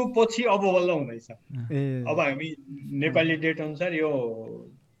त्यो पछि अब बल्ल हुँदैछ अब हामी नेपाली डेट अनुसार यो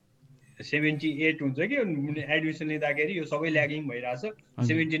 78 हुन्छ कि एडमिसन लिँदाखेरि यो सबै ल्यागिङ भइरहेछ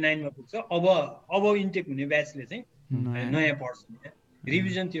 79 मा पुग्छ अब इन्टेक हुने ब्याचले चाहिँ नयाँ पढ्छ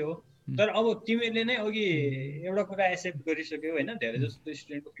रिभिजन थियो तर अब तिमीहरूले नै अघि एउटा कुरा एक्सेप्ट गरिसक्यौ हैन धेरै जस्तो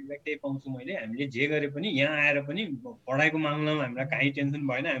स्टुडेन्टको फिडब्याक त्यही पाउँछु मैले हामीले जे गरे पनि यहाँ आएर पनि पढाइको मामलामा हामीलाई कहीँ टेन्सन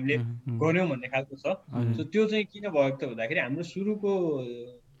भएन हामीले गर्यौं भन्ने खालको छ सो त्यो चाहिँ किन भएको त भन्दाखेरि हाम्रो सुरुको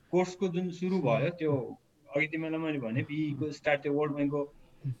कोर्सको जुन सुरु भयो त्यो अघि तिमीलाई मैले भने बीको स्टार्ट त्यो वर्ल्ड बैंकको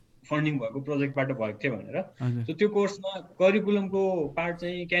फन्डिङ भएको प्रोजेक्टबाट भएको थियो भनेर सो त्यो कोर्समा करिकुलमको पार्ट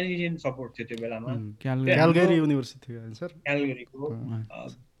चाहिँ क्यानेडियन सपोर्ट थियो त्यो बेलामा क्यालगरी युनिभर्सिटी सर क्यालगरीको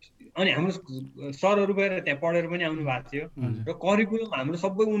अनि हाम्रो सरहरू गएर त्यहाँ पढेर पनि आउनु भएको थियो र करिकुलम हाम्रो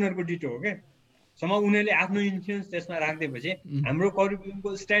सबै उनीहरूको डिटो हो के सम उनीहरूले आफ्नो इन्फ्लुएन्स त्यसमा राख्दैपछि हाम्रो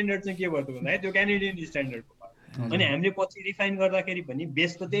करिकुलमको स्ट्यान्डर्ड चाहिँ के भयो त भन्दाखेरि त्यो क्यानेडियन स्ट्यान्डर्डको अनि हामीले पछि रिफाइन गर्दाखेरि पनि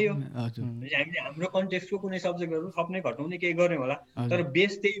बेस त त्यही हो हामीले हाम्रो कन्टेक्स्टको कुनै सब्जेक्टहरू थप्ने घटाउने केही गर्यौँ होला तर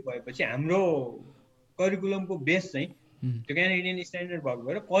बेस त्यही भएपछि हाम्रो करिकुलमको बेस चाहिँ त्यो क्यानेडियन स्ट्यान्डर्ड भएको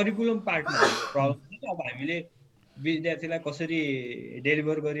भएर करिकुलम पार्टमा प्रब्लम छ अब हामीले विद्यार्थीलाई कसरी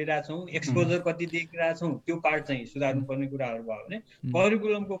डेलिभर गरिरहेछौँ एक्सपोजर कति दिइरहेछौँ त्यो पार्ट चाहिँ सुधार्नुपर्ने कुराहरू भयो भने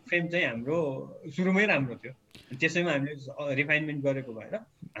करिकुलमको फ्रेम चाहिँ हाम्रो सुरुमै राम्रो थियो त्यसैमा हामीले रिफाइनमेन्ट गरेको भएर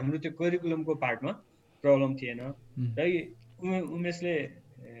हाम्रो त्यो करिकुलमको पार्टमा प्रब्लम थिएन र उमेशले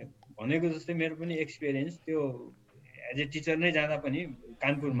भनेको जस्तै मेरो पनि एक्सपिरियन्स त्यो एज ए टिचर नै जाँदा पनि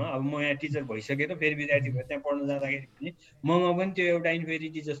कानपुरमा अब म यहाँ टिचर भइसकेर फेरि विद्यार्थी भएर त्यहाँ पढ्न जाँदाखेरि पनि ममा पनि त्यो एउटा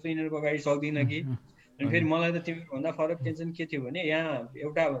इन्फेरिटी जस्तो यिनीहरूको अगाडि सक्दिनँ कि अनि फेरि मलाई त तिमीहरूभन्दा फरक टेन्सन के थियो भने यहाँ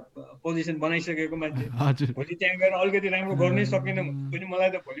एउटा पोजिसन बनाइसकेको मान्छे भोलि त्यहाँ गएर अलिकति राम्रो गर्नै सकेन पनि मलाई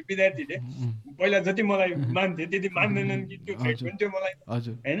त भोलि विद्यार्थीले पहिला जति मलाई मान्थे त्यति मान्दैनन् कि त्यो थ्रेट पनि थियो मलाई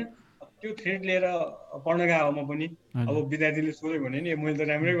होइन त्यो थ्रेट लिएर पढ्न गएको म पनि अब विद्यार्थीले सोध्यो भने नि मैले त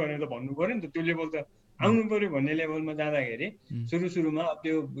राम्रै गरेँ त भन्नु पर्यो नि त त्यो लेभल त आउनु पर्यो भन्ने लेभलमा जाँदाखेरि सुरुमा अब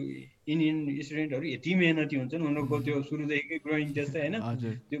त्यो इन्डियन स्टुडेन्टहरू यति मेहनती हुन्छन् उनीहरूको त्यो सुरुदेखिकै ग्रोइङ त्यस्तै होइन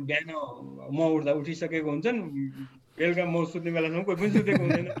त्यो बिहान म उठिसकेको हुन्छन् बेलुका म सुत्ने बेलासम्म कोही पनि सुतेको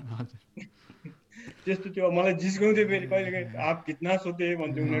हुँदैन त्यस्तो त्यो मलाई जिस्काउँथ्यो फेरि कहिलेकाहीँ आप कितना सोते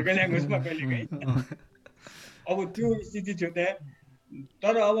भन्थ्यो उनीहरूकै ल्याङ्ग्वेजमा कहिलेकाहीँ अब त्यो स्थिति थियो त्यहाँ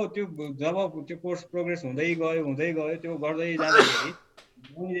तर अब त्यो जब त्यो कोर्स प्रोग्रेस हुँदै गयो त्यो गर्दै जाँदाखेरि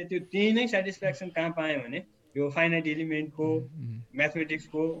मैले त्यो त्यही नै सेटिस्फ्याक्सन कहाँ पाएँ भने यो फाइनाइट एलिमेन्टको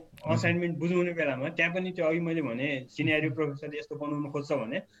म्याथमेटिक्सको असाइनमेन्ट बुझाउने बेलामा त्यहाँ पनि त्यो अघि मैले भने सिनियरिटी प्रोफेसरले यस्तो बनाउनु खोज्छ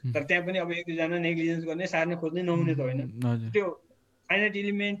भने तर त्यहाँ पनि अब एक दुईजना नेग्लिजेन्स गर्ने सार्न खोज्ने नहुने त होइन त्यो फाइनाइट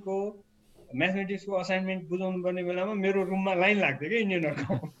एलिमेन्टको म्याथमेटिक्सको असाइनमेन्ट बुझाउनु पर्ने बेलामा मेरो रुममा लाइन लाग्थ्यो क्या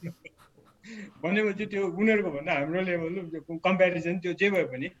इन्डियनहरूको भनेपछि त्यो उनीहरूको भन्दा हाम्रो लेभल कम्पेरिजन त्यो जे भए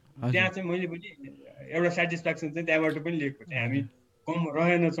पनि त्यहाँ चाहिँ मैले पनि एउटा सेटिस्फ्याक्सन चाहिँ त्यहाँबाट पनि लिएको थिएँ हामी कम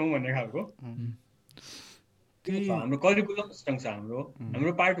रहेनछौँ भन्ने खालको त्यो छ हाम्रो करिकुलम स्ट्रङ छ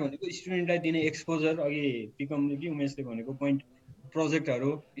हाम्रो पार्ट भनेको स्टुडेन्टलाई दिने एक्सपोजर अघि पिकमले कि उमेशले भनेको पोइन्ट प्रोजेक्टहरू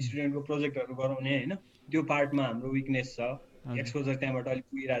स्टुडेन्टको प्रोजेक्टहरू गराउने होइन त्यो पार्टमा हाम्रो विकनेस छ एक्सपोजर त्यहाँबाट अलिक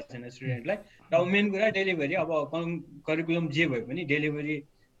पुगिरहेको छैन स्टुडेन्टलाई र मेन कुरा डेलिभरी अब करिकुलम जे भए पनि डेलिभरी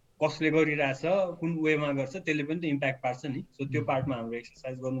कसले गरिरहेछ कुन वेमा गर्छ त्यसले पनि त इम्प्याक्ट पार्छ नि सो त्यो पार्टमा हाम्रो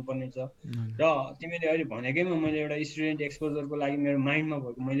एक्सर्साइज गर्नुपर्ने छ र तिमीले अहिले भनेकैमा मैले एउटा स्टुडेन्ट एक्सपोजरको लागि मेरो माइन्डमा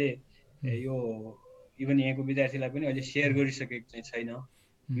भएको मैले यो इभन यहाँको विद्यार्थीलाई पनि अहिले सेयर गरिसकेको चाहिँ छैन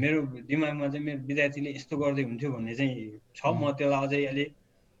मेरो दिमागमा चाहिँ मेरो विद्यार्थीले यस्तो गर्दै हुन्थ्यो भन्ने चाहिँ छ म त्यसलाई अझै अहिले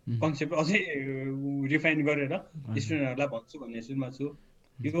कन्सेप्ट अझै रिफाइन गरेर स्टुडेन्टहरूलाई भन्छु भन्ने सुरुमा छु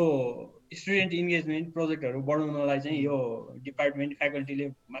यो स्टुडेन्ट इन्गेजमेन्ट प्रोजेक्टहरू बढाउनलाई चाहिँ यो डिपार्टमेन्ट फ्याकल्टीले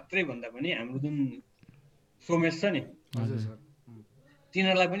मात्रै भन्दा पनि हाम्रो जुन सोमेस छ नि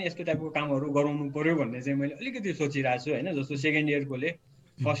तिनीहरूलाई पनि यस्तो टाइपको कामहरू गराउनु पर्यो भन्ने चाहिँ मैले अलिकति सोचिरहेको छु होइन जस्तो सेकेन्ड इयरकोले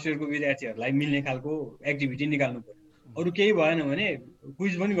फर्स्ट इयरको विद्यार्थीहरूलाई मिल्ने खालको एक्टिभिटी निकाल्नु पर्यो अरू केही भएन भने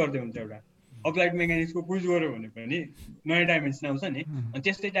क्विज पनि गर्दै हुन्छ एउटा अप्लाइड मेकानिक्सको क्विज गऱ्यो भने पनि नयाँ डाइमेन्सन आउँछ नि अनि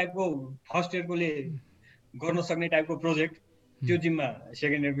त्यस्तै टाइपको फर्स्ट इयरकोले गर्न सक्ने टाइपको प्रोजेक्ट त्यो जिम्मा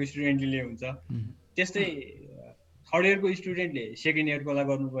सेकेन्ड इयरको स्टुडेन्टले हुन्छ त्यस्तै थर्ड इयरको स्टुडेन्टले सेकेन्ड इयरकोलाई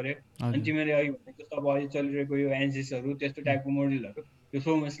गर्नु पर्यो अनि तिमीले अघि भने जस्तो अब अहिले चलिरहेको यो एनसिसहरू त्यस्तो टाइपको मोड्युलहरू त्यो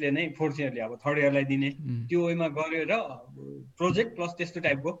सोमसले नै फोर्थ इयरले अब थर्ड इयरलाई दिने त्यो वेमा गरेर प्रोजेक्ट प्लस त्यस्तो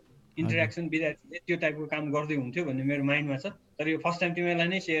टाइपको इन्टरेक्सन विद्यार्थीले त्यो टाइपको काम गर्दै हुन्थ्यो भन्ने मेरो माइन्डमा छ तर यो फर्स्ट टाइम तिमीलाई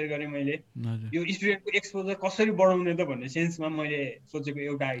नै सेयर गरेँ मैले यो स्टुडेन्टको एक्सपोजर कसरी बढाउने त भन्ने सेन्समा मैले सोचेको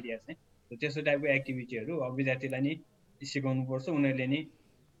एउटा आइडिया चाहिँ त्यस्तो टाइपको एक्टिभिटीहरू अब विद्यार्थीलाई नै सिकाउनु पर्छ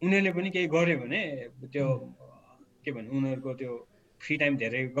उनीहरूले पनि केही गर्यो भने त्यो के भन्नु उनीहरूको त्यो फ्री टाइम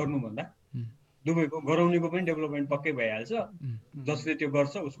धेरै गर्नुभन्दा दुवैको गराउनेको पनि डेभलपमेन्ट पक्कै भइहाल्छ जसले त्यो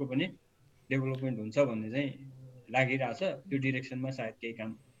गर्छ उसको पनि डेभलपमेन्ट हुन्छ भन्ने चाहिँ लागिरहेछ त्यो डिरेक्सनमा सायद केही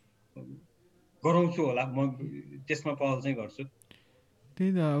काम गराउँछु होला म त्यसमा पहल चाहिँ गर्छु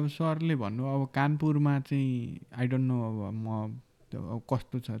त्यही त अब सरले भन्नु अब कानपुरमा चाहिँ आई डोन्ट नो अब म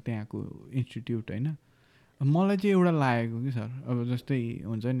कस्तो छ त्यहाँको इन्स्टिट्युट होइन मलाई चाहिँ एउटा लागेको कि सर अब जस्तै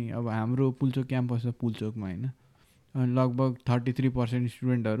हुन्छ नि अब हाम्रो पुल्चोक क्याम्पस छ पुल्चोकमा होइन लगभग 33%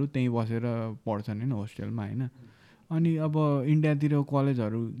 स्टुडेन्टहरू त्यहीँ बसेर पढ्छन् होइन होस्टेलमा होइन अनि अब इन्डियातिर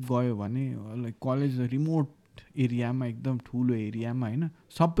कलेजहरू गयो भने लाइक कलेज रिमोट एरियामा एकदम ठुलो एरियामा होइन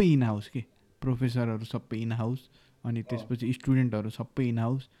सबै इन हाउस के प्रोफेसरहरू सबै इन हाउस अनि त्यसपछि स्टुडेन्टहरू सबै इन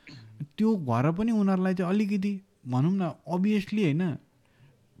हाउस त्यो भएर पनि उनीहरूलाई चाहिँ अलिकति भनौँ न अभियसली होइन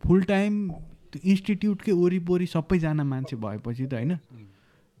फुल टाइम इन्स्टिट्युटकै वरिपरि सबैजना मान्छे भएपछि त होइन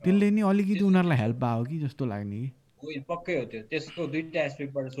त्यसले नि अलिकति उनीहरूलाई हेल्प आयो कि जस्तो लाग्ने कि पक्कै हो त्यो त्यसको दुईवटा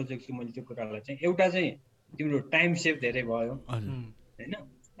एस्पेक्टबाट सोचेको छु मैले त्यो कुरालाई चाहिँ एउटा चाहिँ तिम्रो टाइम सेभ धेरै भयो होइन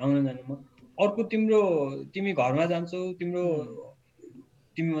आउन जानुमा अर्को तिमी घरमा जान्छौ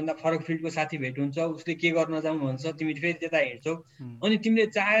तिमीभन्दा फरक फिल्डको साथी भेट हुन्छ उसले के गर्न जाउँ भन्छ तिमी फेरि त्यता हिँड्छौ अनि तिमीले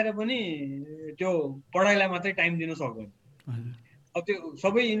चाहेर पनि त्यो पढाइलाई मात्रै टाइम दिन सक्दैन अब त्यो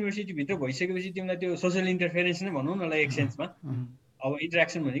सबै युनिभर्सिटीभित्र भइसकेपछि तिमीलाई त्यो सोसियल इन्टरफेरेन्स नै भनौँ न एक सेन्समा अब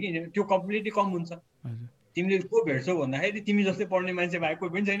इन्टरेक्सन भनेको त्यो कम्प्लिटली कम हुन्छ तिमीले को भेट्छौ भन्दाखेरि तिमी जस्तै पढ्ने मान्छे बाहेक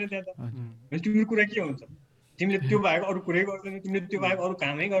कोही पनि छैन त्यहाँ त तिम्रो कुरा के हुन्छ तिमीले त्यो बाहेक अरू कुरै गर्दैनौ तिमीले त्यो बाहेक अरू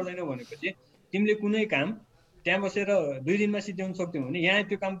कामै गर्दैनौ भनेपछि तिमीले कुनै काम त्यहाँ बसेर 2 दिनमा सिद्ध्याउन सक्थ्यौ भने यहाँ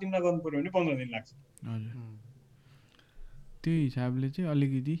त्यो काम तिमीलाई गर्नु पर्यो भने 15 दिन लाग्छ त्यही हिसाबले चाहिँ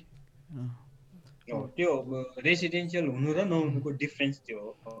अलिकति त्यो रेसिडेन्सियल हुनु र नहुनुको डिफ्रेन्स त्यो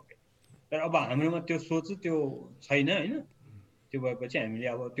हो तर अब हाम्रोमा त्यो सोच त्यो छैन होइन त्यो भएपछि हामीले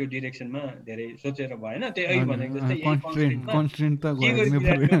अब त्यो डिरेक्सनमा धेरै सोचेर भएन त्यही भनेको जस्तै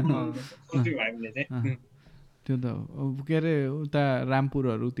हामीले चाहिँ त्यो त के अरे उता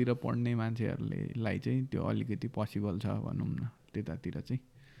रामपुरहरूतिर पढ्ने मान्छेहरूलाई चाहिँ त्यो अलिकति पोसिबल छ भनौँ न त्यतातिर चाहिँ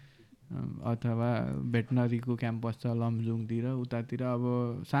अथवा भेटनरीको क्याम्पस छ लमजुङतिर उतातिर अब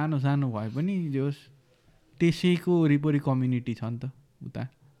सानो सानो भए पनि जे होस् त्यसैको वरिपरि कम्युनिटी छ नि त उता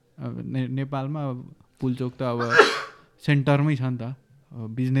अब नेपालमा पुल्चोक त अब सेन्टरमै छ नि त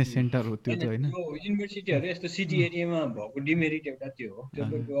बिजनेस सेन्टर हो त्यो त होइन युनिभर्सिटीहरू यस्तो सिटी एरियामा भएको डिमेरिट एउटा त्यो हो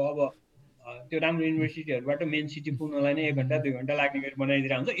त्यो अब त्यो राम्रो युनिभर्सिटीहरूबाट मेन सिटी पुग्नलाई नै 1 घन्टा 2 घन्टा लाग्ने गरी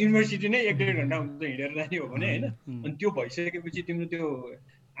बनाइदिरहेको हुन्छ युनिभर्सिटी नै 1-1.5 घन्टा हुन्छ हिँडेर जाने हो भने होइन अनि त्यो भइसकेपछि तिम्रो त्यो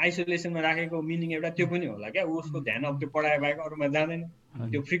आइसोलेसनमा राखेको मिनिङ एउटा त्यो पनि होला क्या, उसको ध्यान अब त्यो पढाए बाहेक अरूमा जाँदैन।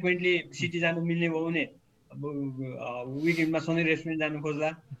 त्यो फ्रिक्वेन्टली सिटी जानु मिल्ने भयो भने अब विकेन्डमा सधैँ रेस्टुरेन्ट जानु खोज्दा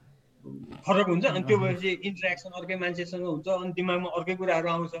फरक हुन्छ। अनि त्यो भएपछि इन्टरेक्सन अर्कै मान्छेसँग हुन्छ, अनि दिमागमा अर्कै कुराहरू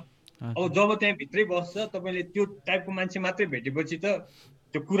आउँछ। अब जब त्यहाँ भित्रै बस्छ तपाईँले त्यो टाइपको मान्छे मात्रै भेटेपछि त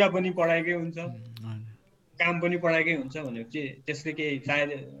त्यो कुरा पनि पढाएकै हुन्छ, काम पनि पढाएकै हुन्छ भनेपछि त्यसले केही सायद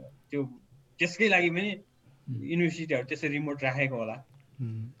त्यो त्यसकै लागि पनि युनिभर्सिटीहरू त्यसरी रिमोट राखेको होला।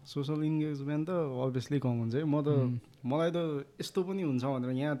 सोसल इन्गेजमेन्ट त अभियसली कम हुन्छ है। मलाई त यस्तो पनि हुन्छ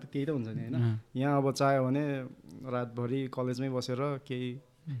भनेर यहाँ त त्यही त हुन्छ नि होइन। यहाँ अब चाह्यो भने रातभरि कलेजमै बसेर केही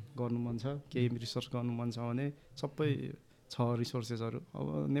गर्नु मन छ, केही रिसर्च गर्नु मन छ भने सबै छ रिसोर्सेसहरू। अब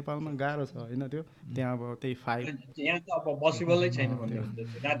नेपालमा गाह्रो छ होइन त्यो, त्यहाँ अब त्यही यहाँ त अब पोसिबलै छैन भन्ने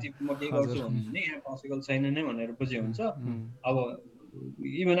हुन्छ। राति म के गर्छु भन्ने यहाँ पोसिबल छैन नै भनेर बुझे हुन्छ। अब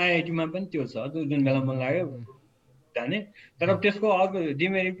इभन आइआइटीमा पनि त्यो छ, जुन बेला मन लाग्यो जाने। तर अब त्यसको अर्को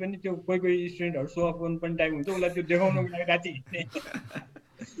डिमेरिट पनि त्यो कोही स्टुडेन्टहरू सो अफ गर्नु पनि टाइम हुन्छ, उसलाई त्यो देखाउनको लागि राति हिँड्ने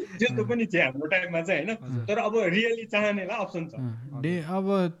त्यस्तो पनि थियो हाम्रो टाइममा चाहिँ होइन। तर अब रियली चाहनेलाई अप्सन छ। अब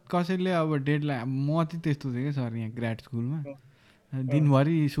कसैले अब डेडलाइन, म चाहिँ त्यस्तो थिएँ कि सर यहाँ ग्राड स्कुलमा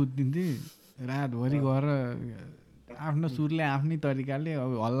दिनभरि सुत्दिन्थेँ, रातभरि गएर आफ्नो सुरले आफ्नै तरिकाले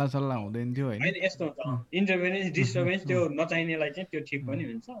अब हल्ला सल्लाह हुँदैन थियो होइन। यस्तो हुन्छ इन्टरभेरेन्स डिस्टर्बेन्स त्यो नचाहिनेलाई चाहिँ त्यो ठिक पनि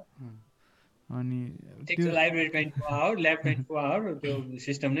हुन्छ। अनि त्यो library kind of lab kind of त्यो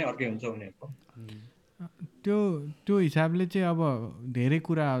सिस्टम नै अर्कै हुन्छ उनीहरूको। त्यो हिसाबले चाहिँ अब धेरै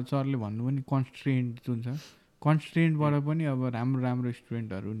कुरा सरले भन्नु पनि कन्स्ट्रेन्ट जुन छ, कन्स्ट्रेन्टबाट पनि अब राम्रो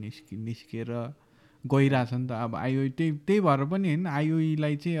स्टुडेन्टहरू निस्केर गइरहेछ नि त। अब आइओई त्यही भएर पनि होइन,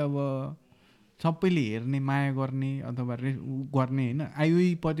 आइओईलाई चाहिँ अब सबैले हेर्ने, माया गर्ने अथवा गर्ने होइन,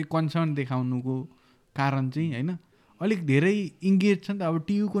 आइओईपट्टि कन्सर्न देखाउनुको कारण चाहिँ होइन अलिक धेरै इङ्गेज छ नि त। अब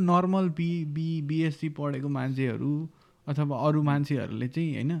टियुको नर्मल बिएससी पढेको मान्छेहरू अथवा अरू मान्छेहरूले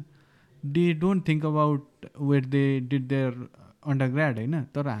चाहिँ होइन they don't think about where they did their undergrad होइन।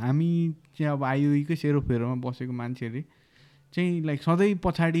 तर हामी चाहिँ अब आइओईकै सेरोफेरोमा बसेको मान्छेहरूले चाहिँ लाइक सधैँ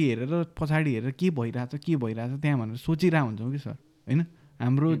पछाडि हेरेर के भइरहेछ त्यहाँ भनेर सोचिरहेको हुन्छौँ कि सर होइन।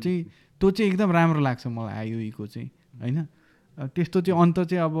 हाम्रो चाहिँ त्यो चाहिँ एकदम राम्रो लाग्छ मलाई आइओईको चाहिँ होइन। त्यस्तो चाहिँ अन्त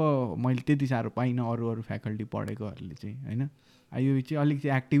चाहिँ अब मैले त्यति साह्रो पाइनँ अरू फ्याकल्टी पढेकोहरूले चाहिँ होइन। आइओई चाहिँ अलिक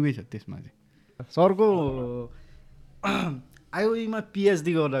चाहिँ एक्टिभै छ त्यसमा चाहिँ। सरको आइओईमा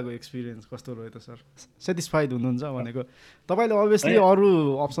पिएचडी गर्दाको एक्सपिरियन्स कस्तो रह्यो त सर? सेटिस्फाइड हुनुहुन्छ भनेको तपाईँले अभियसली अरू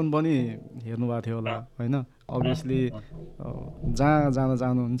अप्सन पनि हेर्नुभएको थियो होला होइन। अभियसली जहाँ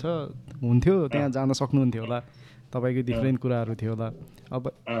जानुहुन्छ हुन्थ्यो त्यहाँ जान सक्नुहुन्थ्यो होला, तपाईँको डिफ्रेन्ट कुराहरू थियो होला। अब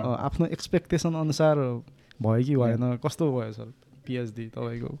आफ्नो एक्सपेक्टेसन अनुसार भयो कि भएन, कस्तो भयो सर पिएचडी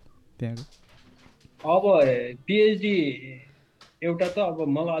तपाईँको त्यहाँको? अब पिएचडी एउटा त अब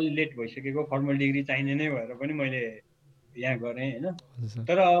मलाई अलि लेट भइसकेको, फर्मल डिग्री चाहिने नै भएर पनि मैले यहाँ गरेँ होइन।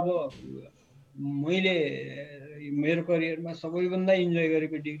 तर अब मैले मेरो करियरमा सबैभन्दा इन्जोय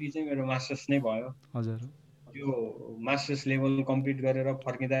गरेको डिग्री चाहिँ मेरो मास्टर्स नै भयो। हजुर। त्यो मास्टर्स लेभल कम्प्लिट गरेर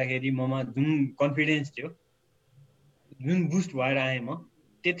फर्किँदाखेरि ममा जुन कन्फिडेन्स थियो, जुन बुस्ट भएर आएँ म,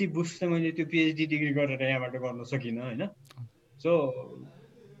 त्यति बुस्ट चाहिँ मैले त्यो पिएचडी डिग्री गरेर यहाँबाट गर्न सकिनँ होइन। सो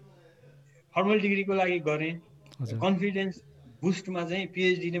फर्मल डिग्रीको लागि गरेँ, कन्फिडेन्स बुस्टमा चाहिँ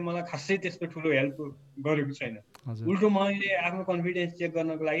पिएचडीले मलाई खासै त्यस्तो ठुलो हेल्प गरेको छैन। उल्टो मैले आफ्नो कन्फिडेन्स चेक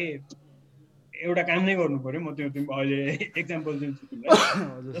गर्नको लागि एउटा काम नै गर्नु पऱ्यो। म त्यो अहिले एक्जाम्पल दिन्छु तिमीलाई।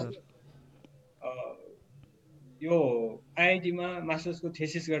 यो आइआइटीमा मास्टर्सको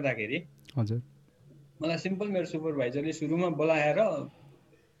थेसिस गर्दाखेरि मलाई सिम्पल मेरो सुपरभाइजरले सुरुमा बोलाएर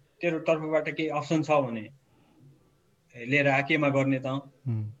तेरो तर्फबाट केही अप्सन छ भने लिएर केमा गर्ने त,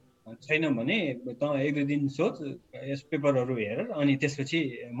 छैन भने त 1-2 दिन सोच, यस पेपरहरू हेर, अनि त्यसपछि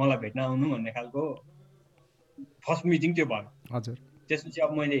मलाई भेट्न आउनु भन्ने खालको फर्स्ट मिटिङ त्यो भयो। हजुर। त्यसपछि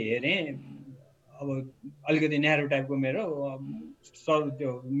अब मैले हेरेँ, अब अलिकति न्यारो टाइपको मेरो त्यो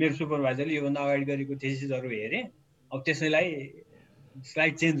मेरो सुपरभाइजरले योभन्दा अगाडि गरेको थेसिसहरू हेरेँ। अब त्यसैलाई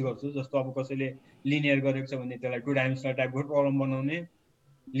स्लाइड चेन्ज गर्छु। जस्तो अब कसैले लिनियर गरेको छ भने त्यसलाई 2 डाइमेन्सनल टाइपको प्रब्लम बनाउने,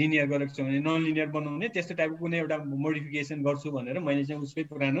 लिनियर गरेको छ भने नन लिनियर बनाउने, त्यस्तो टाइपको कुनै एउटा मोडिफिकेसन गर्छु भनेर मैले चाहिँ उसकै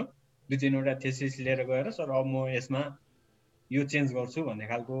पुरानो 2-3वटा थेसिस लिएर गएर सर अब म यसमा यो चेन्ज गर्छु भन्ने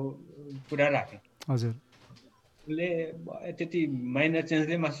खालको कुरा राखेँ। हजुर। उसले त्यति माइनर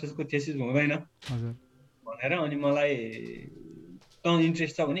चेन्जले मास्टर्सको थेसिस हुँदैन भनेर अनि मलाई त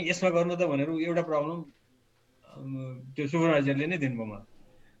इन्ट्रेस्ट छ भने यसमा गर्नु त भनेर एउटा प्रब्लम त्यो सुपरभाइजरले नै दिनुभयो मलाई।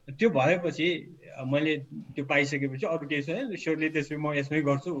 त्यो भएपछि मैले त्यो पाइसकेपछि अरू केही छैन, स्योरली त्यसपछि म यसमै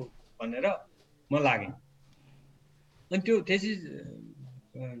गर्छु भनेर म लागेँ। अनि त्यो थेसिस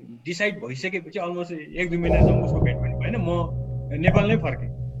डिसाइड भइसकेपछि अलमोस्ट 1-2 महिनासम्म उसको भेट पनि भएन, म नेपाल नै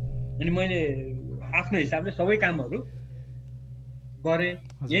फर्केँ। अनि मैले आफ्नो हिसाबले सबै कामहरू गरेँ,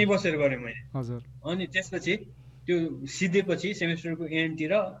 यहीँ बसेर गरेँ मैले। हजुर अनि त्यसपछि त्यो सिधेपछि सेमेस्टरको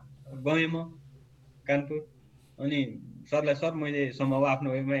एन्डतिर गएँ म कानपुर। अनि सरलाई सर मैले सम्भव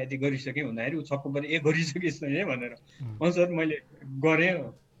आफ्नो वेमा यति गरिसकेँ भन्दाखेरि ऊ छक्क पऱ्यो, गरिसकेस् है भनेर। सर मैले गरेँ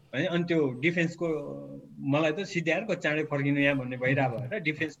है। अनि त्यो डिफेन्सको मलाई त सिधै आएर चाँडै फर्किनु यहाँ भन्ने भइरहेको भएर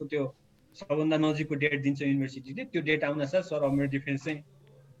डिफेन्सको त्यो सबभन्दा नजिकको डेट दिन्छ युनिभर्सिटीले, त्यो डेट आउन साथ सर अब मेरो डिफेन्स चाहिँ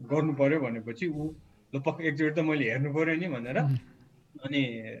गर्नु पर्यो भनेपछि ऊ ल पक्क एकचोटि त मैले हेर्नु पर्यो नि भनेर अनि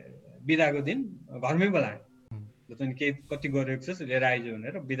बिदाको दिन घरमै बोलाएँ। तैँले केही कति गरेको छस् लिएर आइज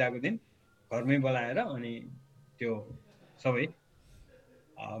भनेर बिदाको दिन घरमै बोलाएर अनि त्यो सबै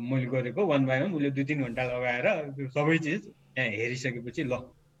मैले गरेको 1 by 1 उसले 2-3 घन्टा लगाएर त्यो सबै चिज त्यहाँ हेरिसकेपछि ल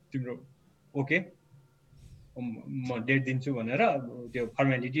तिम्रो ओके म डेट दिन्छु भनेर त्यो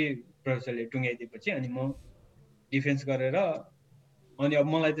फर्मेलिटी प्रोफेसरले टुङ्गाइदिएपछि अनि म डिफेन्स गरेर अनि अब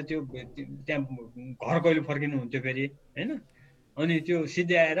मलाई त त्यो त्यहाँ घर कहिले फर्किनु हुन्थ्यो फेरि होइन। अनि त्यो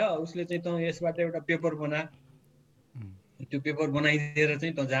सिधै आएर उसले चाहिँ त यसबाट एउटा पेपर बना, त्यो पेपर बनाइदिएर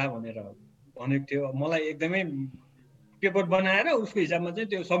चाहिँ त जा भनेर भनेको थियो। मलाई एकदमै पेपर बनाएर उसको हिसाबमा चाहिँ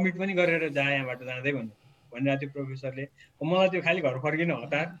त्यो सब्मिट पनि गरेर जा यहाँबाट जाँदै भनिरहेको थियो प्रोफेसरले। मलाई त्यो खालि घर फर्किन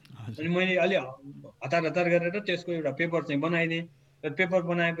हतार। अनि मैले अलि हतार हतार गरेर त्यसको एउटा पेपर चाहिँ बनाइदिएँ। पेपर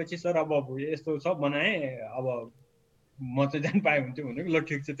बनाएपछि सर अब यस्तो छ बनाएँ, अब म चाहिँ जानु पाएँ हुन्थ्यो भनेको। ल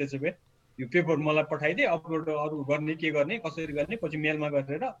ठिक छ त्यसो भए यो पेपर मलाई पठाइदिए, अपलोड अरू गर्ने के गर्ने कसरी गर्ने पछि मेलमा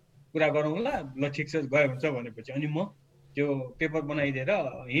गरेर कुरा गरौँला, ल ठिक छ गयो हुन्छ भनेपछि अनि म त्यो पेपर बनाइदिएर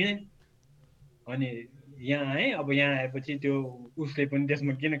हिँडेँ। अनि यहाँ आएँ। अब यहाँ आएपछि त्यो उसले पनि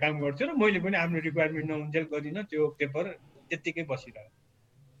त्यसमा किन काम गर्छु र मैले पनि आफ्नो रिक्वायरमेन्ट नहुन्जेल गरिनँ, त्यो पेपर त्यत्तिकै बसिरह्यो।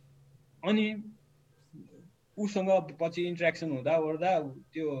 अनि उसँग पछि इन्ट्रेक्सन हुँदा ओर्दा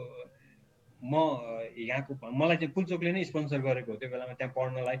त्यो म यहाँको मलाई चाहिँ पुल्चोकले नै स्पोन्सर गरेको हो त्यो बेलामा त्यहाँ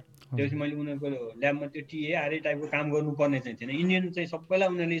पढ्नलाई। त्यसपछि मैले उनीहरूको ल्याबमा त्यो टिए आरए टाइपको काम गर्नुपर्ने चाहिँ थिएन। इन्डियन चाहिँ सबैलाई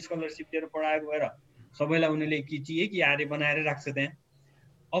उनीहरूले स्कलरसिप दिएर पढाएको भएर सबैलाई उनीहरूले कि टिए कि आरए बनाएर राख्छ त्यहाँ।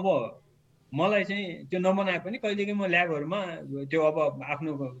 अब मलाई चाहिँ त्यो नबनाए पनि कहिलेकाहीँ म ल्याबहरूमा त्यो अब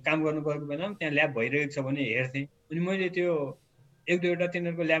आफ्नो काम गर्नु गएको बेलामा त्यहाँ ल्याब भइरहेको छ भने हेर्थेँ। अनि मैले त्यो एक दुईवटा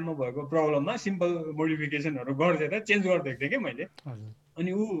तिनीहरूको ल्याबमा भएको प्रब्लममा सिम्पल मोडिफिकेसनहरू गरिदिएर चेन्ज गरिदिएको थिएँ कि मैले।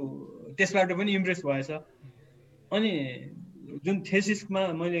 अनि ऊ त्यसबाट पनि इम्प्रेस भएछ। अनि जुन थेसिसमा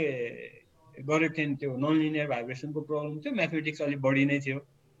मैले गरेको थिएँ त्यो नन लिनियर भाइब्रेसनको प्रब्लम थियो, म्याथमेटिक्स अलिक बढी नै थियो।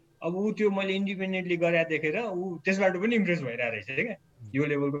 अब ऊ त्यो मैले इन्डिपेन्डेन्टली गरेर देखेर ऊ त्यसबाट पनि इम्प्रेस भइरहेको रहेछ क्या, यो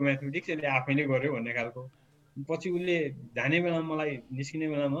लेभलको म्याथमेटिक्स यसले आफैले गर्यो भन्ने खालको। पछि उसले जाने बेलामा मलाई निस्किने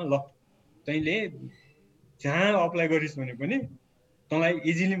बेलामा ल तैँले जहाँ अप्लाई गरिस् भने पनि तँलाई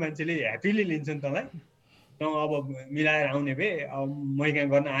इजिली मान्छेले ह्याप्पीली लिन्छन् तँलाई, तँ अब मिलाएर आउने भए अब मै कहाँ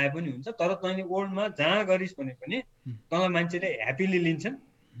गर्न आए पनि हुन्छ, तर तैँले वर्ल्डमा जहाँ गरिस् भने पनि तँलाई मान्छेले ह्याप्पीली लिन्छन्,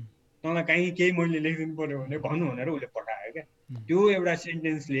 तँलाई कहीँ केही मैले लेखिदिनु पर्यो भने भन्नु भनेर उसले पठायो क्या। त्यो एउटा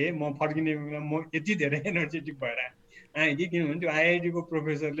सेन्टेन्सले म फर्किने बेला म यति धेरै एनर्जेटिक भएर आएँ कि, किनभने त्यो आइआइटीको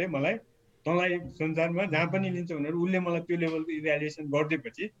प्रोफेसरले मलाई तँलाई संसारमा जहाँ पनि लिन्छ भनेर उसले मलाई त्यो लेभलको इभ्यालुएसन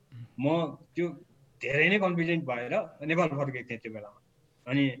गरिदिएपछि म त्यो धेरै नै कन्फिडेन्ट भएर नेपाल फर्केको थिएँ त्यो बेलामा।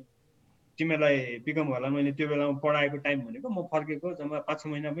 अनि तिमीहरूलाई पिकम होला मैले त्यो बेलामा पढाएको टाइम भनेको म फर्केको जम्मा 5-6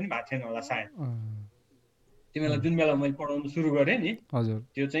 महिना पनि भएको थिएन होला सायद। तिमीलाई जुन बेला मैले पढाउनु सुरु गरेँ नि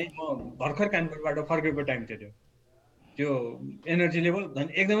त्यो चाहिँ म भर्खर कानपुरबाट फर्केको टाइम थियो। त्यो एनर्जी लेभल झन्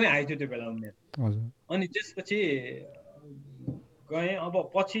एकदमै हाई थियो त्यो बेलामा मेरो। अनि त्यसपछि गएँ। अब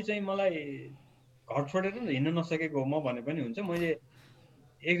पछि चाहिँ मलाई घर छोडेर हिँड्न नसकेको म भने पनि हुन्छ। मैले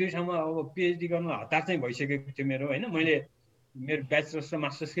एक दुई ठाउँमा अब पिएचडी गर्न हतार चाहिँ भइसकेको थियो मेरो होइन। मैले मेरो ब्याचलर्स र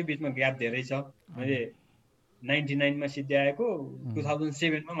मास्टर्सकै बिचमा ग्याप धेरै छ। मैले 99मा सिद्ध्याएको,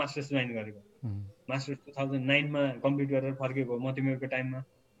 2007मा मास्टर्स जोइन गरेको, मास्टर्स 2009मा कम्प्लिट गरेर फर्केको म तिमीहरूको टाइममा।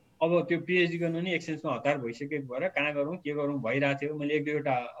 अब त्यो पिएचडी गर्नु नि एक्सचेन्जमा हतार भइसकेको भएर कहाँ गरौँ के गरौँ भइरहेको थियो। मैले एक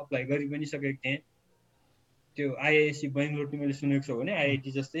दुईवटा अप्लाई गरि पनि सकेको थिएँ। त्यो आइआइएससी बेङ्गलोर तिमीले सुनेको छौ भने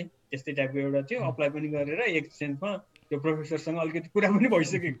आइआइटी जस्तै त्यस्तै टाइपको एउटा थियो। अप्लाई पनि गरेर एक्सचेन्जमा त्यो प्रोफेसरसँग अलिकति कुरा पनि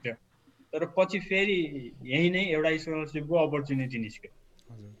भइसकेको थियो। तर पछि फेरि यहीँ नै एउटा स्कलरसिपको अपर्च्युनिटी निस्क्यो।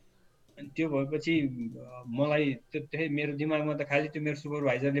 अनि त्यो भएपछि मलाई त्यही मेरो दिमागमा त खालि त्यो मेरो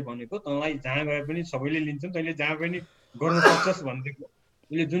सुपरभाइजरले भनेको तँलाई जहाँ गए पनि सबैले लिन्छन्, तैँले जहाँ पनि गर्न सक्छस् भनेको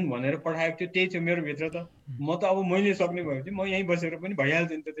उसले जुन भनेर पठाएको थियो त्यही थियो मेरो भित्र त। म त अब मैले सक्ने भयो भने म यहीँ बसेर पनि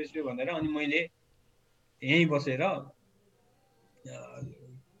भइहाल्छ नि त त्यसले भनेर अनि मैले यहीँ बसेर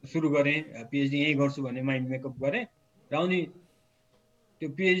सुरु गरेँ। पिएचडी यहीँ गर्छु भन्ने माइन्ड मेकअप गरेँ र अनि त्यो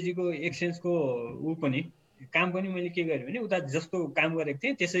पिएचडीको एक्सचेन्जको ऊ पनि काम पनि मैले के गरेँ भने उता जस्तो काम गरेको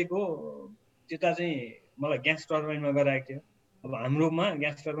थिएँ त्यसैको त्यता चाहिँ मलाई ग्यास टर्बाइनमा गराएको थियो। अब हाम्रोमा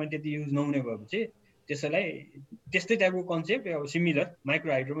ग्यास टर्बाइन त्यति युज नहुने भएपछि त्यसैलाई त्यस्तै टाइपको कन्सेप्ट अब सिमिलर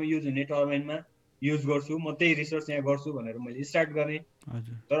माइक्रो हाइड्रोमा युज हुने टर्बाइनमा युज गर्छु, म त्यही रिसर्च यहाँ गर्छु भनेर मैले स्टार्ट गरेँ।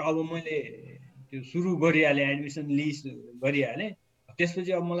 तर अब मैले त्यो सुरु गरिहालेँ, एडमिसन लिज गरिहालेँ।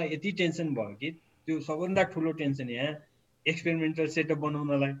 त्यसपछि अब मलाई यति टेन्सन भयो कि त्यो सबभन्दा ठुलो टेन्सन यहाँ एक्सपेरिमेन्टल सेटअप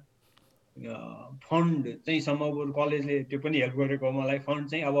बनाउनलाई फन्ड चाहिँ सम्भव कलेजले त्यो पनि हेल्प गरेको मलाई। फन्ड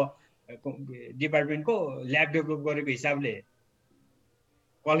चाहिँ अब डिपार्टमेन्टको ल्याब डेभलप गरेको हिसाबले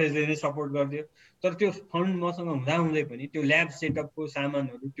कलेजले नै सपोर्ट गरिदियो। तर त्यो फन्ड मसँग हुँदाहुँदै पनि त्यो ल्याब सेटअपको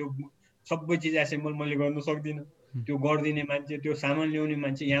सामानहरू, त्यो सबै चिज एसेम्बल मैले गर्न सक्दिनँ। त्यो गरिदिने मान्छे, त्यो सामान ल्याउने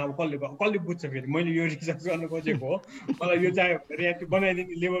मान्छे यहाँ अब कसले बुझ्छ फेरि मैले यो रिसर्च गर्न खोजेको हो, मलाई यो चाहियो भनेर यहाँ त्यो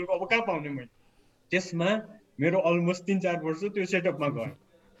बनाइदिने लेभलको अब कहाँ पाउने मैले। त्यसमा मेरो अलमोस्ट 3-4 वर्ष त्यो सेटअपमा गयो।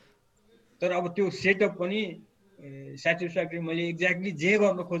 तर अब त्यो सेटअप पनि सेटिस्फ्याक्ट्री मैले एक्ज्याक्टली जे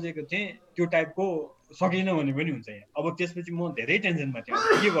गर्न खोजेको थिएँ त्यो टाइपको सकिनँ भने पनि हुन्छ यहाँ। अब त्यसपछि म धेरै टेन्सनमा थिएँ,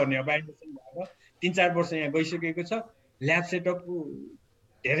 अब के गर्ने। अब एडमिसन भएर 3-4 वर्ष यहाँ गइसकेको छ, ल्याब सेटअपको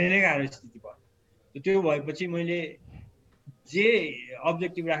धेरै नै गाह्रो स्थिति भयो। त्यो भएपछि मैले जे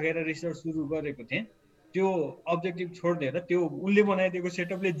अब्जेक्टिभ राखेर रिसर्च सुरु गरेको थिएँ त्यो अब्जेक्टिभ छोडिदिएर त्यो उसले बनाइदिएको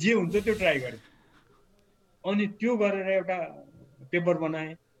सेटअपले जे हुन्छ त्यो ट्राई गरेँ। अनि त्यो गरेर एउटा पेपर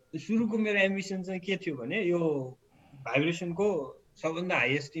बनाएँ। सुरुको मेरो एम्बिसन चाहिँ के थियो भने यो भाइब्रेसनको सबभन्दा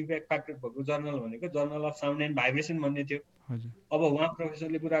हाइएस्ट इम्प्याक्ट फ्याक्टर भएको जर्नल भनेको journal of sound and vibration भन्ने थियो। अब उहाँ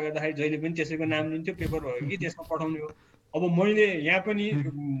प्रोफेसरले कुरा गर्दाखेरि जहिले पनि त्यसैको नाम लिन्थ्यो, पेपर भयो कि त्यसमा पठाउने हो। अब मैले यहाँ पनि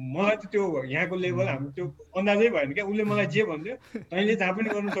मलाई त त्यो यहाँको लेभल हाम्रो त्यो अन्दाजै भएन क्या। उसले मलाई जे भन्थ्यो तैँले जहाँ पनि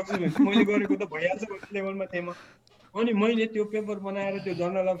गर्नु सक्छु भन्थ्यो, मैले गरेको त भइहाल्छ भन्ने लेभलमा थिएँ म। अनि मैले त्यो पेपर बनाएर त्यो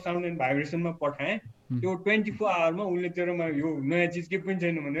जर्नल अफ साउन्ड एन्ड भाइब्रेसनमा पठाएँ। त्यो 24 आवरमा उसले तेरोमा यो नयाँ चिज के पनि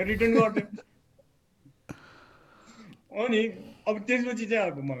छैन भनेर रिटर्न गरिदियो। अनि अब त्यसपछि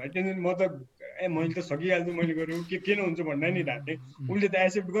चाहिँ अब मलाई टेन्सन, म त मैले त सकिहाल्छु, मैले गरेको के किन हुन्छ भन्दा नि ढाँट्ने। उसले त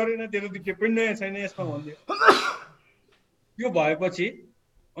एक्सेप्ट गरेन, तेरो त के पनि नयाँ छैन यसमा भनिदियो। त्यो भएपछि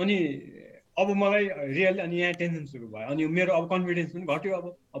अनि अब मलाई रियल अनि यहाँ टेन्सन सुरु भयो। अनि मेरो अब कन्फिडेन्स पनि घट्यो।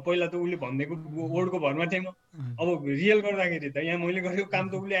 अब पहिला त उसले भनिदिएको वर्डको भरमा थिएँ म, अब रियल गर्दाखेरि त यहाँ मैले गरेको काम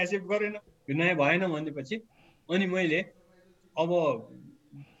त उसले एक्सेप्ट गरेन, यो नयाँ भएन भनेपछि अनि मैले अब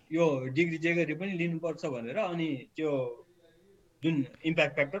यो डिग्री जे गरे पनि लिनुपर्छ भनेर अनि त्यो जुन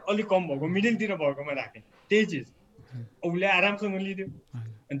इम्प्याक्ट फ्याक्टर अलिक कम भएको मिडिलतिर भएकोमा राखेँ त्यही चिज। उसले आरामसँग लिदियो।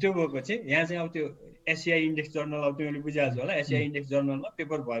 अनि त्यो भएपछि यहाँ चाहिँ अब त्यो एसिआई इन्डेक्स जर्नल, अब तिमीले बुझिहाल्छ होला, एसिआई इन्डेक्स जर्नलमा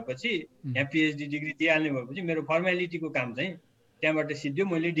पेपर भएपछि यहाँ पिएचडी डिग्री दिइहाल्ने भएपछि मेरो फर्मेलिटीको काम चाहिँ त्यहाँबाट सिद्धियो,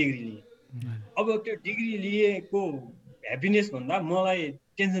 मैले डिग्री लिएँ। अब त्यो डिग्री लिएको ह्याप्पिनेस भन्दा मलाई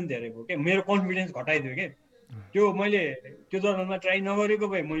टेन्सन धेरै भयो क्या, मेरो कन्फिडेन्स घटाइदियो क्या। त्यो मैले त्यो जर्नलमा ट्राई नगरेको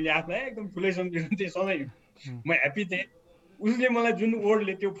भए मैले आफूलाई एकदम ठुलै सम्झिन्थेँ सधैँ, म ह्याप्पी थिएँ। उसले मलाई जुन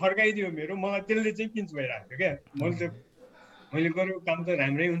वर्डले त्यो फर्काइदियो मेरो, मलाई त्यसले चाहिँ पिन्च भइरहेको थियो क्या। मैले गरेको काम त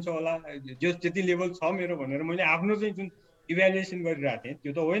राम्रै हुन्छ होला, जो त्यति लेभल छ मेरो भनेर मैले आफ्नो चाहिँ जुन इभ्यालुएसन गरिरहेको थिएँ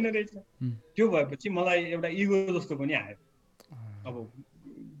त्यो त होइन रहेछ। त्यो भएपछि मलाई एउटा इगो जस्तो पनि आयो। अब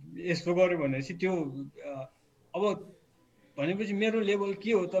यस्तो गऱ्यो भनेपछि त्यो अब भनेपछि मेरो लेभल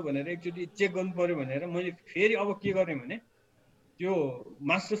के हो त भनेर एकचोटि चेक गर्नु पर्यो भनेर मैले फेरि अब के गरेँ भने त्यो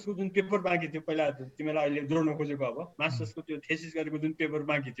मास्टर्सको जुन पेपर बाँकी थियो, पहिला तिमीलाई अहिले जोड्न खोजेको अब मास्टर्सको त्यो थेसिस गरेको जुन पेपर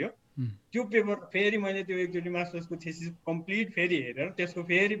बाँकी थियो त्यो पेपर फेरि मैले त्यो एकचोटि मास्टर्सको थेसिस कम्प्लिट फेरि हेरेर त्यसको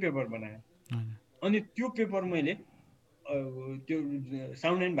फेरि पेपर बनाएँ। अनि त्यो पेपर मैले त्यो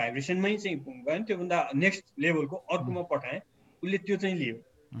साउन्ड एन्ड भाइब्रेसनमै चाहिँ गएँ, त्योभन्दा नेक्स्ट लेभलको अर्कोमा पठाएँ, उसले त्यो चाहिँ लियो।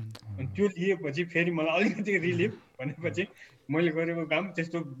 अनि त्यो लिएपछि फेरि मलाई अलिकति रिलिफ, भनेपछि मैले गरेको काम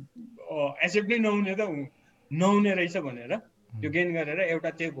त्यस्तो एक्सेप्ट नै नहुने रहेछ भनेर त्यो गेन गरेर एउटा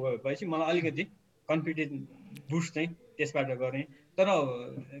त्यो भएपछि मलाई अलिकति कन्फिडेन्स बुस्ट चाहिँ त्यसबाट गरेँ। तर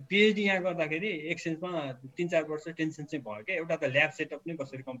पिएचडी यहाँ गर्दाखेरि एक सेन्समा 3-4 वर्ष टेन्सन चाहिँ भयो क्या। एउटा त ल्याब सेटअप नै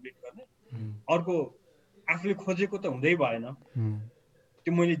कसरी कम्प्लिट गर्ने, अर्को आफूले खोजेको त हुँदै भएन,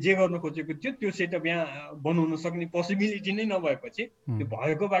 त्यो मैले जे गर्न खोजेको थियो त्यो सेटअप यहाँ बनाउन सक्ने पोसिबिलिटी नै नभएपछि त्यो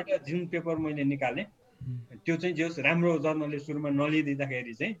भएकोबाट जुन पेपर मैले निकालेँ त्यो चाहिँ जे राम्रो जर्नलले सुरुमा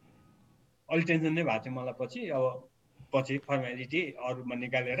नलिदिँदाखेरि चाहिँ अलिक टेन्सन नै भएको थियो मलाई। पछि फर्मेलिटी अरूमा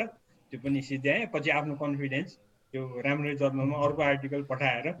निकालेर त्यो पनि सिद्ध्याएँ। पछि आफ्नो कन्फिडेन्स त्यो राम्रै जर्नलमा अर्को आर्टिकल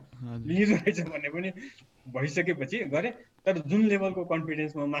पठाएर लिँदो रहेछ भन्ने पनि भइसकेपछि गरेँ। तर जुन लेभलको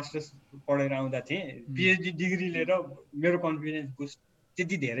कन्फिडेन्समा मास्टर्स पढेर आउँदा थिएँ, पिएचडी डिग्री लिएर मेरो कन्फिडेन्स बुस्ट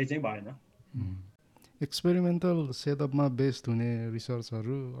त्यति धेरै चाहिँ भएन। एक्सपेरिमेन्टल सेटअपमा बेस्ड हुने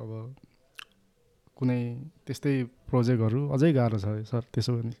रिसर्चहरू अब कुनै त्यस्तै प्रोजेक्टहरू अझै गाह्रो छ सर?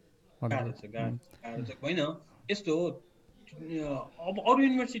 त्यसो भने गाह्रो छ होइन, यस्तो हो। अब अरू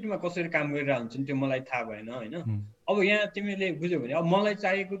युनिभर्सिटीमा कसरी काम गरेर हुन्छन् त्यो मलाई थाहा भएन होइन। अब यहाँ तिमीले बुझ्यो भने अब मलाई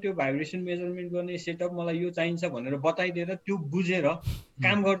चाहिएको त्यो भाइब्रेसन मेजरमेन्ट गर्ने सेटअप मलाई यो चाहिन्छ भनेर बताइदिएर त्यो बुझेर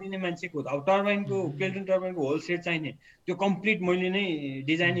काम गरिदिने मान्छे को? अब टर्बाइनको पेल्टन टर्बाइनको होल सेट चाहिने त्यो कम्प्लिट मैले नै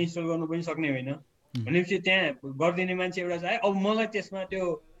डिजाइन इन्स्टल गर्नु पनि सक्ने होइन। भनेपछि त्यहाँ गरिदिने मान्छे एउटा छ। अब मलाई त्यसमा त्यो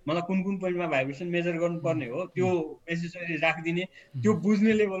मलाई कुन पोइन्टमा भाइब्रेसन मेजर गर्नुपर्ने हो त्यो नेसेसरी राखिदिने त्यो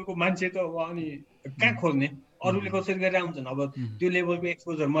बुझ्ने लेभलको मान्छे त अब अनि कहाँ खोज्ने, अरूले कसरी गरेर आउँछन्। अब त्यो लेभलको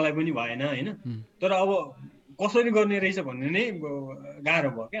एक्सपोजर मलाई पनि भएन होइन, तर अब कसरी गर्ने रहेछ भन्ने नै गाह्रो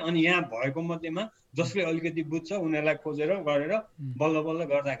भयो क्या। अनि यहाँ भएको मध्येमा जसले अलिकति बुझ्छ उनीहरूलाई खोजेर गरेर बल्ल बल्ल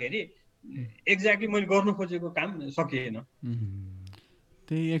गर्दाखेरि एक्ज्याक्टली मैले गर्नु खोजेको काम सकिएन।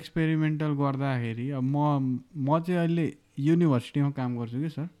 त्यही एक्सपेरिमेन्टल गर्दाखेरि अब म चाहिँ अहिले युनिभर्सिटीमा काम गर्छु कि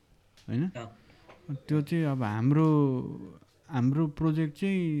सर होइन। त्यो चाहिँ अब हाम्रो प्रोजेक्ट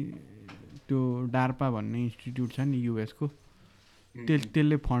चाहिँ त्यो डार्पा भन्ने इन्स्टिट्युट छ नि युएसको,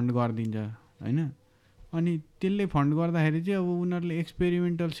 त्यसले फन्ड गरिदिन्छ होइन। अनि त्यसले फन्ड गर्दाखेरि चाहिँ अब उनीहरूले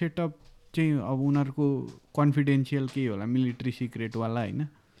एक्सपेरिमेन्टल सेटअप चाहिँ अब उनीहरूको कन्फिडेन्सियल केही होला, मिलिट्री सिक्रेटवाला होइन।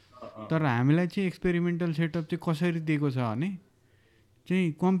 तर हामीलाई चाहिँ एक्सपेरिमेन्टल सेटअप चाहिँ कसरी दिएको छ भने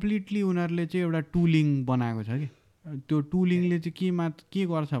चाहिँ कम्प्लिटली उनीहरूले चाहिँ एउटा टुलिङ बनाएको छ कि त्यो टुलिङले चाहिँ के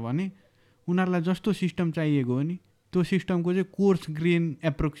गर्छ भने उनीहरूलाई जस्तो सिस्टम चाहिएको हो नि त्यो सिस्टमको चाहिँ कोर्स ग्रेन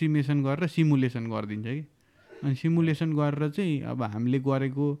एप्रोक्सिमेसन गरेर सिमुलेसन गरिदिन्छ कि। अनि सिमुलेसन गरेर चाहिँ अब हामीले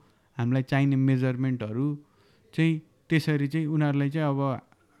गरेको हामीलाई चाहिने मेजरमेन्टहरू चाहिँ त्यसरी चाहिँ उनीहरूलाई चाहिँ अब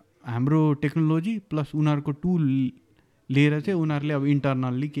हाम्रो टेक्नोलोजी प्लस उनीहरूको टुल लिएर चाहिँ उनीहरूले अब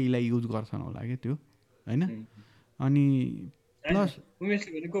इन्टरनल्ली केहीलाई युज गर्छन् होला क्या त्यो होइन। अनि प्लस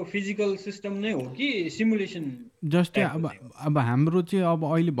भनेको फिजिकल सिस्टम नै हो कि सिमुलेसन जस्तै अब हाम्रो चाहिँ अब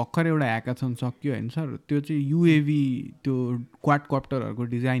अहिले भर्खर एउटा ह्याकाथन सक्यो होइन सर, त्यो चाहिँ युएभी त्यो क्वाडकप्टरहरूको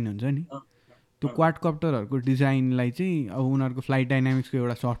डिजाइन हुन्छ नि, त्यो क्वाडकप्टरहरूको डिजाइनलाई चाहिँ अब उनीहरूको फ्लाइट डाइनामिक्सको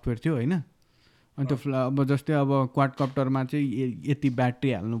एउटा सफ्टवेयर थियो होइन। अनि त्यो अब जस्तै अब क्वाडकप्टरमा चाहिँ यति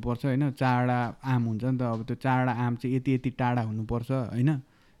ब्याट्री हाल्नुपर्छ होइन, 4वटा आर्म हुन्छ नि त, अब त्यो 4वटा आर्म चाहिँ यति टाढा हुनुपर्छ होइन,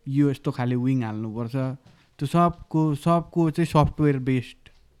 यो यस्तो खाले विङ हाल्नुपर्छ, त्यो सबको चाहिँ सफ्टवेयर बेस्ड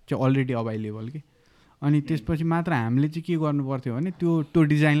चाहिँ अलरेडी अभाइलेबल कि। अनि त्यसपछि मात्र हामीले चाहिँ के गर्नु पर्थ्यो भने त्यो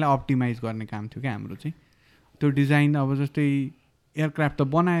डिजाइनलाई अप्टिमाइज गर्ने काम थियो क्या हाम्रो चाहिँ। त्यो डिजाइन अब जस्तै एयरक्राफ्ट त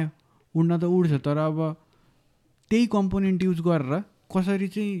बनायो, उड्न त उड्छ, तर अब त्यही कम्पोनेन्ट युज गरेर कसरी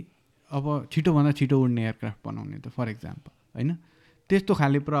चाहिँ अब छिटोभन्दा छिटो उड्ने एयरक्राफ्ट बनाउने त फर इक्जाम्पल होइन, त्यस्तो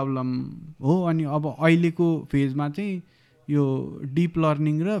खाले प्रब्लम हो। अनि अब अहिलेको फेजमा चाहिँ यो डिप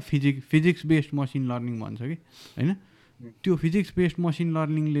लर्निङ र फिजिक्स बेस्ड मसिन लर्निङ भन्छ कि होइन। त्यो फिजिक्स बेस्ड मसिन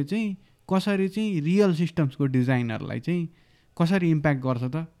लर्निङले चाहिँ कसरी चाहिँ रियल सिस्टम्सको डिजाइनहरूलाई चाहिँ कसरी इम्प्याक्ट गर्छ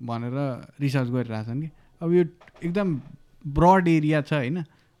त भनेर रिसर्च गरिरहेछन् कि। अब यो एकदम ब्रड एरिया छ होइन,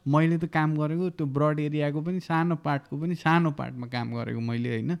 मैले त काम गरेको त्यो ब्रड एरियाको पनि सानो पार्टमा काम गरेको मैले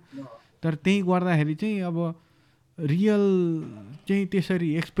होइन। तर त्यही गर्दाखेरि चाहिँ अब रियल चाहिँ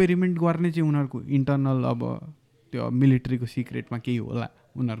त्यसरी एक्सपेरिमेन्ट गर्ने चाहिँ उनीहरूको इन्टरनल अब त्यो मिलिट्रीको सिक्रेटमा केही होला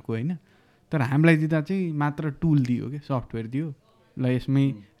उनीहरूको होइन। तर हामीलाई दिँदा चाहिँ मात्र टुल दियो क्या, सफ्टवेयर दियो, ल यसमै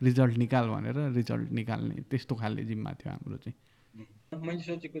रिजल्ट निकाल भनेर रिजल्ट निकाल्ने त्यस्तो खाले जिम्मा थियो हाम्रो चाहिँ। मैले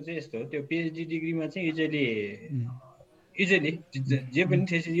सोचेको चाहिँ यस्तो हो, त्यो पिएचडी डिग्रीमा चाहिँ युजली जे पनि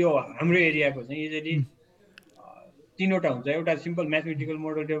थिएसिस यो हाम्रो एरियाको चाहिँ युजली 3वटा हुन्छ। एउटा सिम्पल म्याथमेटिकल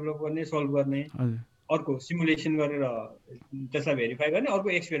मोडल डेभलप गर्ने, सल्भ गर्ने, अर्को सिमुलेसन गरेर त्यसलाई भेरिफाई गर्ने, अर्को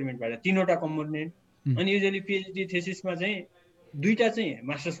एक्सपेरिमेन्टबाट, 3वटा कम्पोनेन्ट। अनि युजली पिएचडी थेसिसमा चाहिँ 2टा चाहिँ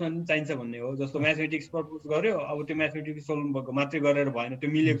मास्टर्समा चाहिन्छ भन्ने हो। जस्तो म्याथमेटिक्स प्रपोज गर्यो, अब त्यो म्याथमेटिक्स सोल्भ भएको मात्रै गरेर भएन, त्यो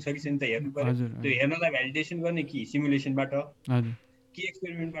मिलेको छ कि छैन त हेर्नु पर्यो। त्यो हेर्नलाई भ्यालिडेसन गर्ने कि सिमुलेसनबाट कि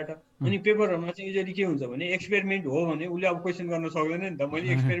एक्सपेरिमेन्टबाट। अनि पेपरहरूमा चाहिँ युजली के हुन्छ भने एक्सपेरिमेन्ट हो भने उसले अब क्वेसन गर्न सक्दैन नि त, मैले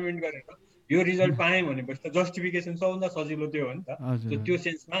एक्सपेरिमेन्ट गरेर यो रिजल्ट पाएँ भनेपछि त जस्टिफिकेसन सबभन्दा सजिलो त्यो हो नि त। त्यो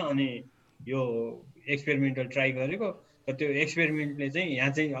सेन्समा अनि यो एक्सपेरिमेन्टल ट्राई गरेको, तर त्यो एक्सपेरिमेन्टले चाहिँ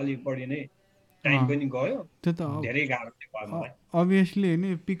यहाँ चाहिँ अलिक बढी नै टाइम पनि गयो, त्यो त धेरै गाह्रो भयो मलाई। अभियसली होइन,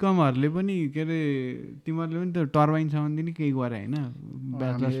 पिकमहरूले पनि के अरे तिमीहरूले पनि त्यो टर्बाइनसम्म नि केही गरे होइन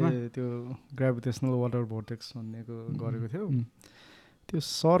ब्याचलर्समा, त्यो ग्राभिटेसनल वाटर भोर्टेक्स भन्नेको गरेको थियो। त्यो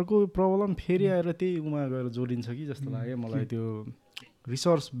सरको प्रब्लम फेरि आएर त्यही उमा गएर जोडिन्छ कि जस्तो लाग्यो मलाई, त्यो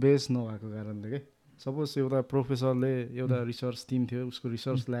रिसर्च बेस नभएको कारणले क्या। सपोज एउटा प्रोफेसरले एउटा रिसर्च टिम थियो, उसको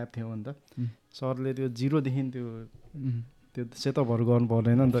रिसर्च ल्याब थियो भने त सरले त्यो 0देखि त्यो सेटअपहरू गर्नु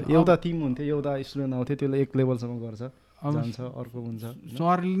पर्दैन नि त। एउटा टिम हुन्थ्यो, एउटा स्टुडेन्ट आउँथ्यो, त्यसले एक लेभलसम्म गर्छ, जान्छ, अर्को हुन्छ।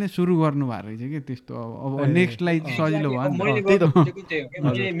 सरले नै सुरु गर्नु भएको रहेछ कि त्यस्तो। अब नेक्स्टलाई सजिलो भयो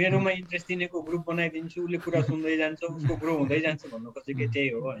मैले मेरोमा इन्ट्रेस्ट दिनेको ग्रुप बनाइदिन्छु, उसले कुरा सुन्दै जान्छ, उसको ग्रो हुँदै जान्छ भन्नु खोजेको त्यही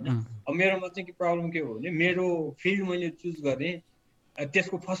हो होइन। अब मेरोमा चाहिँ के प्रब्लम के हो भने मेरो फिल्ड मैले चुज गरेँ,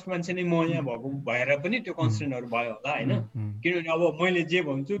 त्यसको फर्स्ट मान्छे नै म यहाँ भएको भएर पनि त्यो कन्सटेन्टहरू भयो होला होइन। किनभने अब मैले जे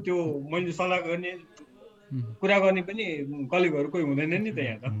भन्छु त्यो मैले सल्लाह गर्ने कुरा गर्ने पनि कलिगहरू कोही हुँदैन नि त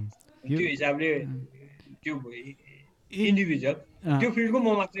यहाँ त। त्यो हिसाबले त्यो इन्डिभिजुअल त्यो फिल्डको म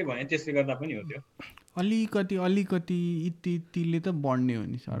मात्रै भएँ, त्यसले गर्दा पनि हो त्यो। अलिकति यतिले त बढ्ने हो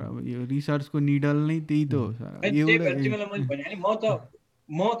नि सर। अब यो रिसर्चको निडल नै त्यही त हो सर। त्यही भएर तिमीलाई मैले भने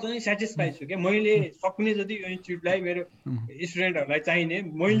म चाहिँ सेटिस्फाइड छु क्या। मैले सक्ने जति यो इन्स्टिट्युटलाई मेरो स्टुडेन्टहरूलाई चाहिने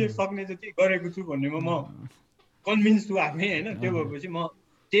मैले सक्ने जति गरेको छु भन्नेमा म कन्भिन्स छु आफै होइन। त्यो भएपछि म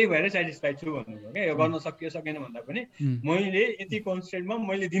त्यही भएर सेटिस्फाइड छु भन्नुभयो क्या। यो गर्न सकियो सकेन भन्दा पनि मैले यति कन्सटेन्टमा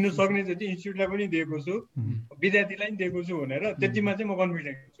मैले दिन सक्ने जति इन्स्टिट्युटलाई पनि दिएको छु, विद्यार्थीलाई पनि दिएको छु भनेर त्यतिमा चाहिँ म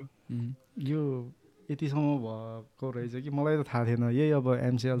कन्फिडेन्ट छु। यो यतिसम्म भएको रहेछ कि मलाई त थाहा थिएन। यही अब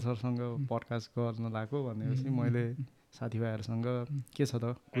एमसिएल सरसँग पडकास्ट गर्न लागेको भनेपछि मैले साथीभाइहरूसँग के छ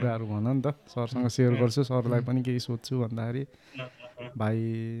त कुराहरू भन नि त, सरसँग सेयर गर्छु, सरलाई पनि केही सोध्छु भन्दाखेरि भाइ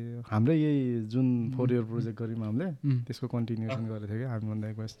हाम्रै यही जुन 4 इयर प्रोजेक्ट गऱ्यौँ हामीले त्यसको कन्टिन्युएसन गरेको थियो क्या हामीभन्दा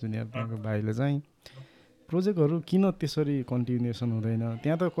 1 वर्ष जुनियर त्यहाँको भाइले चाहिँ प्रोजेक्टहरू किन त्यसरी कन्टिन्युएसन हुँदैन,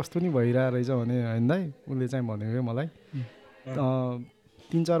 त्यहाँ त कस्तो नि भइरहेको रहेछ भने होइन दाइ उसले चाहिँ भनेको क्या मलाई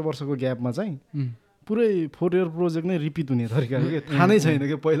 3-4 वर्षको ग्यापमा चाहिँ पुरै 4 इयर प्रोजेक्ट नै रिपिट हुने तरिकाको के थाहा नै छैन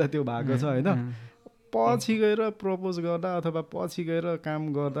कि पहिला त्यो भएको छ होइन। पछि गएर प्रपोज गर्दा अथवा पछि गएर काम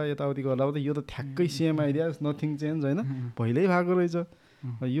गर्दा यताउति गर्दा त यो त ठ्याक्कै सेम आइडिया नथिङ चेन्ज होइन पहिल्यै भएको रहेछ।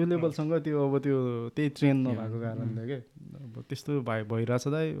 यो लेभलसँग त्यो अब त्यो त्यही ट्रेन नभएको कारणले के अब त्यस्तो भइरहेछ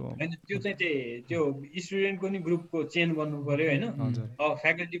दाइ। होइन त्यो चाहिँ त्यो स्टुडेन्टको नि ग्रुपको चेन्ज गर्नु पऱ्यो होइन। अब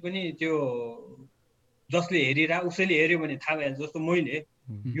फ्याकल्टी पनि त्यो जसले हेरिरह उसैले हेऱ्यो भने थाहा भइहाल्छ। जस्तो मैले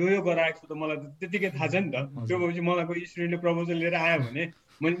यो गराएको छु त मलाई त्यतिकै थाहा छ नि त। त्यो भएपछि मलाई कोही स्टुडेन्टले प्रपोजल लिएर आयो भने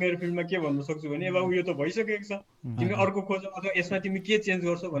मैले मेरो फिल्डमा के भन्न सक्छु भने ए बाबु यो त भइसकेको छ, तिमी अर्को खोज अथवा यसमा तिमी के चेन्ज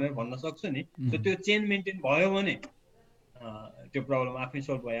गर्छौ भनेर भन्न सक्छु नि। त्यो चेन मेन्टेन भयो भने त्यो प्रब्लम आफै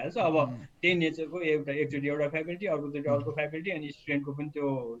सल्भ भइहाल्छ। अब त्यही नेचरको एकचोटि एउटा फ्याकल्टी अर्कोचोटि अर्को फ्याकल्टी अनि स्टुडेन्टको पनि त्यो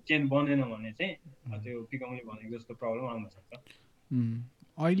चेन बनेन भने चाहिँ त्यो पिकाउने भनेको जस्तो प्रब्लम आउन सक्छ।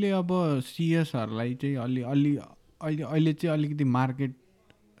 अहिले अब सिएसहरूलाई चाहिँ अहिले चाहिँ अलिकति मार्केट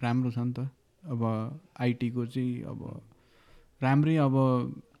राम्रो छ नि त। अब आइटीको चाहिँ अब राम्रै अब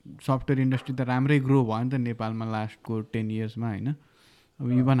सफ्टवेयर इन्डस्ट्री त राम्रै ग्रो भयो नि त नेपालमा लास्टको 10 इयर्समा होइन।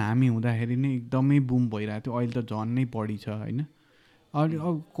 अब इभन हामी हुँदाखेरि नै एकदमै बुम भइरहेको थियो, अहिले त झन् नै बढी छ होइन।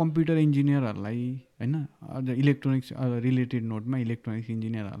 अब कम्प्युटर इन्जिनियरहरूलाई होइन अझ इलेक्ट्रोनिक्स रिलेटेड नोटमा इलेक्ट्रोनिक्स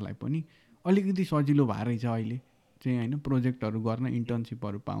इन्जिनियरहरूलाई पनि अलिकति सजिलो भएर रहेछ अहिले चाहिँ होइन। प्रोजेक्टहरू गर्न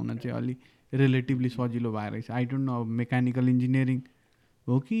इन्टर्नसिपहरू पाउन चाहिँ अलिक रिलेटिभली सजिलो भएर रहेछ। आई डोन्ट नो अब मेकानिकल इन्जिनियरिङ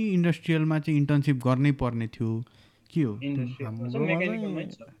हो कि इन्डस्ट्रियलमा चाहिँ इन्टर्नसिप गर्नै पर्ने थियो के हो?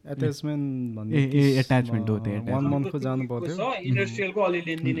 एट्याचमेन्ट भन्ने एट्याचमेन्ट हो त्यो 1 मन्थको जानु पर्थ्यो। इन्डस्ट्रियलको अलि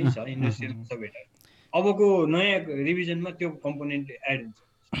लेन्दी नै छ, इन्डस्ट्रियलको छ बेटर। अबको नयाँ रिभिजनमा त्यो कम्पोनेन्ट एड हुन्छ।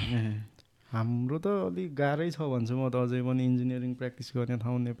 हाम्रो त अलिक गाह्रै छ भन्छु म त। अझै पनि इन्जिनियरिङ प्र्याक्टिस गर्ने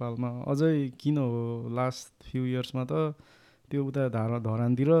ठाउँ नेपालमा अझै किन हो लास्ट फ्यु इयर्समा त त्यो उता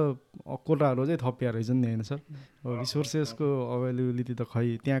धरानतिर कोटाहरू चाहिँ थपिया रहेछ नि होइन सर। रिसोर्सेसको अभाइलेबिलिटी त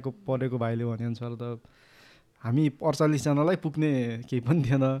खै त्यहाँको पढेको भाइले भनेअनुसार त हामी 48जनालाई पुग्ने केही पनि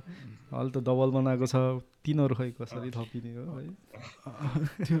थिएन। अहिले त डबल बनाएको छ, तिनीहरू खै कसरी थपिने हो है।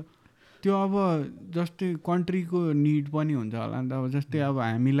 त्यो अब जस्तै कन्ट्रीको निड पनि हुन्छ होला नि त। अब जस्तै अब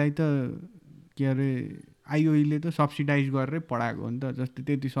हामीलाई त के अरे आइओईले त सब्सिडाइज गरेरै पढाएको हो नि त। जस्तै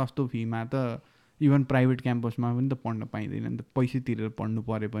त्यति सस्तो फीमा त इभन प्राइभेट क्याम्पसमा पनि त पढ्न पाइँदैन नि त, पैसा तिरेर पढ्नु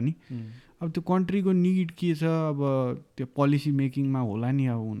पऱ्यो पनि। अब त्यो कन्ट्रीको निड के छ अब त्यो पोलिसी मेकिङमा होला नि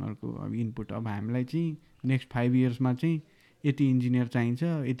अब उनीहरूको अब इनपुट। अब हामीलाई चाहिँ नेक्स्ट 5 इयर्समा चाहिँ यति इन्जिनियर चाहिन्छ,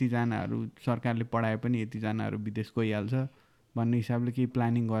 यतिजनाहरू सरकारले पढाए पनि यतिजनाहरू विदेश गइहाल्छ भन्ने हिसाबले केही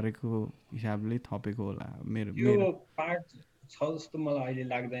प्लानिङ गरेको हिसाबले थपेको होला मेरो पार्ट छ जस्तो मलाई अहिले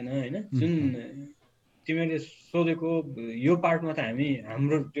लाग्दैन होइन। जुन तिमीले सोधेको यो पार्टमा त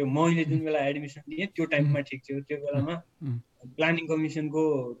हाम्रो त्यो मैले जुन बेला एडमिसन लिएँ त्यो टाइममा ठिक थियो। त्यो बेलामा प्लानिङ कमिसनको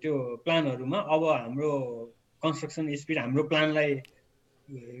त्यो प्लानहरूमा अब हाम्रो कन्स्ट्रक्सन स्पिड हाम्रो प्लानलाई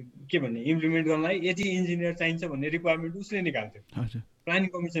के भन्ने इम्प्लिमेन्ट गर्नलाई यति इन्जिनियर चाहिन्छ भन्ने रिक्वायरमेन्ट उसले निकाल्थ्यो, प्लानिङ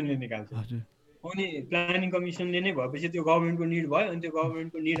कमिसनले निकाल्थ्यो। अनि प्लानिङ कमिसनले नै भएपछि त्यो गभर्मेन्टको निड भयो। अनि त्यो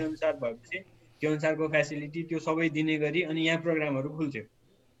गभर्मेन्टको निड अनुसार भएपछि त्यो अनुसारको फेसिलिटी त्यो सबै दिने गरी अनि यहाँ प्रोग्रामहरू खुल्थ्यो।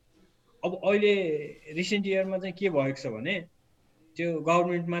 अब अहिले रिसेन्ट इयरमा चाहिँ के भएको छ भने त्यो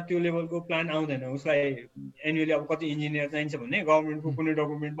गभर्मेन्टमा त्यो लेभलको प्लान आउँदैन। उसलाई एनुअली अब कति इन्जिनियर चाहिन्छ भन्ने गभर्मेन्टको कुनै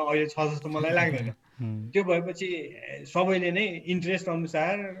डकुमेन्टमा अहिले छ जस्तो मलाई लाग्दैन। त्यो भएपछि सबैले नै इन्ट्रेस्ट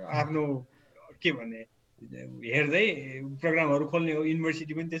अनुसार आफ्नो के भन्ने हेर्दै प्रोग्रामहरू खोल्ने हो।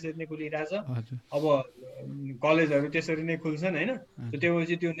 युनिभर्सिटी पनि त्यसरी नै खुलिरहेछ, अब कलेजहरू त्यसरी नै खुल्छन् होइन। त्यो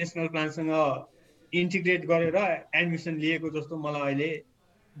भएपछि त्यो नेसनल प्लानसँग इन्टिग्रेट गरेर एडमिसन लिएको जस्तो मलाई अहिले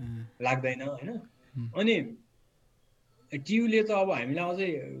लाग्दैन होइन। अनि टियुले त अब हामीलाई अझै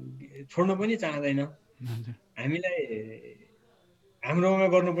छोड्नु पनि चाहँदैन, हामीलाई हाम्रोमा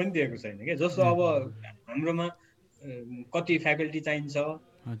गर्नु पनि दिएको छैन क्या। जस्तो अब हाम्रोमा कति फ्याकल्टी चाहिन्छ,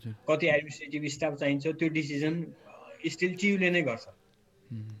 हजुर कति एडमिनिस्ट्रेटिभ स्टाफ चाहिन्छ त्यो डिसिजन स्टिल टियुले नै गर्छ।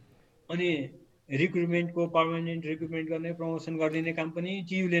 अनि रिक्रुटमेन्टको पर्मानेन्ट रिक्रुटमेन्ट गर्ने प्रमोसन गरिदिने काम पनि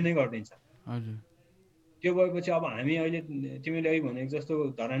टियुले नै गरिदिन्छ। हजुर त्यो भएपछि अब हामी अहिले तिमीले अहिले भनेको जस्तो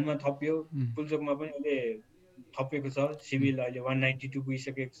धरानमा थपियो, पुल्चोकमा पनि अहिले थपिएको छ, सिभिल अहिले 192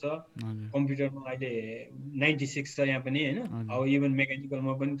 पुगिसकेको छ, कम्प्युटरमा अहिले 96 छ यहाँ पनि होइन। अब इभन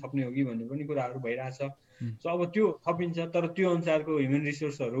मेकानिकलमा पनि थप्ने हो कि भन्ने पनि कुराहरू भइरहेछ। सो अब त्यो थपिन्छ, तर त्यो अनुसारको ह्युमन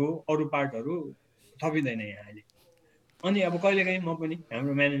रिसोर्सहरू अरू पार्टहरू थपिँदैन यहाँ अहिले। अनि अब कहिलेकाहीँ म पनि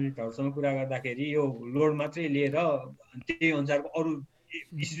हाम्रो म्यानेजमेन्टहरूसँग कुरा गर्दाखेरि यो लोड मात्रै लिएर त्यही अनुसारको अरू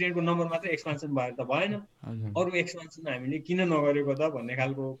स्टुडेन्टको नम्बर मात्रै एक्सपान्सन भएर त भएन, अरू एक्सपान्सन हामीले किन नगरेको त भन्ने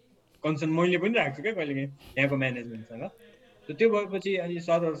खालको कन्सर्न मैले पनि राख्छु क्या कहिलेकाहीँ यहाँको म्यानेजमेन्टसँग। त्यो भएपछि अनि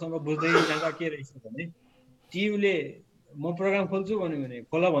सरहरूसँग बुझ्दै जाँदा के रहेछ भने टियुले म प्रोग्राम खोल्छु भन्यो भने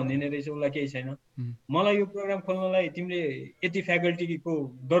खोला भनिदिने रहेछ, उसलाई केही छैन। मलाई यो प्रोग्राम खोल्नलाई तिमीले यति फ्याकल्टीको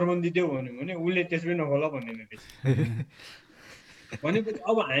दरबन्दी देऊ भन्यो भने उसले त्यसमै नखोला भनिदिने रहेछ। भनेपछि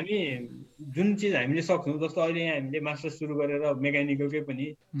अब हामी जुन चिज हामीले सक्छौँ, जस्तो अहिले यहाँ हामीले मास्टर्स सुरु गरेर मेकानिकलकै पनि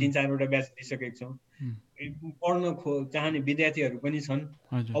 3-4वटा ब्याच दिइसकेको छौँ, पढ्न चाहने विद्यार्थीहरू पनि छन्।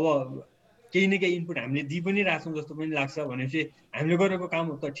 अब केही न केही इनपुट हामीले दिइ पनि राख्छौँ जस्तो पनि लाग्छ। भनेपछि हामीले गरेको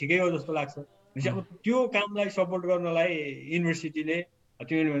काम त ठिकै हो जस्तो लाग्छ। भनेपछि अब त्यो कामलाई सपोर्ट गर्नलाई युनिभर्सिटीले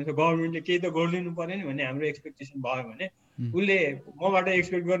तिमीले भन्छ गभर्मेन्टले केही त गरिदिनु पर्यो नि भन्ने हाम्रो एक्सपेक्टेसन भयो भने उसले मबाट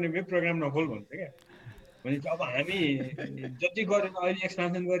एक्सपेक्ट गर्ने भए प्रोग्राम नखोल भन्छ क्या। भनेपछि अब हामी जति गरेर अहिले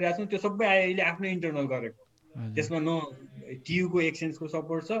एक्सपान्सन गरिरहेको छौँ त्यो सबै अहिले आफ्नो इन्टरनल गरेको, त्यसमा न टियुको एक्सचेन्जको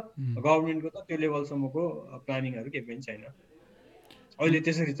सपोर्ट छ, गभर्मेन्टको त त्यो लेभलसम्मको प्लानिङहरू केही पनि छैन। अहिले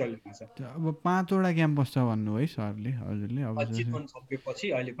त्यसरी चलिरहेको छ। अब 5वटा क्याम्पस छ भन्नु है सरले, हजुरले? अब चितवन सकेपछि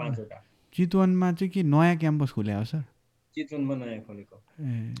अहिले 5वटा। चितवनमा चाहिँ के नयाँ क्याम्पस खुल्या हो सर? चितवनमा नयाँ खोलेको।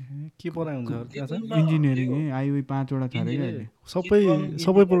 के पढाइ हुन्छ त्यहाँ चाहिँ? इन्जिनियरिङ IOE 5वटा छ अरे क्या?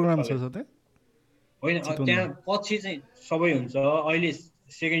 सबै प्रोग्राम छ त्यहाँ? होइन, त्यहाँ पछि चाहिँ सबै हुन्छ। अहिले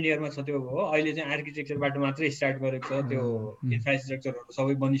सेकेन्ड इयरमा छ त्यो हो। अहिले चाहिँ आर्किटेक्चरबाट मात्रै स्टार्ट गरेको छ, त्यो इन्फ्रास्ट्रक्चरहरू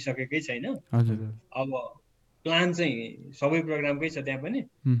सबै बनिसकेकै छैन। अब प्लान चाहिँ सबै प्रोग्रामकै छ त्यहाँ पनि।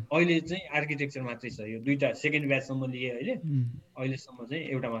 अहिले चाहिँ आर्किटेक्चर मात्रै छ, यो 2टा सेकेन्ड ब्याचसम्म लिए अहिले, अहिलेसम्म चाहिँ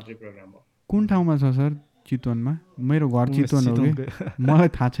एउटा मात्रै प्रोग्राम हो। कुन ठाउँमा छ सर चितवनमा? मेरो घर चितवन हो कि, मलाई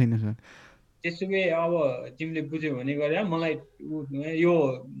थाहा छैन सर। त्यसो भए अब तिमीले बुझ्यौ भने गरे। मलाई यो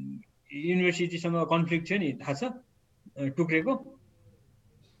युनिभर्सिटीसँग कन्फ्लिक्ट थियो नि, थाहा छ टुक्रेको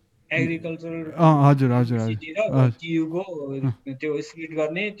एग्रिकल्चरल युनिभर्सिटी र टियुको त्यो स्प्लिट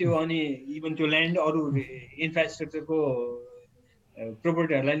गर्ने त्यो, अनि इभन त्यो ल्यान्ड अरू इन्फ्रास्ट्रक्चरको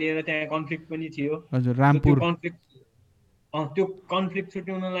प्रोपर्टीहरूलाई लिएर त्यहाँ कन्फ्लिक्ट पनि थियो। त्यो कन्फ्लिक्ट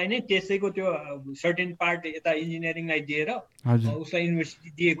छुट्याउनलाई नै त्यसैको त्यो सर्टेन पार्ट यता इन्जिनियरिङलाई दिएर उसलाई युनिभर्सिटी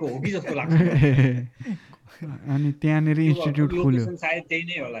दिएको हो कि जस्तो लाग्छ। अनि त्यहाँनिर इन्स्टिट्युट खोल्यो, सायद त्यही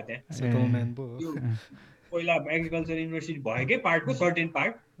नै होला। त्यहाँ पहिला एग्रिकल्चर युनिभर्सिटी भएकै पार्टको सर्टेन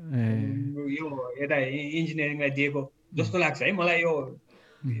पार्ट यो यता इन्जिनियरिङलाई दिएको जस्तो लाग्छ है मलाई। यो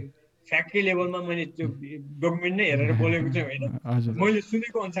फ्याक्टकै लेभलमा मैले त्यो डकुमेन्ट नै हेरेर बोलेको चाहिँ होइन, मैले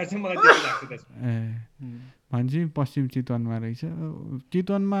सुनेको अनुसार चाहिँ मलाई त्यस्तो लाग्छ। भनेपछि पश्चिम चितवनमा रहेछ।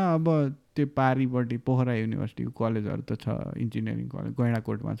 चितवनमा अब त्यो पारिपट्टि पोखरा युनिभर्सिटीको कलेजहरू त छ, इन्जिनियरिङ कलेज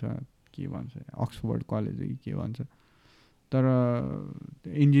गैँडाकोटमा छ, के भन्छ अक्सफोर्ड कलेज के भन्छ, तर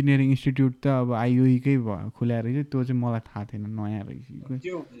इन्जिनियरिङ इन्स्टिट्युट त अब IOE-कै खुल्याएर रहेछ। त्यो चाहिँ मलाई थाहा थिएन, नयाँ रहेछ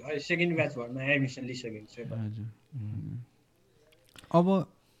त्यो सेकेन्ड ब्याच भर्ना एडमिसन लिइसकेको छु। हजुर। अब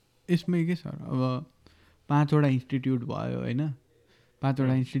यसमै के सर, अब 5वटा इन्स्टिट्युट भयो होइन,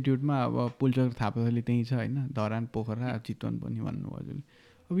 5वटा इन्स्टिट्युटमा अब पुल्चोक थापाथली त्यहीँ छ होइन, धरान पोखरा चितवन पनि भन्नुभयो हजुरले।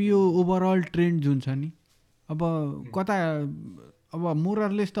 अब यो ओभरअल ट्रेन्ड जुन छ नि, अब कता, अब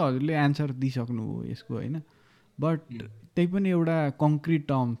मोरलेस त हजुरले एन्सर दिइसक्नु हो यसको होइन, बट त्यही पनि एउटा कङ्क्रिट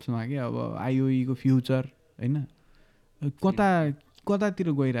टर्म्समा क्या, अब IOE-को फ्युचर होइन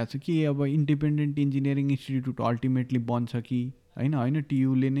कतातिर गइरहेछ कि? अब इन्डिपेन्डेन्ट इन्जिनियरिङ इन्स्टिट्युट अल्टिमेटली बन्छ कि होइन? होइन,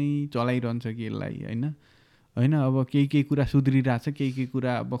 टियुले नै चलाइरहन्छ कि यसलाई होइन? अब केही कुरा सुध्रिरहेछ, केही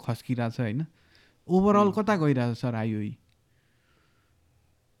कुरा अब खस्किरहेछ होइन? ओभरअल कता गइरहेछ सर IOE?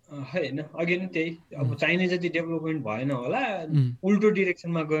 होइन, अघि नै त्यही, अब चाहिने जति डेभलपमेन्ट भएन होला, उल्टो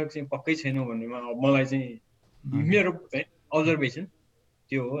डिरेक्सनमा गएको चाहिँ पक्कै छैन भन्नेमा मलाई चाहिँ मेरो चाहिँ अब्जर्भेसन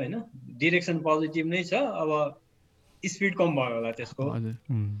त्यो हो होइन। डिरेक्सन पोजिटिभ नै छ, अब स्पिड कम भयो होला त्यसको।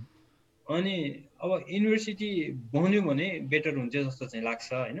 अनि अब युनिभर्सिटी बन्यो भने बेटर हुन्छ जस्तो चाहिँ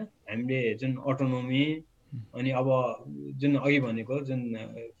लाग्छ होइन। हामीले जुन अटोनोमी अनि अब जुन अघि भनेको जुन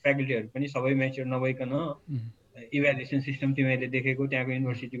फ्याकल्टीहरू पनि सबै म्याच्योर नभइकन इभ्यालुएसन सिस्टम तिमीहरूले देखेको त्यहाँको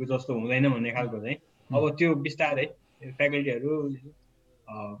युनिभर्सिटीको जस्तो हुँदैन भन्ने खालको चाहिँ अब त्यो बिस्तारै फ्याकल्टीहरू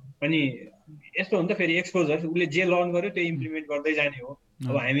पनि यस्तो हो नि त फेरि एक्सपोजर, उसले जे लर्न गर्यो त्यो इम्प्लिमेन्ट गर्दै जाने हो।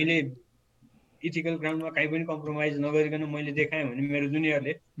 अब हामीले इथिकल ग्राउन्डमा काहीँ पनि कम्प्रोमाइज नगरिकन मैले देखाएँ भने मेरो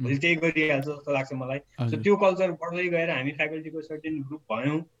जुनियरले भोलि त्यही गरिहाल्छ जस्तो लाग्छ मलाई। सो त्यो कल्चर बढ्दै गएर हामी फ्याकल्टीको सर्टेन ग्रुप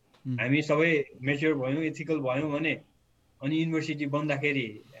भयौँ, हामी सबै मेच्योर भयौँ, इथिकल भयौँ भने अनि युनिभर्सिटी बन्दाखेरि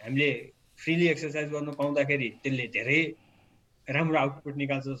हामीले फ्रिली एक्सर्साइज गर्न पाउँदाखेरि त्यसले धेरै राम्रो आउटपुट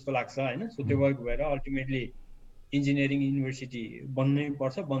निकाल्छ जस्तो लाग्छ होइन। सो त्यो भएर अल्टिमेटली इन्जिनियरिङ युनिभर्सिटी बन्नै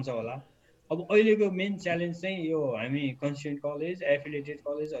पर्छ, बन्छ होला। अब अहिलेको मेन च्यालेन्ज चाहिँ यो हामी कन्स्टिट्युन्ट कलेज एफिलिएटेड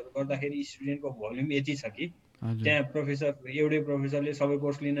कलेजहरू गर्दाखेरि स्टुडेन्टको भोल्युम यति छ कि त्यहाँ एउटै प्रोफेसरले सबै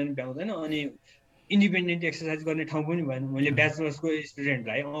कोर्स लिन नि भ्याउँदैन, अनि इन्डिपेन्डेन्ट एक्सर्साइज गर्ने ठाउँ पनि भएन। मैले ब्याचलर्सको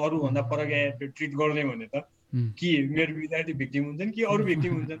स्टुडेन्टलाई अरूभन्दा पर ट्रिट गर्दै भने त कि मेरो विद्यार्थी भिक्टिम हुन्छन् कि अरू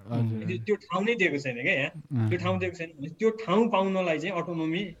भिक्टिम हुन्छन्, त्यो ठाउँ नै दिएको छैन क्या यहाँ। त्यो ठाउँ दिएको छैन भने त्यो ठाउँ पाउनलाई चाहिँ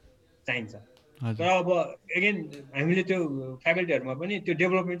अटोनोमी चाहिन्छ। तर अब एगेन हामीले त्यो फ्याकल्टीहरूमा पनि त्यो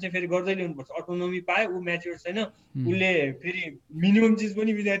डेभलपमेन्ट चाहिँ फेरि गर्दै ल्याउनुपर्छ। अटोनोमी पाए ऊ म्याच्योर छैन, उसले फेरि मिनिमम चिज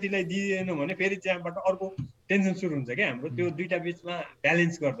पनि विद्यार्थीलाई दिएन भने फेरि त्यहाँबाट अर्को टेन्सन सुरु हुन्छ क्या हाम्रो। त्यो दुइटा बिचमा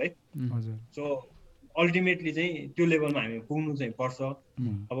ब्यालेन्स गर्दै सो अल्टिमेटली चाहिँ त्यो लेभलमा हामी पुग्नु चाहिँ पर्छ।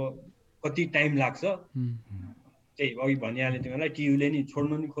 अब कति टाइम लाग्छ त्यही अघि भनिहालेँ तिमीलाई, टियुले नि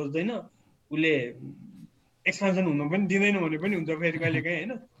छोड्नु नि खोज्दैन, उसले एक्सपान्सन हुनु पनि दिँदैन भने पनि हुन्छ फेरि कहिले काहीँ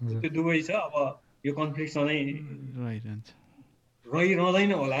होइन। त्यो दुवै छ। अब यो कन्फ्लिक्ट सधैँ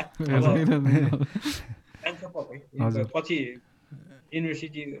रहिरहँदैन होला। जान्छ पछि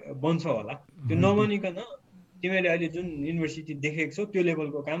युनिभर्सिटी बन्छ होला। त्यो नबनिकन तिमीले अहिले जुन युनिभर्सिटी देखेको छौ त्यो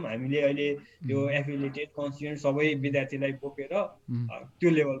लेभलको काम हामीले अहिले यो एफिलिएटेड कन्स्टिट्युएन्ट सबै विद्यार्थीलाई बोकेर त्यो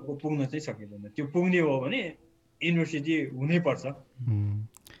लेभलको पुग्न चाहिँ सकिँदैन। त्यो पुग्ने हो भने युनिभर्सिटी हुनैपर्छ।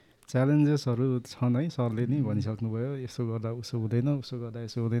 च्यालेन्जेसहरू छन् है, सरले नि भनिसक्नुभयो, यसो गर्दा उसो हुँदैन, उसो गर्दा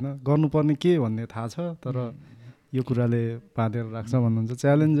यसो हुँदैन, गर्नुपर्ने के भन्ने थाहा छ तर यो कुराले बाँधेर राख्छ भन्नुहुन्छ।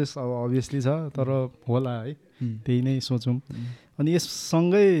 च्यालेन्जेस अब अभियसली छ तर होला है, त्यही नै सोचौँ। अनि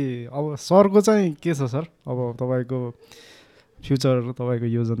यससँगै अब सरको चाहिँ के छ सर, अब तपाईँको फ्युचर, तपाईँको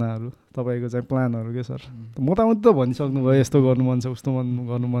योजनाहरू, तपाईँको चाहिँ प्लानहरू के सर? मोटामोटी त भनिसक्नुभयो यस्तो गर्नु मन छ उस्तो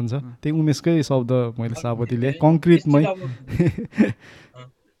गर्नु मन छ, त्यही उमेशकै शब्द मैले सापति लिएँ कङ्क्रिटमै।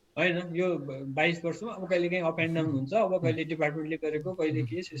 होइन यो 22 वर्षमा अब कहिले काहीँ अप एन्ड डाउन हुन्छ। अब कहिले डिपार्टमेन्टले गरेको कहिले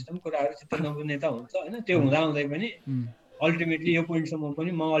के सिस्टम कुराहरू चित्त नबुझ्ने त हुन्छ होइन। त्यो हुँदाहुँदै पनि अल्टिमेटली यो पोइन्टसम्म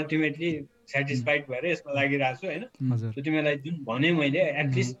पनि म अल्टिमेटली सेटिस्फाइड भएर यसमा लागिरहेको छु होइन। त्यो तिमीलाई जुन भने मैले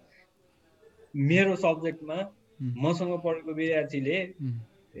एटलिस्ट मेरो सब्जेक्टमा मसँग पढेको विद्यार्थीले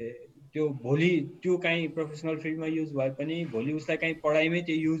त्यो भोलि त्यो काहीँ प्रोफेसनल फिल्डमा युज भए पनि, भोलि उसलाई काहीँ पढाइमै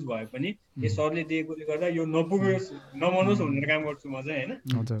त्यो युज भए पनि यो सरले दिएकोले गर्दा यो नपुगोस् नबनोस् भनेर काम गर्छु म चाहिँ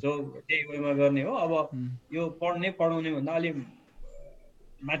होइन। सो त्यही वेमा गर्ने हो। अब यो पढाउने भन्दा अलिक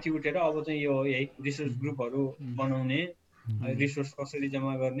माथि उठेर अब चाहिँ यो यही रिसर्च ग्रुपहरू बनाउने, रिसोर्स कसरी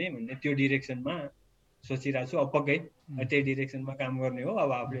जम्मा गर्ने भन्ने त्यो डिरेक्सनमा सोचिरहेको छु। अब पक्कै त्यही डिरेक्सनमा काम गर्ने हो।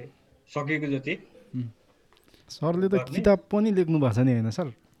 अब आफूले सकेको जति। सरले त किताब पनि लेख्नु भएको छ नि होइन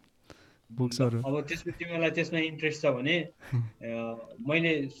सर, बुक्सहरू? अब तिमीलाई त्यसमा इन्ट्रेस्ट छ भने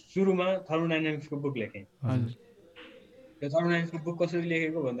मैले सुरुमा थर्मोडाइनामिक्सको बुक लेखेँ। त्यो थर्मोडाइनामिक्सको बुक कसरी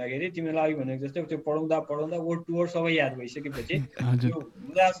लेखेको भन्दाखेरि तिमीलाई अघि भनेको जस्तै त्यो पढाउँदा वर्ड टु वर्ड सबै याद भइसकेपछि त्यो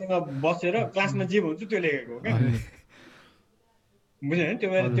मुलासँग बसेर क्लासमा जे भन्छु त्यो लेखेको हो क्या। बुझ्यो होइन? त्यो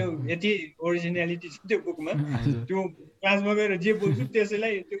भएर त्यो यति ओरिजिनालिटी छ त्यो बुकमा, त्यो क्लासमा गएर जे बोल्छु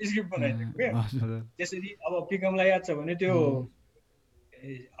त्यसैलाई त्यो स्क्रिप्ट बनाइदिएको क्या। त्यसरी अब पिकमलाई याद छ भने त्यो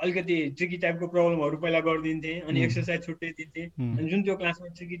अलिकति ट्रिकी टाइपको प्रब्लमहरू पहिला गरिदिन्थेँ, अनि एक्सर्साइज छुट्टै दिन्थेँ। अनि जुन त्यो क्लासमा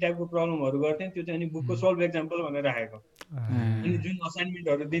ट्रिकी टाइपको प्रब्लमहरू गर्थेँ त्यो चाहिँ अनि बुकको सल्भ एक्जाम्पल भनेर राखेको, अनि जुन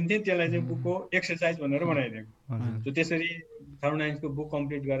असाइनमेन्टहरू दिन्थेँ त्यसलाई चाहिँ बुकको एक्सर्साइज भनेर बनाइदिएको। सो त्यसरी थर्मोडाइनामिक्सको बुक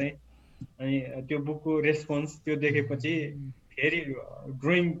कम्प्लिट गरेँ। अनि त्यो बुकको रेस्पोन्स त्यो देखेपछि फेरि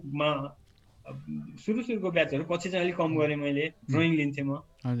ड्रइङमा सुरुको ब्याचहरू पछि चाहिँ अलिक कम गरेँ मैले। ड्रइङ लिन्थेँ म।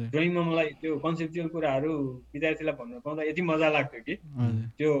 ड्रइङमा मलाई त्यो कन्सेप्चुअल कुराहरू विद्यार्थीलाई भन्न पाउँदा यति मजा लाग्थ्यो कि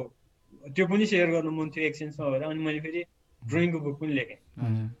त्यो पनि सेयर गर्नु मन थियो एक्सचेन्जमा भएर। अनि मैले फेरि ड्रइङको बुक पनि लेखेँ।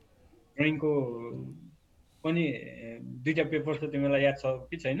 ड्रइङको पनि 2टा पेपर छ, तिमीलाई याद छ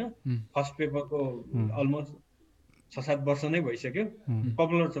कि छैन? फर्स्ट पेपरको अलमोस्ट 6-7 वर्ष नै भइसक्यो।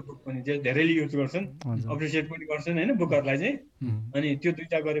 पपुलर छ बुक पनि, धेरैले युज गर्छन्, अप्रिसिएट पनि गर्छन् होइन बुकहरूलाई चाहिँ। अनि त्यो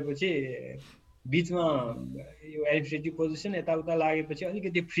 2टा गरेपछि बिचमा यो एलिजिबिलिटी पोजिसन यताउता लागेपछि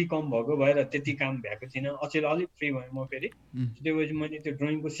अलिकति फ्री कम भएको भएर त्यति काम भ्याएको थिइनँ। अचेल अलिक फ्री भएँ म फेरि। त्यसपछि मैले त्यो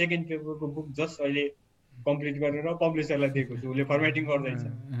ड्रइङको सेकेन्ड पेपरको बुक जस्ट अहिले कम्प्लिट गरेर पब्लिसरलाई दिएको छु, उसले फर्मेटिङ गर्दैछ।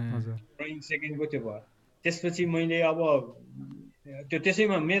 ड्रइङ सेकेन्डको त्यो भयो। त्यसपछि मैले अब त्यो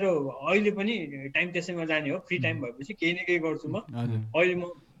त्यसैमा मेरो अहिले पनि टाइम त्यसैमा जाने हो। फ्री टाइम भएपछि केही न केही गर्छु म। अहिले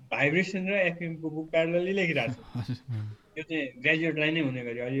म भाइब्रेसन र एफएमको बुक प्यारलली लेखिरहेको छु। त्यो चाहिँ ग्रेजुएटलाई नै हुने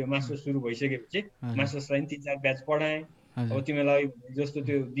गरी अहिले यो मास्टर्स सुरु भइसकेपछि मास्टर्सलाई 3-4 ब्याच पढाएँ। अब तिमीलाई जस्तो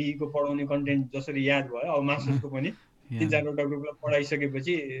त्यो बीईको पढाउने कन्टेन्ट जसरी याद भयो अब मास्टर्सको पनि 3-4वटा ग्रुपलाई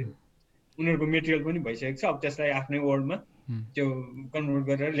पढाइसकेपछि उनीहरूको मेटेरियल पनि भइसकेको छ। अब त्यसलाई आफ्नै वर्डमा त्यो कन्भर्ट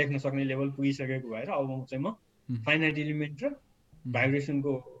गरेर लेख्न सक्ने लेभल पुगिसकेको भएर अब चाहिँ म फाइनाइट इलिमेन्ट र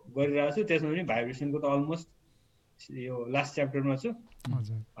भाइब्रेसनको गरिरहेको छु। त्यसमा पनि भाइब्रेसनको त अलमोस्ट यो लास्ट च्याप्टरमा छु।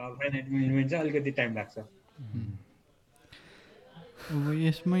 फाइनाइट इलिमेन्ट चाहिँ अलिकति टाइम लाग्छ। अब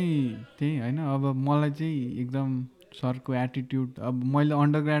यसमै त्यही होइन, अब मलाई चाहिँ एकदम सरको एटिट्युड, अब मैले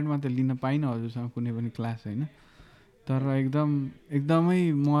अन्डरग्रेडमा त लिन पाइनँ हजुरसँग कुनै पनि क्लास होइन, तर एकदमै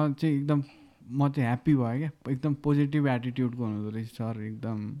म चाहिँ ह्याप्पी भयो क्या। एकदम पोजिटिभ एटिट्युडको हुँदो रहेछ सर,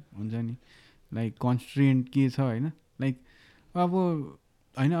 एकदम हुन्छ नि लाइक कन्स्ट्रेन्ट के छ होइन, लाइक अब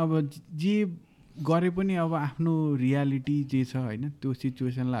होइन अब जे गरे पनि अब आफ्नो रियालिटी जे छ होइन त्यो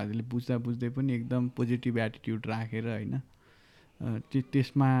सिचुएसनलाई हजुरले बुझ्दै पनि एकदम पोजिटिभ एटिट्युड राखेर होइन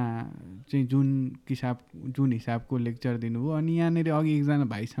त्यसमा चाहिँ जुन हिसाबको लेक्चर दिनुभयो। अनि यहाँनिर अघि एकजना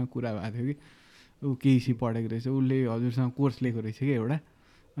भाइसँग कुरा भएको थियो कि ऊ केही पढेको रहेछ, उसले हजुरसँग कोर्स लिएको रहेछ कि एउटा,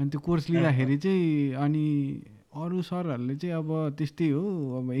 अनि त्यो कोर्स लिँदाखेरि चाहिँ अनि अरू सरहरूले चाहिँ अब त्यस्तै हो,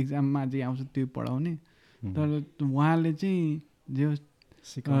 अब एक्जाममा जे आउँछ त्यो पढाउने, तर उहाँले चाहिँ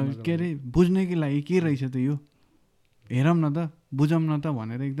के अरे बुझ्नकै लागि के रहेछ त यो हेरौँ न त बुझौँ न त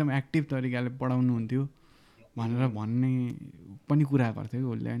भनेर एकदम एक्टिभ तरिकाले पढाउनु हुन्थ्यो भनेर भन्ने पनि कुरा गर्थ्यो कि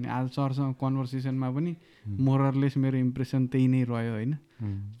उसले। अनि आज सरसँग कन्भर्सेसनमा पनि मोररलेस मेरो इम्प्रेसन त्यही नै रह्यो होइन।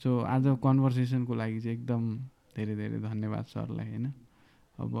 सो आज कन्भर्सेसनको लागि चाहिँ एकदम धेरै धेरै धन्यवाद सरलाई होइन।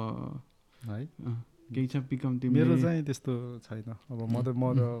 अब है केही छ पिकम तिम्रो? मेरो चाहिँ त्यस्तो छैन। अब म त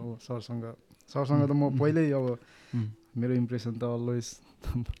सरसँग त म पहिल्यै अब मेरो इम्प्रेसन त अलवेज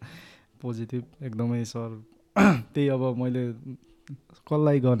पोजिटिभ एकदमै सर। त्यही अब मैले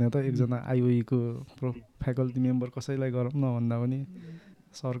कसलाई गर्ने त एकजना IOE को फ्याकल्टी मेम्बर कसैलाई गरौँ न भन्दा पनि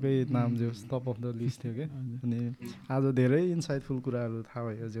सरकै नाम जोस् टप अफ द लिस्ट थियो क्या। अनि आज धेरै इन्साइटफुल कुराहरू थाहा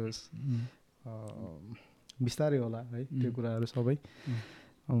भयो जोस्, बिस्तारै होला है त्यो कुराहरू सबै।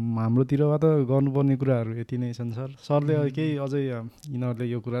 हाम्रोतिरबाट गर्नुपर्ने कुराहरू यति नै छन् सर। सरले केही अझै यिनीहरूले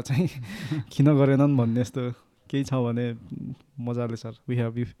यो कुरा चाहिँ किन गरेनन् भन्ने यस्तो केही छ भने मजाले sir, we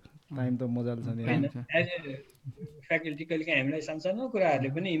have you time त मजाले छ नि। एज ए फ्याकल्टी कहिलेकाहीँ हामीलाई सानो कुराहरूले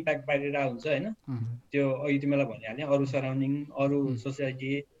पनि इम्प्याक्ट पारिरहेको हुन्छ होइन। त्यो अघि तिमीलाई भनिहालेँ, अरू सराउन्डिङ अरू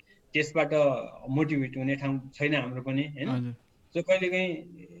सोसाइटी त्यसबाट मोटिभेट हुने ठाउँ छैन हाम्रो पनि होइन। सो कहिलेकाहीँ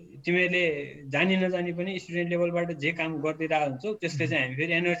तिमीहरूले जानी नजानी पनि स्टुडेन्ट लेभलबाट जे काम गरिदिरहेको हुन्छौ त्यसले चाहिँ हामी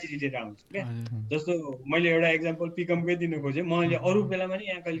फेरि एनर्जी दिएर आउँछौँ क्या। जस्तो मैले एउटा एक्जाम्पल पिकमकै दिनु खोजेँ, मैले अरू बेलामा नि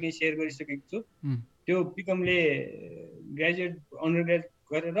यहाँ कहिलेकाहीँ सेयर गरिसकेको छु। त्यो पिकमले ग्रेजुएट अन्डर ग्रेजुएट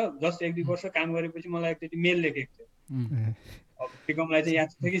गरेर जस्ट 1-2 वर्ष काम गरेपछि मलाई एकचोटि मेल लेखेको थियो। अब पिकमलाई चाहिँ याद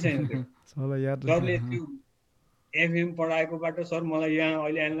छ कि छैन त्यो सरले त्यो एफएम पढाएकोबाट सर मलाई यहाँ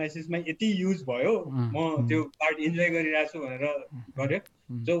अहिले एनालाइसिसमा यति युज भयो, म त्यो पार्ट इन्जोय गरिरहेको छु भनेर गर्यो।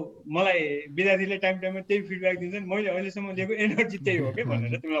 जो मलाई विद्यार्थीले टाइममा त्यही फिडब्याक दिन्छन्, मैले अहिलेसम्म दिएको एनर्जी त्यही हो कि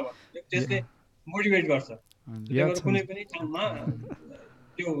भनेर तिमीलाई भन्छु। त्यसले मोटिभेट गर्छ। कुनै पनि ठाउँमा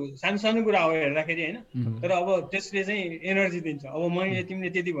त्यो सानो कुरा हो हेर्दाखेरि होइन, तर अब त्यसले चाहिँ एनर्जी दिन्छ। अब मैले तिमीले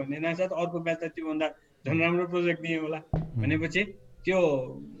त्यति भन्ने नासाथ अर्को ब्याच त त्योभन्दा झन् राम्रो प्रोजेक्ट दिएँ होला भनेपछि त्यो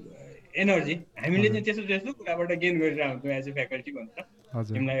एनर्जी हामीले चाहिँ त्यस्तो कुराबाट गेन गरिरहेको हुन्छौँ एज ए फ्याकल्टी भनेर।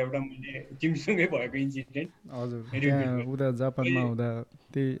 तिमीलाई एउटा मैले तिमीसँगै भएको इन्सिडेन्ट हजुर उता जापानमा हुँदा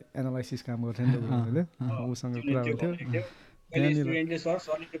त्यही एनालाइसिस काम गर्थ्यो नि त उनीहरूले, उसँग कुरा गर्थ्यो। स्टुडेन्टले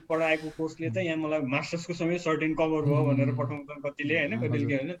सरले पढाएको कोर्सले त यहाँ मलाई मास्टर्सको समय सर्टेन कभर भयो भनेर पठाउँछन् कतिले होइन,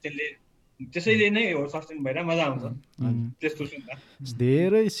 कतिले होइन। त्यसैले नै हो सस्टेन भएर मजा आउँछ त्यस्तो सुन्दा।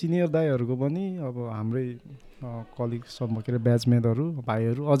 धेरै सिनियर दाइहरूको पनि अब हाम्रै कलिग सब के अरे ब्याचमेटहरू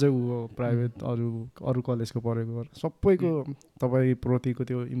भाइहरू अझै प्राइभेट अरू कलेजको पढेको सबैको तपाईँप्रतिको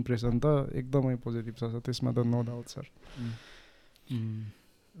त्यो इम्प्रेसन त एकदमै पोजिटिभ छ, त्यसमा त नो डाउट सर।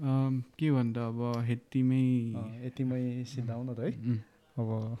 के भन्दा अब यतिमै सिद्धाउँ न त है। अब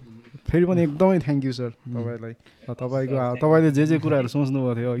फेरि पनि एकदमै थ्याङ्क यू सर तपाईँलाई। तपाईँले जे कुराहरू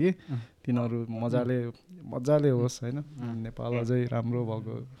सोच्नुभएको थियो अघि तिनीहरू मजाले होस् होइन। नेपाल अझै राम्रो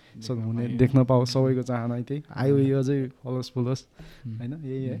भएको हुने देख्न पाओस्, सबैको चाहना त्यही। IOE अझै फलोस् फुलोस् होइन,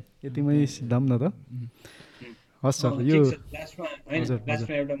 यही है। यतिमै सिद्धाउँ न त। हस् सर। यो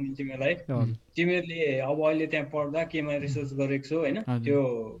लास्टमा एउटा तिमीलाई तिमीहरूले अब अहिले त्यहाँ पढ्दा केमा रिसर्च गरेको छौ होइन, त्यो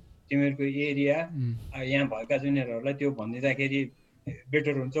तिमीहरूको एरिया यहाँ भएका जुनियरहरूलाई त्यो भनिदिँदाखेरि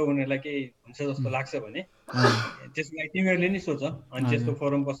बेटर हुन्छ, उनीहरूलाई केही हुन्छ जस्तो लाग्छ भने त्यसको लागि तिमीहरूले नि सोच। अनि त्यस्तो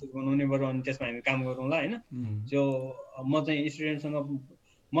फोरम कसरी बनाउने बरु, अनि त्यसमा हामी काम गरौँला होइन। त्यो म चाहिँ स्टुडेन्टसँग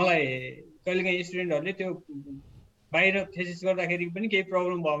मलाई कहिलेकाहीँ स्टुडेन्टहरूले त्यो बाहिर थेसिस गर्दाखेरि पनि केही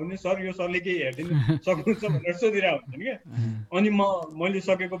प्रब्लम भयो भने सर यो सरले केही हेरिदिनु सक्नुहुन्छ भनेर सोधिरहेको हुन्छन् क्या। अनि मैले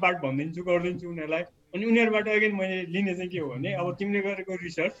सकेको पार्ट भनिदिन्छु गरिदिन्छु उनीहरूलाई। अनि उनीहरूबाट अगेन मैले लिने चाहिँ के हो भने अब तिमीले गरेको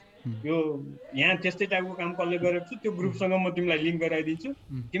रिसर्च यो यहाँ त्यस्तै टाइपको काम कसले गरेको छु त्यो ग्रुपसँग म तिमीलाई लिङ्क गराइदिन्छु,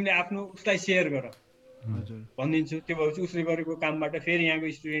 तिमीले आफ्नो उसलाई सेयर गर भनिदिन्छु। त्यो भएपछि उसले गरेको कामबाट फेरि यहाँको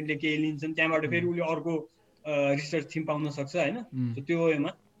स्टुडेन्टले केही लिन्छन्, त्यहाँबाट फेरि उसले अर्को रिसर्च थिम पाउन सक्छ होइन। त्यो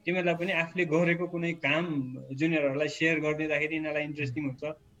वेमा तिमीहरूलाई पनि आफूले गरेको कुनै काम जुनियरहरूलाई सेयर गरिदिँदाखेरि यिनीहरूलाई इन्ट्रेस्टिङ हुन्छ,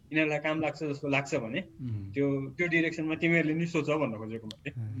 यिनीहरूलाई काम लाग्छ जस्तो लाग्छ भने त्यो डिरेक्सनमा तिमीहरूले नि सोच भन्न खोजेको मैले।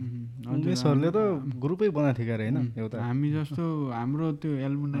 सरले त ग्रुपै बनाएको थियो अरे होइन एउटा हामी जस्तो हाम्रो त्यो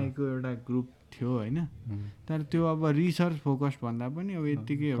एल्मुनाईको एउटा ग्रुप थियो होइन। तर त्यो अब रिसर्च फोकस भन्दा पनि अब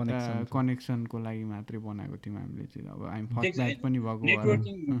यत्तिकै एउटा कनेक्सनको लागि मात्रै बनाएको थियौँ हामीले चाहिँ। अब हामी फर्स्ट ब्याच पनि भएको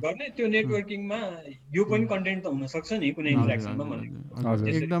नेटवर्किङ गर्ने, त्यो नेटवर्किङमा यो पनि कन्टेन्ट त हुनसक्छ नि कुनै इन्ट्रेक्सनमा भन्ने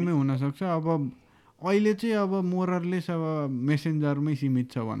एकदमै हुनसक्छ। अब अहिले चाहिँ अब मोरलेस अब मेसेन्जरमै सीमित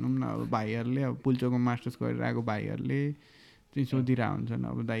छ भनौँ न। अब भाइहरूले अब पुल्चोकमा मास्टर्स गरेर आएको भाइहरूले चाहिँ सोधिरहेको हुन्छन्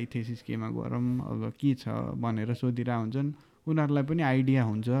अब दाइ थेसिस केमा गरौँ अब के छ भनेर सोधिरहेको हुन्छन्। उनीहरूलाई पनि आइडिया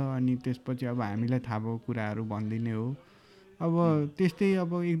हुन्छ अनि त्यसपछि अब हामीलाई थाहा भएको कुराहरू भनिदिने हो। अब त्यस्तै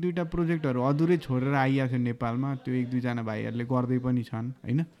अब एक दुईवटा प्रोजेक्टहरू अधुरै छोडेर आइरहेको छ नेपालमा, त्यो एक दुईजना भाइहरूले गर्दै पनि छन्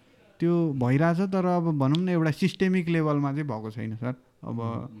होइन। त्यो भइरहेछ तर अब भनौँ न एउटा सिस्टेमिक लेभलमा चाहिँ भएको छैन सर। अब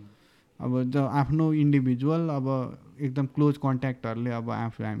आफ्नो इन्डिभिजुअल अब एकदम क्लोज कन्ट्याक्टहरूले अब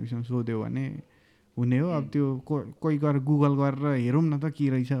आफू हामीसँग सोध्यो भने हुने हो। अब त्यो कोही गएर गुगल गरेर हेरौँ न त के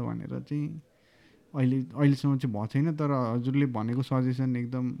रहेछ भनेर चाहिँ अहिलेसम्म चाहिँ भएको छैन। तर हजुरले भनेको सजेसन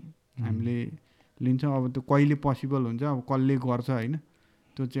एकदम हामीले लिन्छौँ। अब त्यो कहिले पोसिबल हुन्छ अब कसले गर्छ होइन,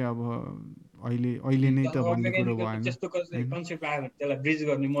 त्यो चाहिँ अब अहिले नै त भन्ने कुरो भएन। त्यस्तो कन्सेप्ट आयो भने त्यसलाई ब्रिज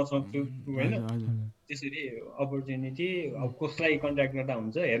गर्ने म सक्छु होइन। त्यसरी अपर्च्युनिटी अब कसलाई कन्ट्याक्ट गर्दा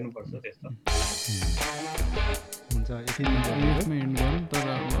हुन्छ हेर्नुपर्छ त्यस्तो। हुन्छ यसमा एन्ड गरौँ तर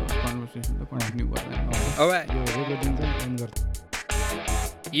अब कन्भर्सेसन त कन्टिन्यू गर्दैन। यो रेकर्डिङ चाहिँ एन्ड गर्छ।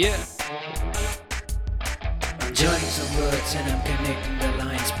 Joining some words and I'm connecting the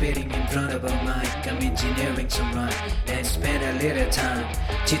lines, spitting in front of a mic. I'm engineering some rhyme and spend a little time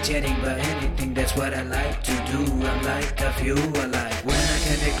chit-chatting about anything. That's what I like to do. I'm like a few alike. When I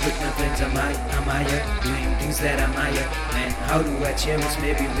connect with my friends, I'm higher, doing things that I'm higher. And how do I cherish?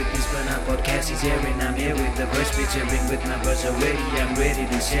 Maybe with this when our podcast is airing. I'm here with the verse featuring with my verse already. I'm ready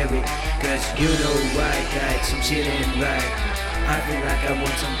to share it, cause you know I got some shit in right. I feel like I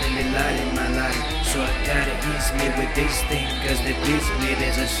want something to light in my life, so I gotta ease me with this thing, cause they please me.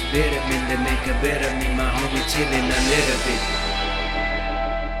 There's a spirit in me to make a better me, my homie chillin' a little bit.